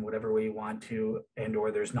 sin in whatever way you want to, and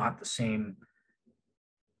or there's not the same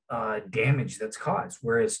damage that's caused.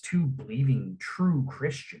 Whereas two believing true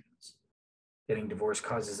Christians getting divorced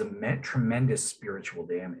causes a tremendous spiritual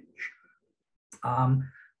damage.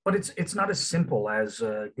 But it's not as simple as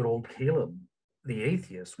good old Caleb, the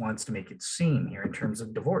atheist, wants to make it seem here in terms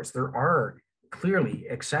of divorce. There are clearly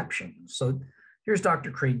exceptions. So here's Dr.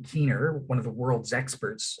 Craig Keener, one of the world's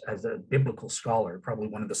experts as a biblical scholar, probably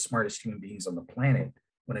one of the smartest human beings on the planet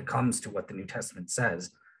when it comes to what the New Testament says.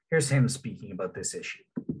 Here's him speaking about this issue.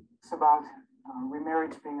 It's about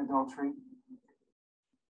remarriage being adultery,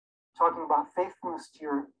 talking about faithfulness to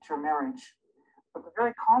your marriage. But the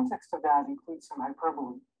very context of that includes some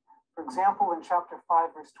hyperbole. For example, in chapter 5,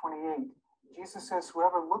 verse 28, Jesus says,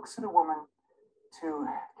 whoever looks at a woman to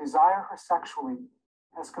desire her sexually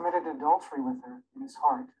has committed adultery with her in his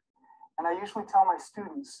heart. And I usually tell my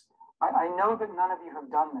students, I know that none of you have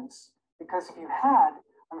done this, because if you had,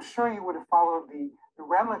 I'm sure you would have followed the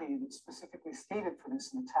remedy that's specifically stated for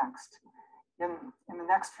this in the text. In the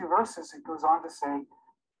next few verses, it goes on to say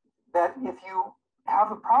that if you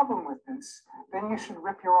have a problem with this, then you should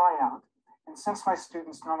rip your eye out. And since my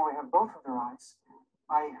students normally have both of their eyes,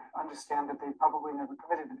 I understand that they probably never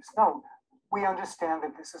committed this. No, we understand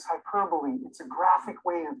that this is hyperbole. It's a graphic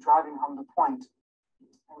way of driving home the point.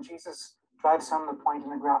 And Jesus drives home the point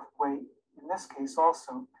in a graphic way in this case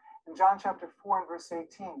also. In John chapter 4 and verse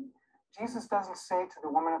 18, Jesus doesn't say to the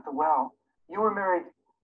woman at the well, you were married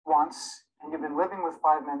once and you've been living with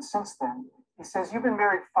 5 men since then. He says, you've been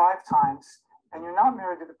married 5 times and you're not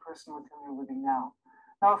married to the person with whom you're living now.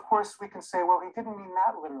 Now, of course, we can say, well, he didn't mean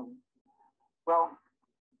that literally. Well,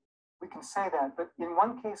 we can say that, but in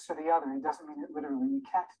one case or the other, he doesn't mean it literally. You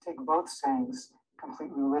can't take both sayings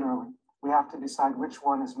completely literally. We have to decide which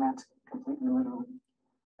one is meant completely literally.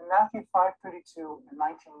 In Matthew 5:32 and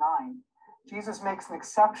 19:9, Jesus makes an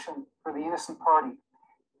exception for the innocent party.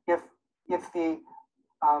 If the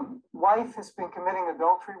wife has been committing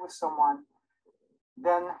adultery with someone,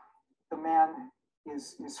 then the man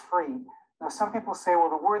is free. Now, some people say, well,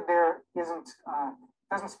 the word there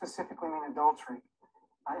doesn't specifically mean adultery,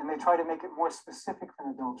 and they try to make it more specific than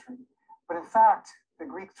adultery. But in fact, the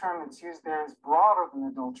Greek term that's used there is broader than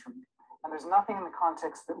adultery, and there's nothing in the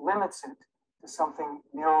context that limits it to something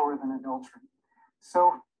narrower than adultery.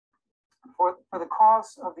 So for the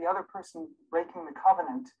cause of the other person breaking the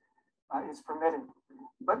covenant is permitted.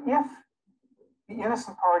 But if the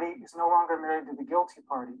innocent party is no longer married to the guilty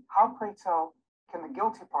party, how, pray tell, can the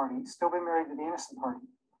guilty party still be married to the innocent party?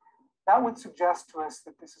 That would suggest to us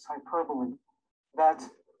that this is hyperbole, that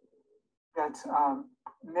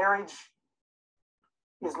marriage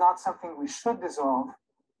is not something we should dissolve,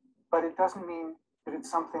 but it doesn't mean that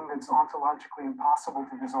it's something that's ontologically impossible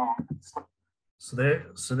to dissolve.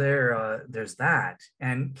 There's that.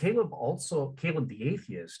 And Caleb the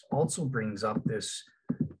atheist also brings up this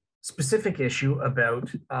specific issue about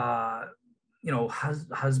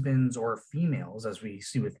husbands or females, as we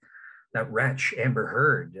see with that wretch Amber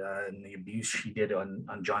Heard and the abuse she did on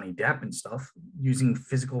Johnny Depp and stuff, using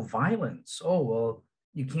physical violence. Oh, well,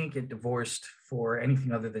 you can't get divorced for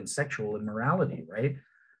anything other than sexual immorality, right?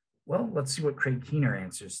 Well, let's see what Craig Keener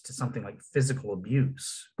answers to something like physical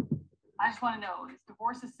abuse. I just want to know, is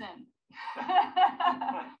divorce a sin?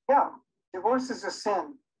 Yeah, divorce is a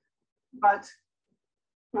sin, but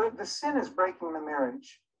the sin is breaking the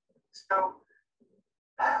marriage. So,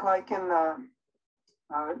 like in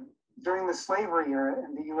during the slavery era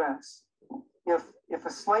in the U.S., if a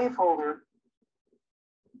slaveholder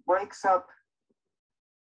breaks up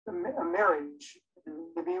a marriage, and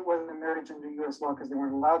maybe it wasn't a marriage under U.S. law because they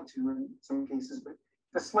weren't allowed to in some cases, but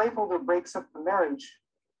if a slaveholder breaks up the marriage,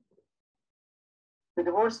 the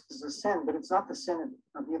divorce is a sin, but it's not the sin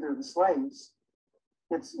of either of the slaves.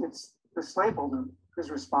 It's the slaveholder who's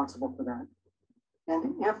responsible for that.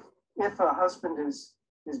 And if a husband is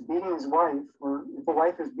beating his wife, or if a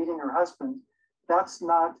wife is beating her husband, that's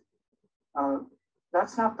not the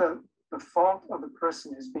fault of the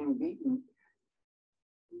person who's being beaten.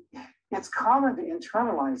 It's common to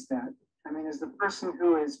internalize that. I mean, as the person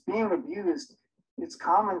who is being abused, it's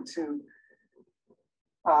common to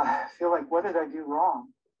feel like, what did I do wrong?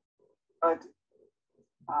 But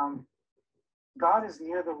God is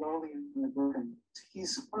near the lowly and the broken.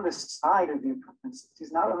 He's on the side of the oppressed.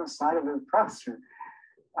 He's not on the side of the oppressor.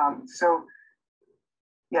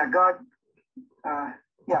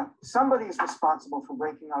 Somebody is responsible for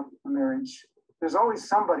breaking up a marriage. There's always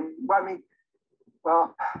somebody.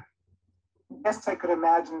 I guess I could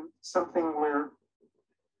imagine something where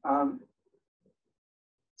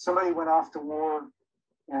somebody went off to war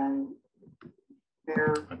and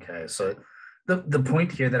they're... Okay, so the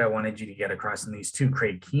point here that I wanted you to get across in these two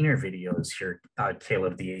Craig Keener videos here,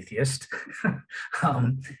 Caleb the Atheist,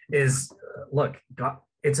 is look, God,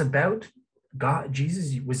 it's about God.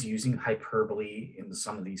 Jesus was using hyperbole in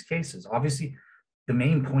some of these cases. Obviously, the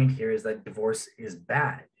main point here is that divorce is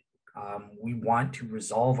bad. We want to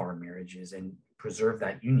resolve our marriages and preserve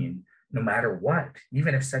that union no matter what,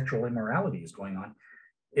 even if sexual immorality is going on.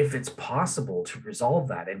 If it's possible to resolve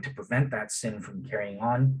that and to prevent that sin from carrying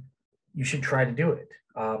on, you should try to do it.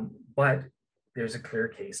 But there's a clear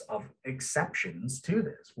case of exceptions to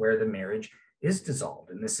this, where the marriage is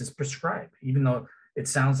dissolved, and this is prescribed. Even though it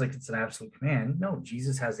sounds like it's an absolute command, no,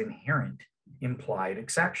 Jesus has inherent implied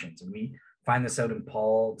exceptions. And we find this out in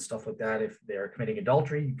Paul and stuff like that. If they're committing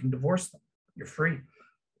adultery, you can divorce them. You're free.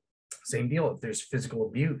 Same deal. If there's physical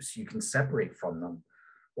abuse, you can separate from them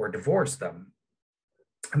or divorce them.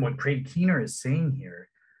 And what Craig Keener is saying here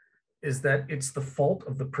is that it's the fault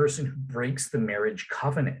of the person who breaks the marriage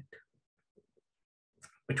covenant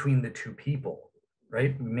between the two people,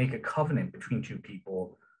 right? We make a covenant between two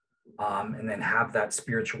people and then have that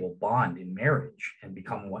spiritual bond in marriage and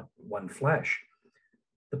become one flesh.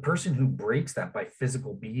 The person who breaks that by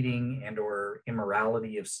physical beating and or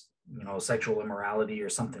immorality of, sexual immorality or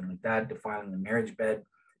something like that, defiling the marriage bed,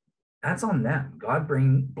 that's on them. God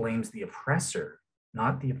blames the oppressor,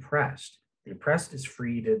 not the oppressed. The oppressed is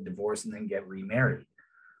free to divorce and then get remarried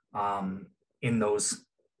in those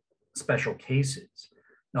special cases.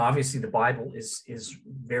 Now, obviously, the Bible is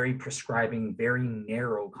very prescribing very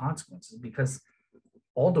narrow consequences, because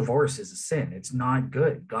all divorce is a sin. It's not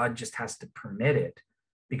good. God just has to permit it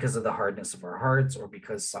because of the hardness of our hearts, or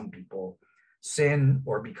because some people sin,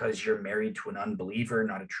 or because you're married to an unbeliever,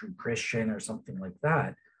 not a true Christian, or something like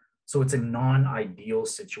that. So it's a non-ideal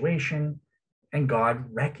situation. And God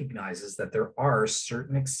recognizes that there are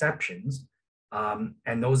certain exceptions,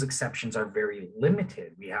 and those exceptions are very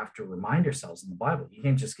limited. We have to remind ourselves in the Bible, you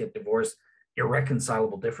can't just get divorced,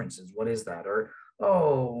 irreconcilable differences. What is that? Or,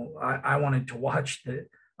 I wanted to watch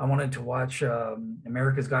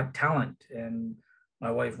America's Got Talent, and my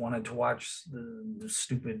wife wanted to watch the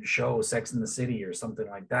stupid show Sex and the City or something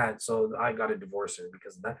like that, so I got to divorce her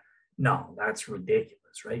because of that. No, that's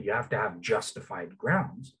ridiculous, right? You have to have justified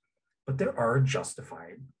grounds. But there are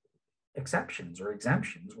justified exceptions or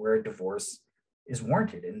exemptions where a divorce is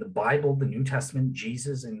warranted. In the Bible, the New Testament,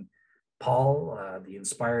 Jesus and Paul, the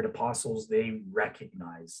inspired apostles, they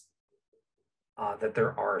recognize that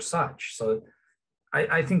there are such. So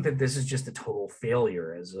I think that this is just a total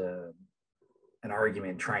failure as an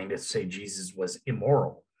argument trying to say Jesus was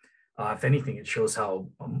immoral. If anything, it shows how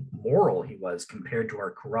moral he was compared to our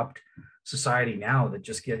corrupt society now, that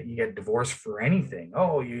just you get divorced for anything.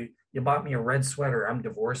 Oh, you bought me a red sweater, I'm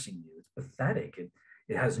divorcing you. It's pathetic.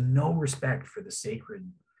 It has no respect for the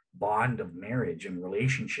sacred bond of marriage and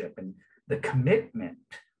relationship and the commitment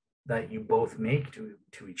that you both make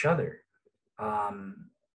to each other. And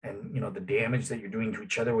the damage that you're doing to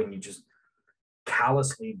each other when you just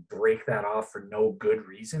callously break that off for no good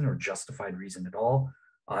reason or justified reason at all,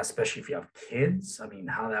 especially if you have kids. I mean,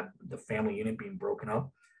 how that the family unit being broken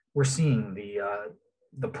up. We're seeing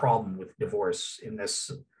the problem with divorce in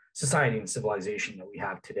this society and civilization that we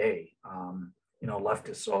have today.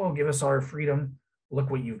 Leftists, oh, give us our freedom. Look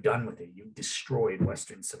what you've done with it. You've destroyed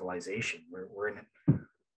Western civilization. We're in,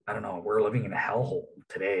 I don't know, we're living in a hellhole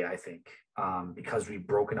today, I think, because we've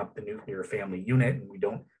broken up the nuclear family unit and we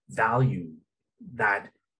don't value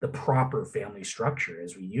the proper family structure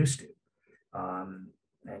as we used to. And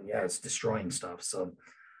yeah, it's destroying stuff. So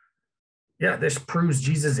yeah, this proves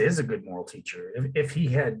Jesus is a good moral teacher. If he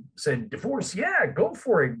had said divorce, yeah, go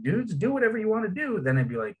for it, dudes, do whatever you want to do, then I'd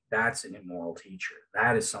be like, that's an immoral teacher.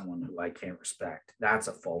 That is someone who I can't respect. That's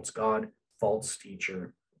a false God, false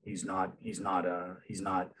teacher. He's not,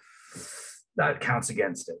 that counts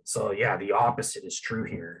against it. So yeah, the opposite is true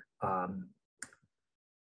here. All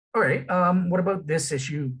right, what about this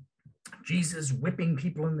issue? Jesus whipping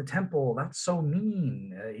people in the temple. That's so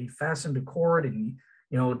mean. He fastened a cord and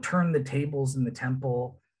turned the tables in the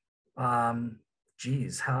temple.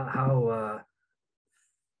 Geez, how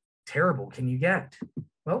terrible can you get?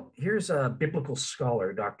 Well, here's a biblical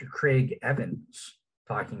scholar, Dr. Craig Evans,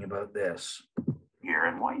 talking about this. Here,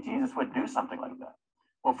 and why Jesus would do something like that.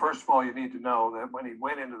 Well, first of all, you need to know that when he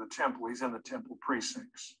went into the temple, he's in the temple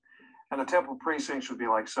precincts. And the temple precincts would be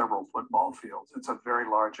like several football fields. It's a very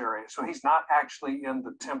large area. So he's not actually in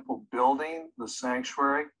the temple building, the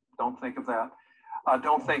sanctuary. Don't think of that.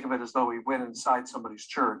 Don't think of it as though he went inside somebody's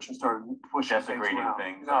church and started pushing things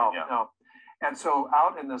around. No. And so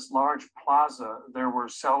out in this large plaza, there were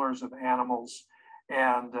sellers of animals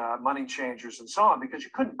and money changers and so on, because you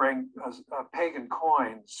couldn't bring pagan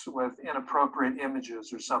coins with inappropriate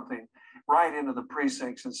images or something right into the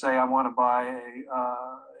precincts and say, I want to buy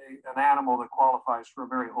an animal that qualifies for a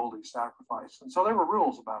very holy sacrifice. And so there were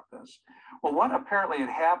rules about this. Well, what apparently had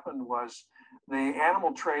happened was the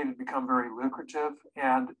animal trade had become very lucrative,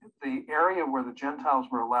 and the area where the Gentiles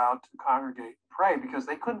were allowed to congregate and pray, because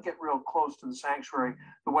they couldn't get real close to the sanctuary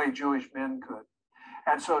the way Jewish men could.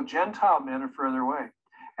 And so Gentile men are further away.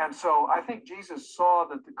 And so I think Jesus saw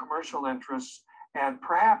that the commercial interests and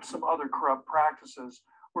perhaps some other corrupt practices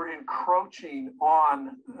were encroaching on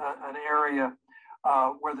an area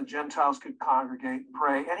where the Gentiles could congregate and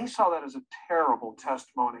pray. And he saw that as a terrible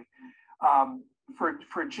testimony.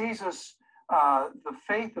 For Jesus, the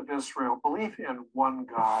faith of Israel, belief in one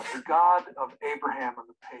God, the God of Abraham and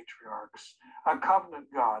the patriarchs, a covenant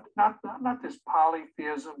God, not this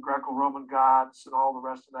polytheism, Greco-Roman gods and all the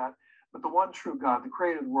rest of that, but the one true God, the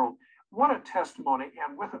creator of the world. What a testimony,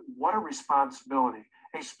 and with it, what a responsibility,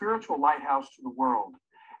 a spiritual lighthouse to the world.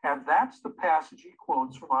 And that's the passage he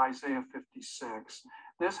quotes from Isaiah 56.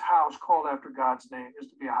 This house called after God's name is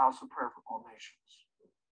to be a house of prayer for all nations.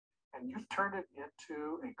 And you've turned it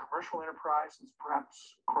into a commercial enterprise that's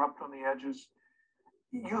perhaps corrupt on the edges.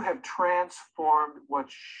 You have transformed what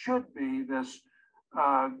should be this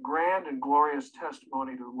grand and glorious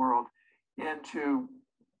testimony to the world into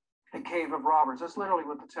a cave of robbers. That's literally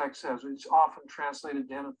what the text says. It's often translated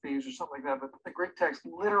den of thieves or something like that, but the Greek text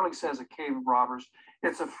literally says a cave of robbers.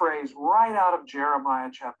 It's a phrase right out of Jeremiah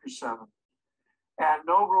chapter 7. And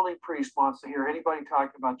no ruling priest wants to hear anybody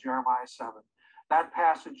talking about Jeremiah 7. That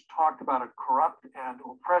passage talked about a corrupt and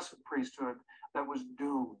oppressive priesthood that was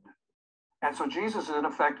doomed. And so Jesus, in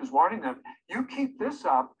effect, is warning them, you keep this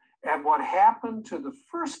up, and what happened to the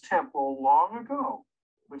first temple long ago,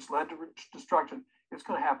 which led to destruction, it's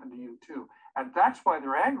going to happen to you too. And that's why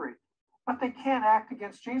they're angry. But they can't act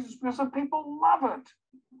against Jesus because the people love it.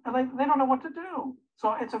 And they don't know what to do.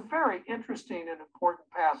 So it's a very interesting and important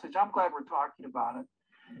passage. I'm glad we're talking about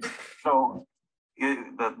it. So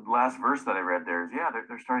the last verse that I read there is,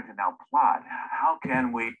 they're starting to now plot. How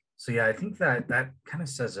can we? So yeah, I think that kind of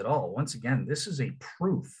says it all. Once again, this is a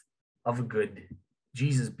proof of a good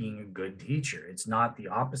Jesus being a good teacher. It's not the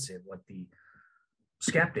opposite, what the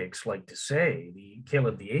skeptics like to say, the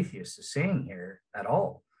Caleb the atheist is saying here at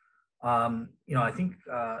all. I think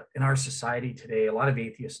in our society today, a lot of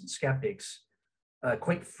atheists and skeptics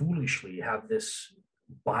quite foolishly have this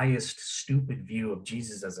biased, stupid view of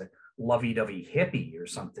Jesus as a lovey-dovey hippie or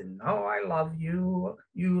something. Oh, I love you,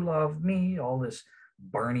 you love me, all this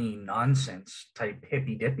Barney nonsense type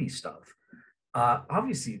hippy-dippy stuff.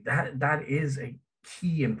 Obviously, that is a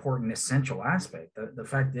key, important, essential aspect. The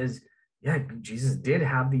fact is, yeah, Jesus did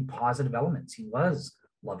have the positive elements. He was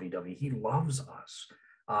lovey-dovey. He loves us.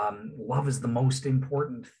 Love is the most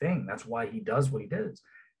important thing. That's why he does what he does.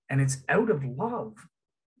 And it's out of love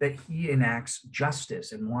that he enacts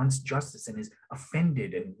justice and wants justice and is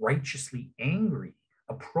offended and righteously angry,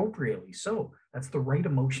 appropriately so. That's the right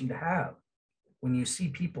emotion to have. When you see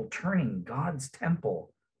people turning God's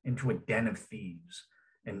temple into a den of thieves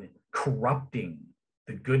and corrupting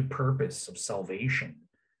the good purpose of salvation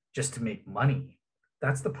just to make money,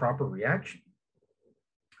 that's the proper reaction.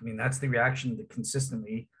 I mean, that's the reaction that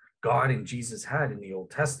consistently God and Jesus had in the Old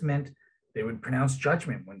Testament. They would pronounce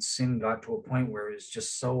judgment when sin got to a point where it was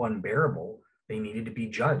just so unbearable, they needed to be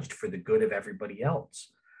judged for the good of everybody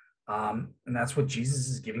else. And that's what Jesus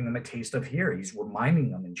is giving them a taste of here. He's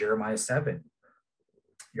reminding them in Jeremiah 7,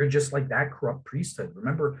 you're just like that corrupt priesthood.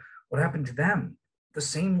 Remember what happened to them. The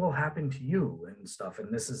same will happen to you and stuff.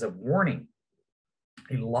 And this is a warning,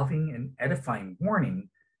 a loving and edifying warning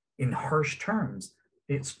in harsh terms.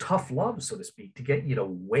 It's tough love, so to speak, to get you to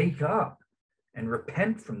wake up and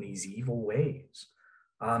repent from these evil ways.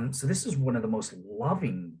 So this is one of the most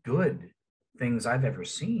loving, good things I've ever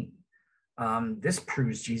seen. This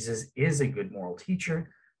proves Jesus is a good moral teacher.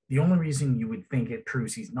 The only reason you would think it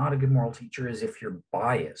proves he's not a good moral teacher is if you're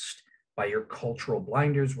biased by your cultural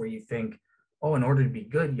blinders, where you think, oh, in order to be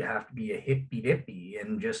good, you have to be a hippy-dippy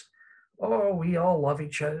and just, oh, we all love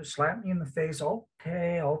each other, slap me in the face,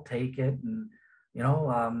 okay, I'll take it. And,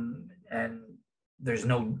 and there's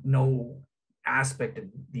no aspect of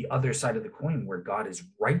the other side of the coin where God is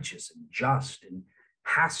righteous and just and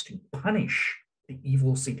has to punish the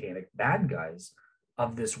evil satanic bad guys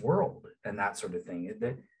of this world and that sort of thing.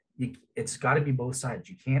 It's got to be both sides.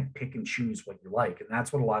 You can't pick and choose what you like. And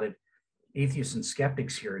that's what a lot of atheists and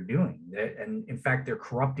skeptics here are doing. And in fact, they're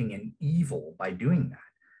corrupting an evil by doing that.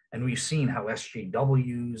 And we've seen how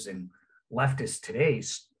SJWs and leftists today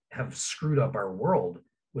have screwed up our world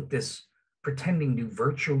with this pretending to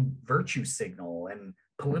virtue signal and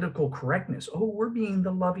political correctness. Oh, we're being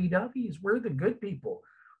the lovey-doveys. We're the good people.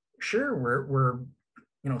 Sure, we're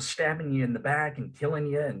stabbing you in the back and killing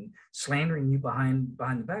you and slandering you behind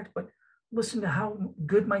the back, but listen to how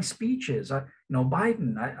good my speech is.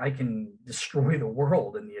 Biden, I can destroy the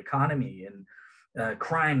world and the economy and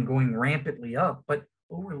crime going rampantly up, but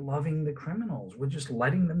we're loving the criminals. We're just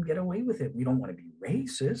letting them get away with it. We don't want to be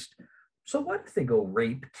racist. So what if they go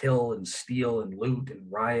rape, kill, and steal, and loot,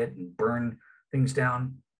 and riot, and burn things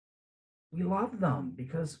down? We love them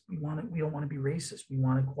because we don't want to be racist. We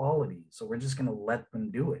want equality. So we're just going to let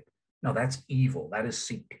them do it. No, that's evil. That is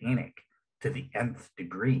satanic to the nth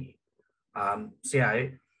degree.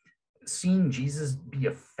 Seeing Jesus be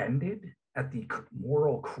offended at the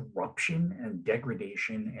moral corruption and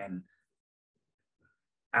degradation and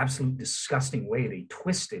absolute disgusting way they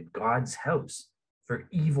twisted God's house for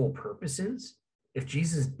evil purposes. If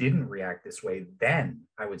Jesus didn't react this way, then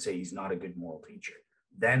I would say he's not a good moral teacher.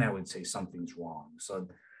 Then I would say something's wrong. So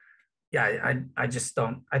yeah, I just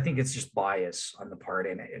don't, I think it's just bias on the part,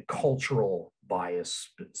 and a cultural bias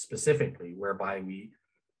specifically, whereby we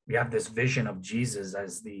have this vision of Jesus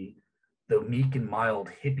as the meek and mild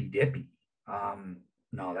hippy-dippy.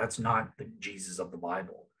 No, that's not the Jesus of the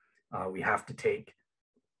Bible. We have to take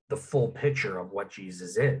the full picture of what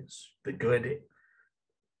Jesus is. The good,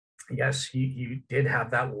 yes, he did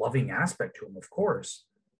have that loving aspect to him, of course,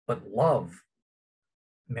 but love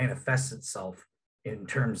manifests itself in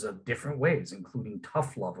terms of different ways, including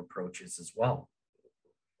tough love approaches as well.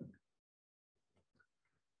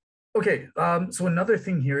 Okay, so another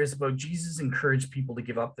thing here is about Jesus encouraged people to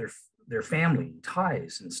give up their family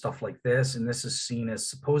ties and stuff like this, and this is seen as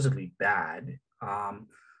supposedly bad.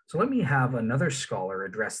 So let me have another scholar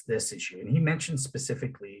address this issue, and he mentioned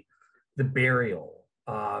specifically the burial.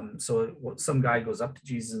 So some guy goes up to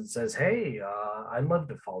Jesus and says, hey, I'd love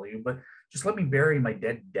to follow you, but just let me bury my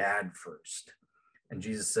dead dad first. And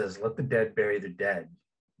Jesus says, let the dead bury the dead.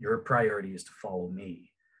 Your priority is to follow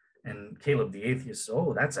me. And Caleb the atheist,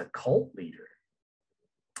 oh, that's a cult leader.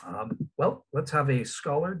 Well, let's have a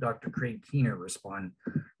scholar, Dr. Craig Keener, respond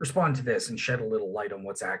to this and shed a little light on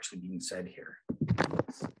what's actually being said here.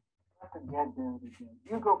 Let the dead bury the dead.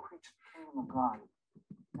 You go preach the kingdom of God.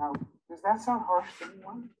 Now, does that sound harsh to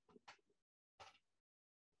anyone?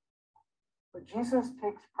 But Jesus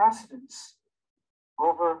takes precedence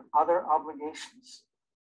over other obligations.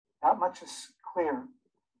 That much is clear.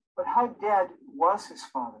 But how dead was his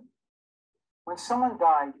father? When someone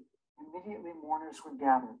died, immediately mourners would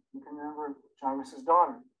gather. You can remember Jairus'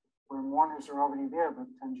 daughter, where mourners are already there by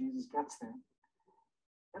the time Jesus gets there.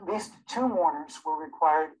 At least 2 mourners were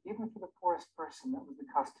required, even for the poorest person. That was the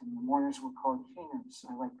custom. The mourners were called keeners.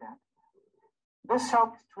 I like that. This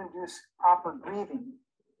helped to induce proper grieving.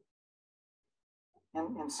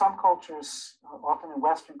 In some cultures, often in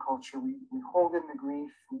Western culture, we hold in the grief,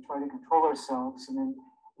 we try to control ourselves, and then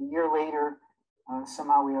A year later,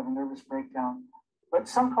 somehow we have a nervous breakdown. But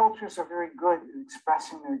some cultures are very good at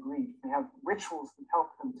expressing their grief. They have rituals that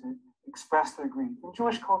help them to express their grief. And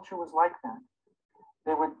Jewish culture was like that.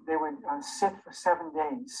 They would sit for 7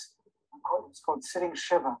 days. It's called sitting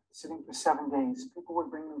Shiva, sitting for 7 days. People would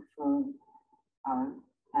bring them food,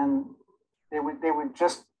 and they would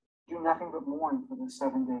just do nothing but mourn for the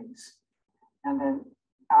 7 days. And then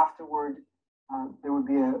afterward, there would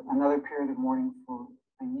be another period of mourning for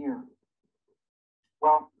a year.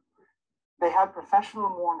 Well, they had professional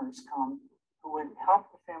mourners come who would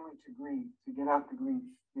help the family to grieve, to get out the grief.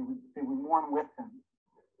 They would mourn with them.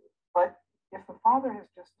 But if the father has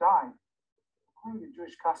just died, according to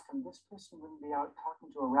Jewish custom, this person wouldn't be out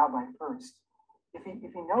talking to a rabbi first. If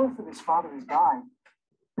he knows that his father has died,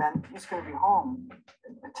 then he's going to be home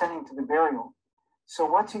attending to the burial. So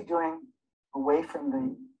what's he doing away from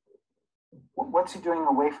the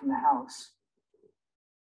house?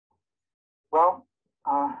 Well,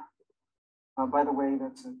 by the way,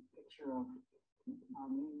 that's a picture of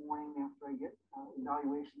me mourning after I get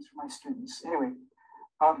evaluations for my students. Anyway,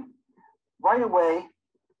 right away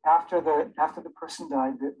after the person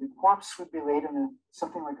died, the corpse would be laid in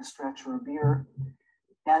something like a stretcher or a bier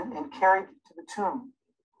and carried to the tomb.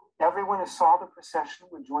 Everyone who saw the procession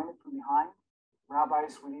would join it from behind.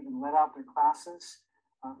 Rabbis would even let out their classes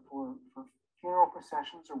for funeral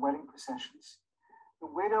processions or wedding processions. The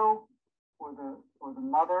widow or the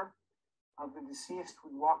mother of the deceased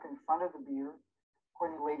would walk in front of the bier.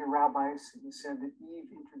 According to later rabbis, it was said that Eve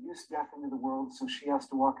introduced death into the world, so she has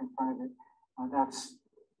to walk in front of it. That's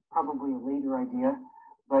probably a later idea,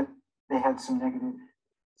 but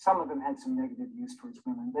some of them had some negative views towards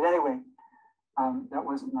women. But anyway, that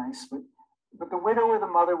wasn't nice. But the widow or the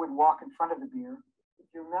mother would walk in front of the bier. If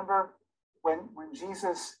you remember, when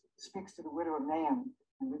Jesus speaks to the widow of Nain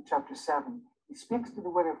in Luke chapter 7, he speaks to the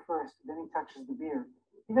widow first, then he touches the bier.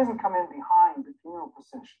 He doesn't come in behind the funeral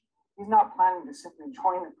procession. He's not planning to simply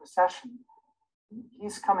join the procession.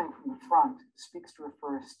 He's coming from the front, speaks to her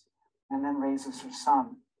first, and then raises her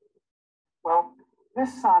son. Well,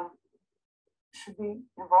 this son should be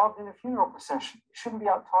involved in a funeral procession. He shouldn't be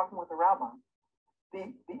out talking with the rabbi.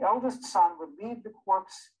 The eldest son would leave the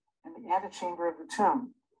corpse in the antechamber of the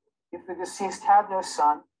tomb. If the deceased had no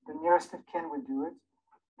son, the nearest of kin would do it.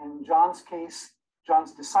 In John's case,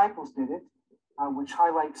 John's disciples did it, which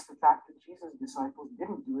highlights the fact that Jesus' disciples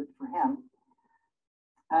didn't do it for him.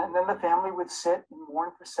 And then the family would sit and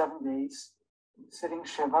mourn for 7 days, sitting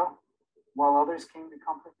Shiva, while others came to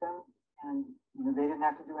comfort them. And they didn't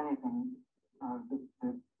have to do anything.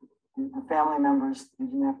 The family members, they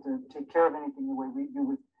didn't have to take care of anything the way we do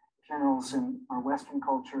with funerals in our Western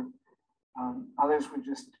culture. Others would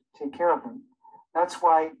just take care of them. That's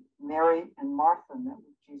why Mary and Martha met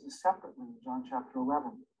with Jesus separately in John chapter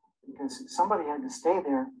 11, because somebody had to stay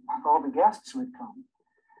there with all the guests who had come.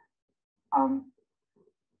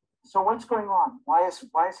 So what's going on? Why is he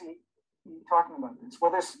talking about this?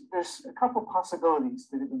 Well, there's a couple possibilities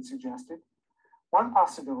that have been suggested. One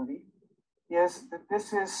possibility is that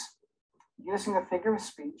this is using a figure of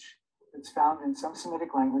speech that's found in some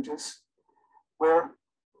Semitic languages, where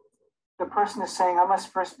the person is saying, I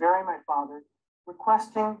must first bury my father,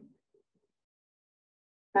 requesting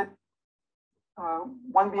that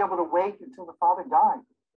one be able to wait until the father died.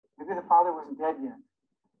 Maybe the father wasn't dead yet.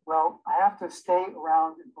 Well, I have to stay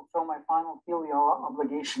around and fulfill my final filial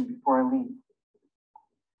obligation before I leave.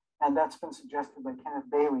 And that's been suggested by Kenneth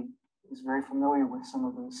Bailey, who's very familiar with some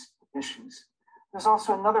of those issues. There's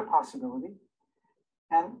also another possibility,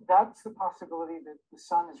 and that's the possibility that the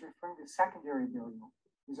son is referring to secondary burial.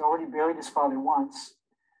 He's already buried his father once,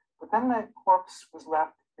 but then the corpse was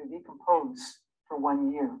left to decompose for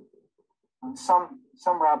 1 year. Some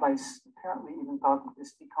rabbis apparently even thought that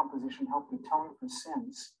this decomposition helped atone for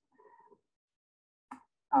sins.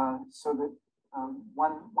 So that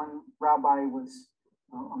one rabbi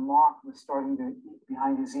a moth was starting to eat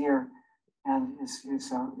behind his ear, and his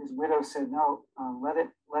widow said, no, let it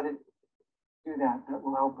do that. That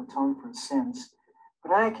will help atone for his sins.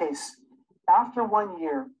 But in any case, after 1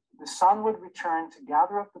 year, the son would return to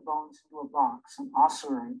gather up the bones into a box, an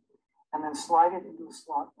ossuary, and then slide it into a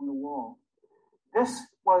slot in the wall. This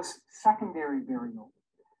was secondary burial.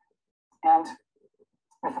 And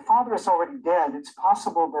if the father is already dead, it's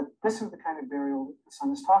possible that this is the kind of burial that the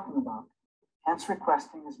son is talking about, hence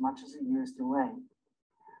requesting as much as a year's delay.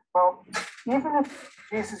 Well, even if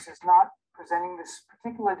Jesus is not presenting this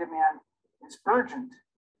particular demand as urgent,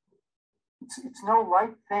 it's no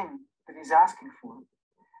light thing that he's asking for.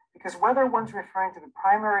 Because whether one's referring to the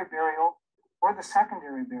primary burial or the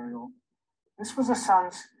secondary burial, this was a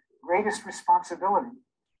son's greatest responsibility.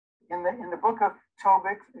 In the book of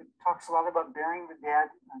Tobit, it talks a lot about burying the dead.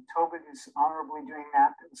 Tobit is honorably doing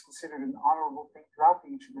that. It was considered an honorable thing throughout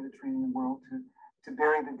the ancient Mediterranean world to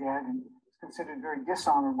bury the dead, and it's considered very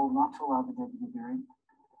dishonorable not to allow the dead to be buried.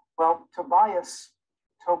 Well, Tobias,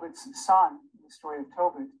 Tobit's son, in the story of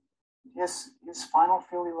Tobit, his final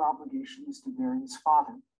filial obligation is to bury his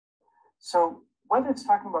father. So whether it's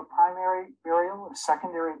talking about primary burial or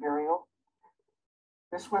secondary burial,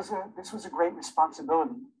 this was a great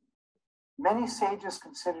responsibility. Many sages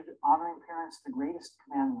considered honoring parents the greatest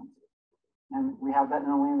commandment. And we have that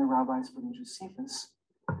not only in the rabbis, but in Josephus.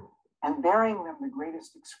 And burying them the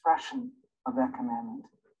greatest expression of that commandment.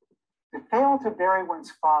 To fail to bury one's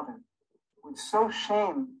father would so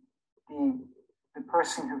shame the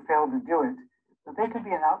person who failed to do it that they could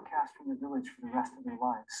be an outcast from the village for the rest of their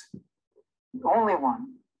lives. The only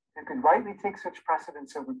one who could rightly take such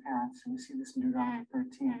precedence over parents, and we see this in Deuteronomy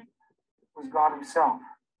 13, was God himself.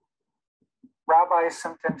 Rabbis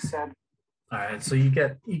sometimes said. All right, so you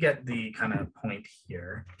get the kind of point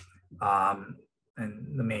here. And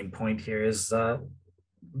the main point here is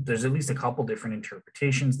there's at least a couple different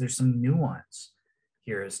interpretations. There's some nuance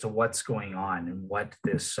here as to what's going on and what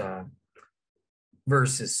this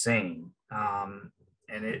verse is saying.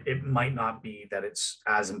 And it might not be that it's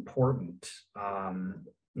as important,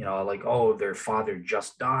 like, oh, their father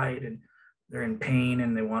just died and they're in pain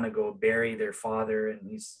and they want to go bury their father, and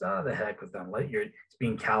he's the heck with them. It's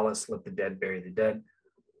being callous, let the dead bury the dead.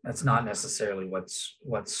 That's not necessarily what's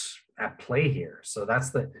at play here. So that's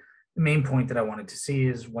the main point that I wanted to see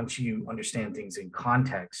is once you understand things in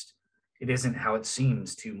context, it isn't how it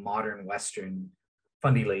seems to modern Western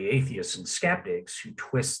fundamentally atheists and skeptics who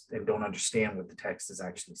twist and don't understand what the text is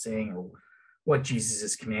actually saying or what Jesus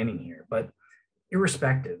is commanding here. But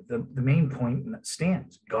irrespective, the main point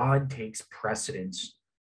stands. God takes precedence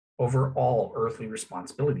over all earthly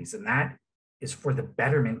responsibilities, and that is for the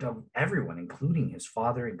betterment of everyone, including his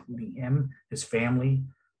father, including him, his family.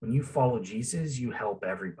 When you follow Jesus, you help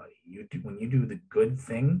everybody. When you do the good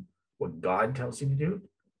thing, what God tells you to do,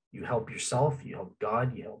 you help yourself, you help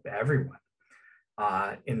God, you help everyone.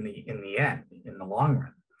 In the end, in the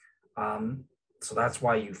long run. So that's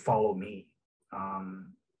why you follow me.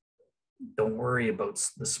 Don't worry about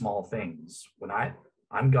the small things. When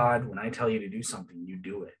I'm God, when I tell you to do something, you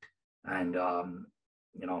do it. And,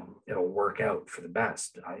 it'll work out for the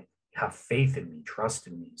best. I have faith in me, trust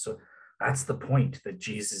in me. So that's the point that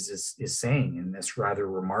Jesus is saying in this rather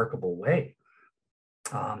remarkable way.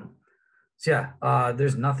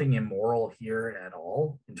 There's nothing immoral here at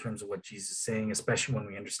all in terms of what Jesus is saying, especially when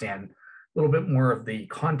we understand a little bit more of the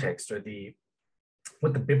context or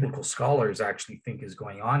what the biblical scholars actually think is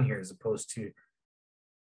going on here, as opposed to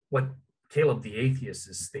what Caleb the atheist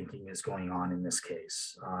is thinking is going on in this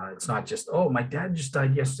case. It's not just, oh, my dad just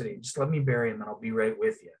died yesterday, just let me bury him and I'll be right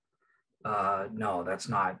with you. No, that's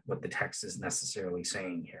not what the text is necessarily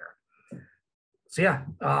saying here. The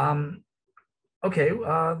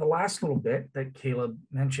last little bit that Caleb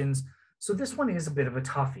mentions. So this one is a bit of a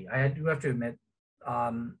toughie. I do have to admit,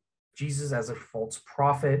 Jesus as a false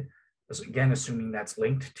prophet, again, assuming that's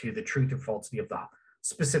linked to the truth or falsity of the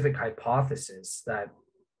specific hypothesis that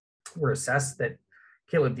that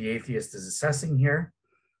Caleb the atheist is assessing here.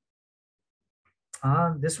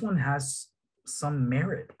 This one has some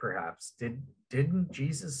merit, perhaps. Didn't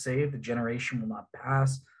Jesus say the generation will not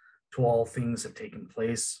pass till all things have taken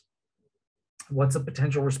place? What's a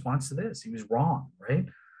potential response to this? He was wrong, right?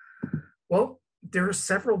 Well, there are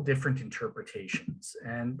several different interpretations,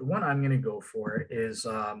 and the one I'm going to go for is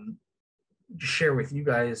share with you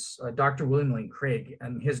guys Dr. William Lane Craig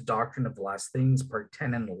and his Doctrine of the Last Things, part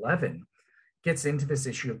 10 and 11, gets into this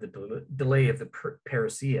issue of the delay of the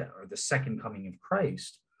parousia, or the second coming of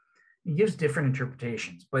Christ. He gives different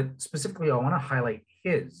interpretations, but specifically I want to highlight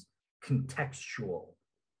his contextual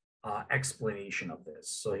explanation of this.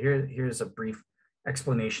 So here's a brief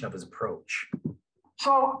explanation of his approach.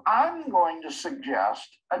 So I'm going to suggest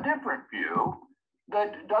a different view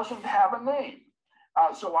that doesn't have a name.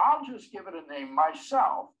 So I'll just give it a name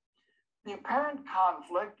myself. The apparent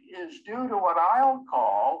conflict is due to what I'll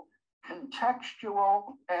call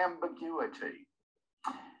contextual ambiguity.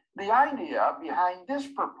 The idea behind this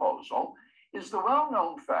proposal is the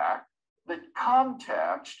well-known fact that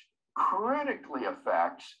context critically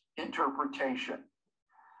affects interpretation.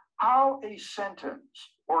 How a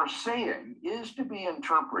sentence or saying is to be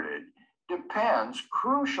interpreted depends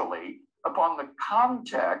crucially upon the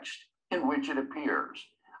context in which it appears.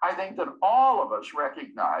 I think that all of us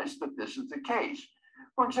recognize that this is the case.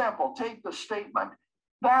 For example, take the statement,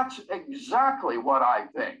 "That's exactly what I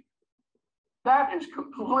think." That is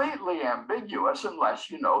completely ambiguous unless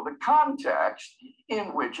you know the context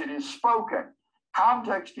in which it is spoken.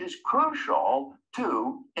 Context is crucial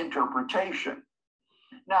to interpretation.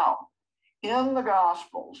 Now, in the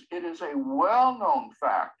Gospels, it is a well-known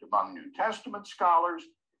fact among New Testament scholars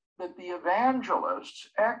that the evangelists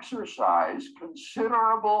exercise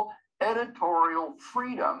considerable editorial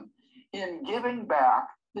freedom in giving back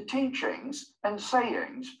the teachings and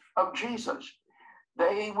sayings of Jesus.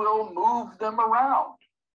 They will move them around,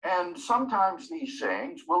 and sometimes these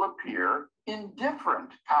sayings will appear in different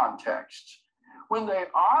contexts. When they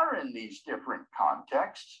are in these different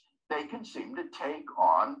contexts, they can seem to take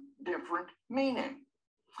on different meaning.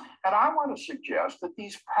 And I want to suggest that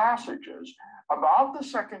these passages about the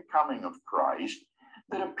second coming of Christ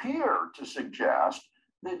that appear to suggest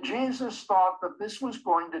that Jesus thought that this was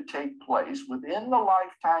going to take place within the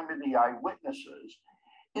lifetime of the eyewitnesses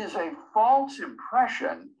is a false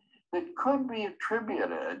impression that could be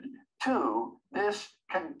attributed to this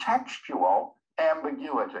contextual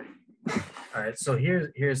ambiguity. All right, so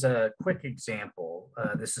here's a quick example.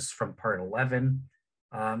 This is from part 11.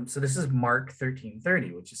 So this is Mark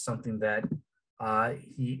 13:30, which is something that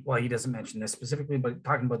he doesn't mention this specifically, but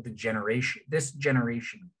talking about this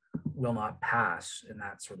generation will not pass and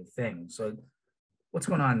that sort of thing. So what's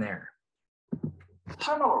going on there?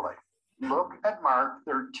 Similarly, look at Mark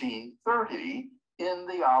 13:30 in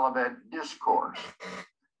the Olivet Discourse.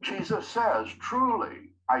 Jesus says,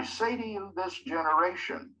 "Truly, I say to you, this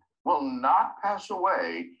generation will not pass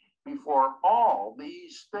away before all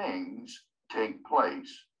these things take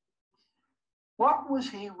place." What was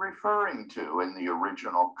he referring to in the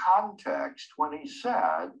original context when he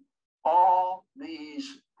said, all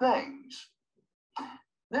these things?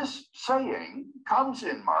 This saying comes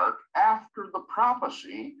in Mark after the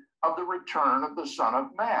prophecy of the return of the Son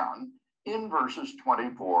of Man in verses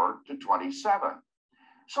 24 to 27.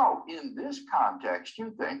 So in this context,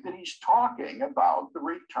 you think that he's talking about the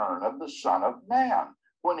return of the Son of Man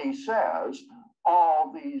when he says,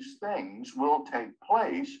 all these things will take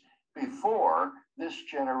place before this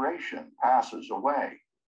generation passes away.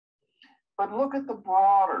 But look at the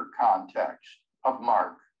broader context of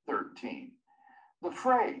Mark 13. The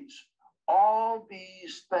phrase, all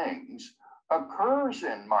these things, occurs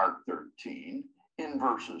in Mark 13 in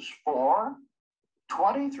verses 4,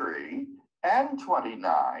 23, and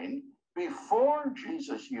 29 before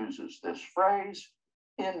Jesus uses this phrase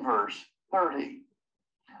in verse 30.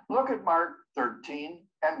 Look at Mark 13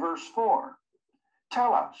 and verse 4.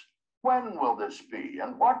 Tell us, when will this be,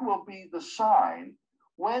 and what will be the sign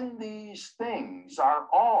when these things are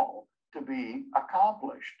all to be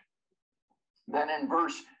accomplished? Then in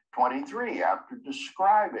verse 23, after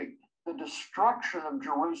describing the destruction of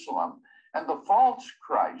Jerusalem and the false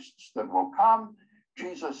Christs that will come,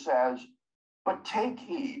 Jesus says, but take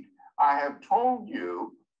heed, I have told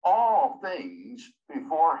you all things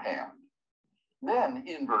beforehand. Then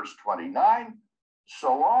in verse 29,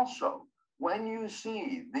 so also, when you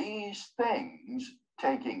see these things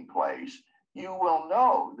taking place, you will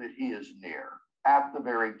know that he is near at the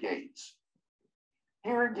very gates.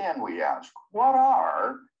 Here again we ask, what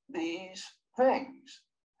are these things?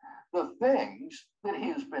 The things that he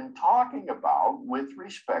has been talking about with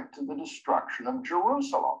respect to the destruction of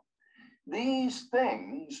Jerusalem. These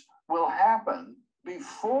things will happen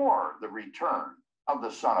before the return of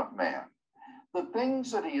the Son of Man. The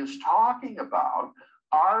things that he is talking about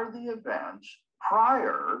are the events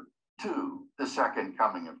prior to the second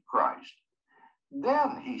coming of Christ.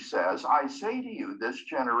 Then he says, I say to you, this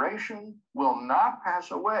generation will not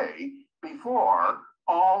pass away before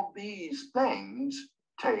all these things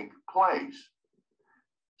take place.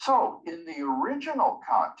 So in the original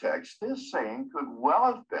context, this saying could well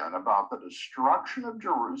have been about the destruction of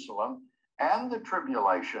Jerusalem and the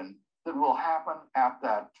tribulation that will happen at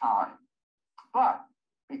that time. But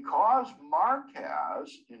because Mark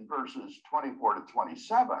has, in verses 24 to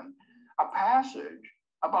 27, a passage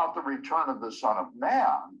about the return of the Son of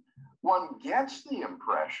Man, one gets the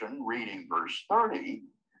impression, reading verse 30,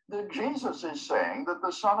 that Jesus is saying that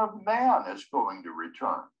the Son of Man is going to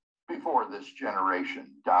return before this generation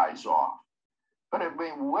dies off. But it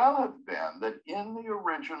may well have been that in the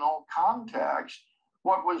original context,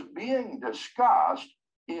 what was being discussed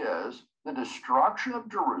is the destruction of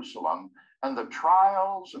Jerusalem and the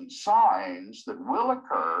trials and signs that will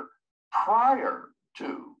occur prior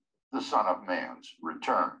to the Son of Man's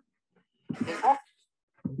return. In fact,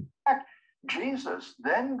 Jesus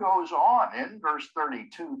then goes on in verse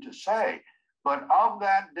 32 to say, but of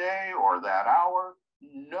that day or that hour,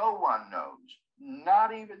 no one knows,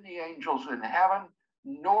 not even the angels in heaven,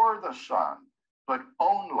 nor the Son, but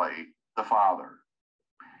only the Father.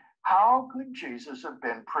 How could Jesus have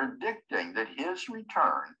been predicting that his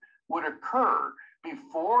return would occur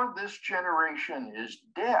before this generation is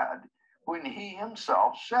dead, when he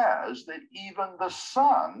himself says that even the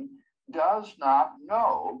Son does not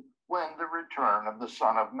know when the return of the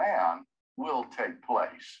Son of Man will take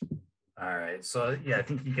place? All right. So yeah, I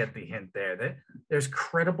think you get the hint there that there's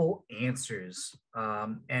credible answers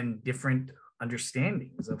and different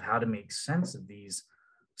understandings of how to make sense of these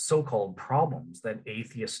so-called problems that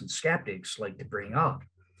atheists and skeptics like to bring up.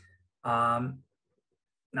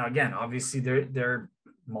 Now, again, obviously there are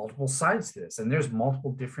multiple sides to this, and there's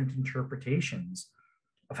multiple different interpretations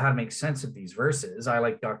of how to make sense of these verses. I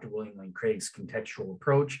like Dr. William Lane Craig's contextual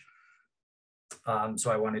approach.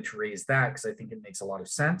 So I wanted to raise that because I think it makes a lot of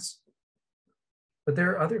sense. But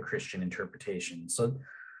there are other Christian interpretations. So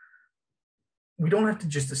we don't have to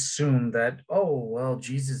just assume that, oh, well,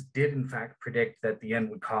 Jesus did in fact predict that the end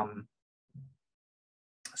would come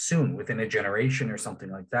soon, within a generation or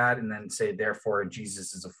something like that, and then say, therefore,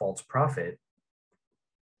 Jesus is a false prophet.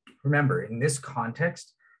 Remember, in this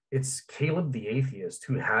context, it's Caleb the atheist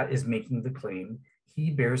who is making the claim.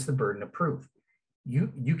 He bears the burden of proof.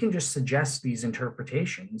 You can just suggest these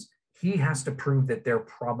interpretations. He has to prove that they're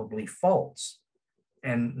probably false.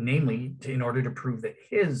 And namely, in order to prove that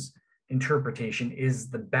his interpretation is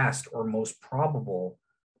the best or most probable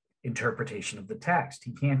interpretation of the text.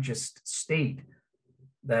 He can't just state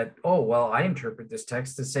that, oh, well, I interpret this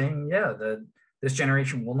text as saying, yeah, this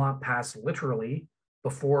generation will not pass literally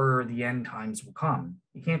before the end times will come.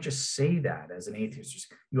 You can't just say that as an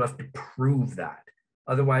atheist. You have to prove that.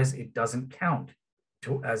 Otherwise, it doesn't count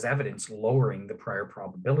as evidence lowering the prior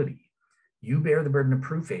probability. You bear the burden of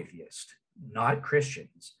proof, atheist, not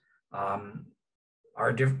Christians.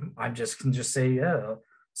 Are different. I can just say, yeah,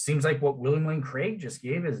 seems like what William Lane Craig just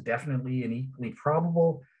gave is definitely and equally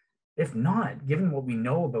probable. If not, given what we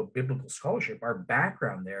know about biblical scholarship, our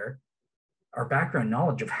background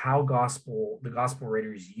knowledge of how the gospel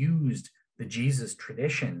writers used the Jesus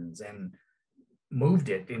traditions and moved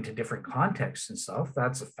it into different contexts and stuff,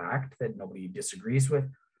 that's a fact that nobody disagrees with.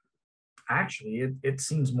 Actually, it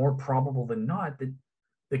seems more probable than not that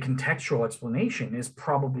the contextual explanation is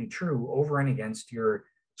probably true over and against your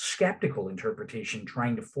skeptical interpretation,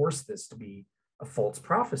 trying to force this to be a false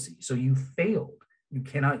prophecy. So you failed. You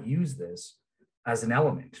cannot use this as an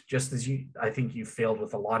element, just as I think you failed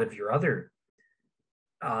with a lot of your other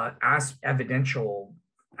evidential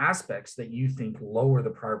aspects that you think lower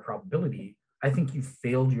the prior probability. I think you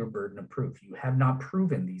failed your burden of proof. You have not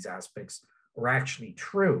proven these aspects are actually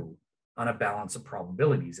true on a balance of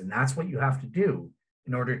probabilities. And that's what you have to do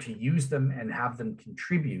in order to use them and have them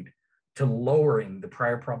contribute to lowering the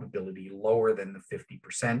prior probability lower than the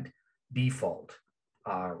 50% default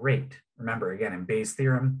rate. Remember, again, in Bayes'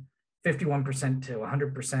 theorem, 51% to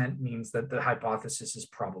 100% means that the hypothesis is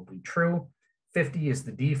probably true. 50 is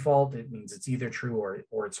the default. It means it's either true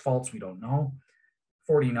or it's false. We don't know.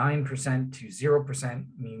 49% to 0%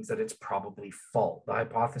 means that it's probably false. The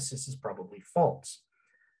hypothesis is probably false.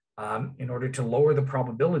 In order to lower the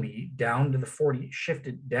probability down to the 40, shift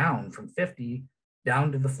it down from 50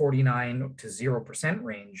 down to the 49 to 0%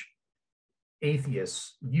 range,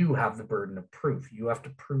 atheists, you have the burden of proof. You have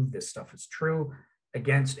to prove this stuff is true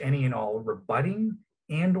against any and all rebutting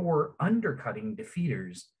and or undercutting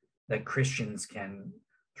defeaters that Christians can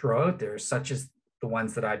throw out there, such as the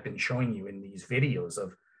ones that I've been showing you in these videos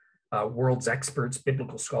of world's experts,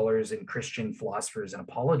 biblical scholars, and Christian philosophers and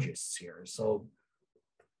apologists here. So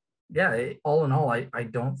yeah, all in all, I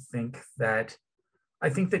think that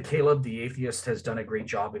Caleb the atheist has done a great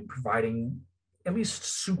job in providing, at least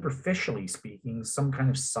superficially speaking, some kind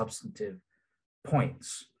of substantive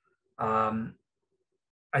points.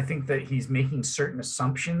 I think that he's making certain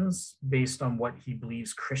assumptions based on what he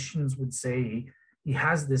believes Christians would say. He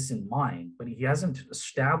has this in mind, but he hasn't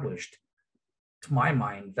established, to my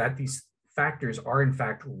mind, that these factors are in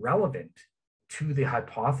fact relevant to the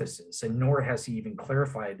hypothesis, and nor has he even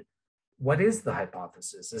clarified what is the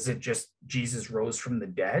hypothesis. Is it just Jesus rose from the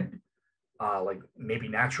dead? Like maybe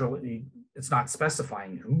naturally, it's not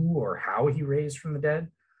specifying who or how he raised from the dead.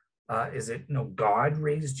 Is it God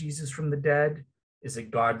raised Jesus from the dead? Is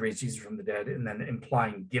it God raised Jesus from the dead and then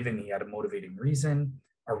implying given he had a motivating reason?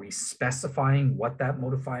 Are we specifying what that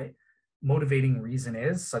motivating reason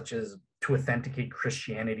is, such as to authenticate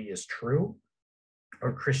Christianity is true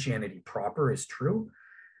or Christianity proper is true?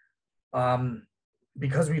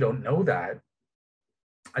 Because we don't know that,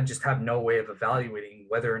 I just have no way of evaluating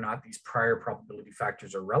whether or not these prior probability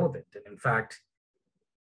factors are relevant. And in fact,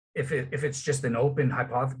 if it's just an open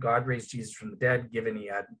hypothesis, God raised Jesus from the dead, given he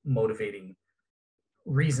had motivating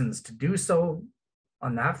reasons to do so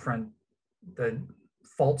on that front. The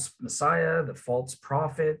false Messiah, the false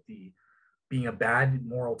prophet, the being a bad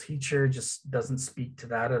moral teacher just doesn't speak to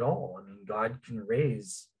that at all. I mean, God can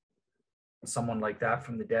raise someone like that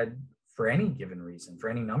from the dead for any given reason, for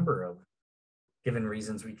any number of given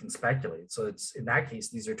reasons we can speculate. So it's, in that case,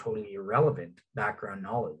 these are totally irrelevant background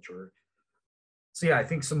knowledge. Or so yeah, I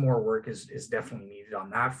think some more work is definitely needed on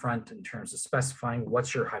that front in terms of specifying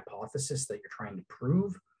what's your hypothesis that you're trying to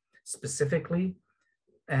prove specifically,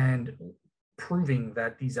 and proving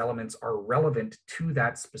that these elements are relevant to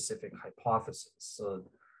that specific hypothesis. So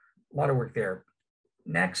a lot of work there.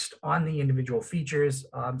 Next, on the individual features,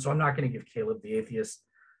 so I'm not going to give Caleb the atheist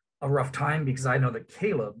a rough time, because I know that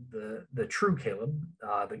Caleb, the true Caleb,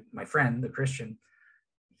 my friend, the Christian,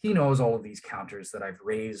 he knows all of these counters that I've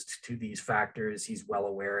raised to these factors. He's well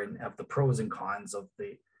aware of the pros and cons of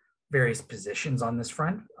the various positions on this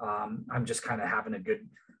front. I'm just kind of having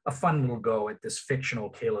a fun little go at this fictional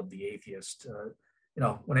Caleb the atheist.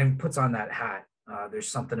 When he puts on that hat, there's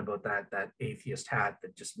something about that atheist hat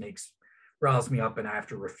that just riles me up, and I have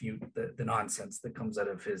to refute the nonsense that comes out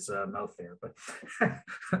of his mouth there. But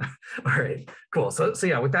all right, cool. So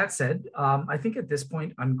yeah, with that said, I think at this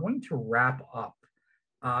point I'm going to wrap up.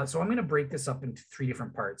 So I'm going to break this up into 3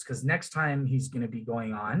 different parts, because next time he's going to be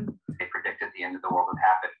going on. They predicted the end of the world would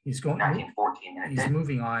happen. He's going 1914. And he's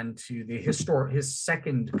moving on to his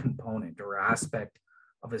second component or aspect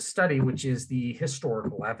of his study, which is the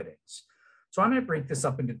historical evidence. So I'm going to break this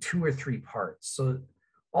up into 2 or 3 parts. So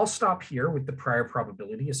I'll stop here with the prior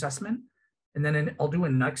probability assessment, and then I'll do a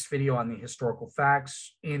next video on the historical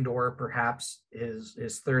facts, and or perhaps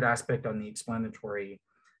his third aspect on the explanatory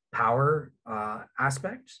power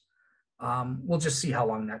aspects. We'll just see how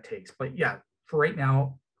long that takes. But yeah, for right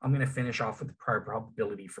now, I'm going to finish off with the prior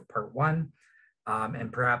probability for part 1,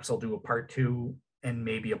 and perhaps I'll do a part 2 and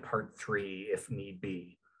maybe a part 3 if need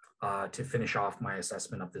be, to finish off my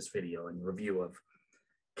assessment of this video and review of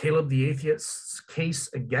Caleb the atheist's case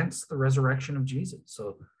against the resurrection of Jesus.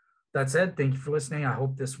 So that said, thank you for listening. I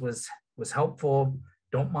hope this was helpful.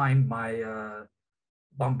 Don't mind my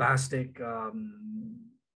bombastic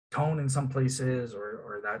tone in some places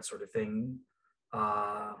or that sort of thing.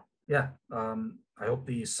 I hope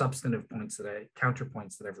the substantive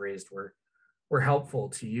counterpoints that I've raised were helpful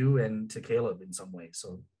to you and to Caleb in some way.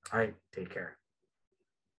 So, all right, take care.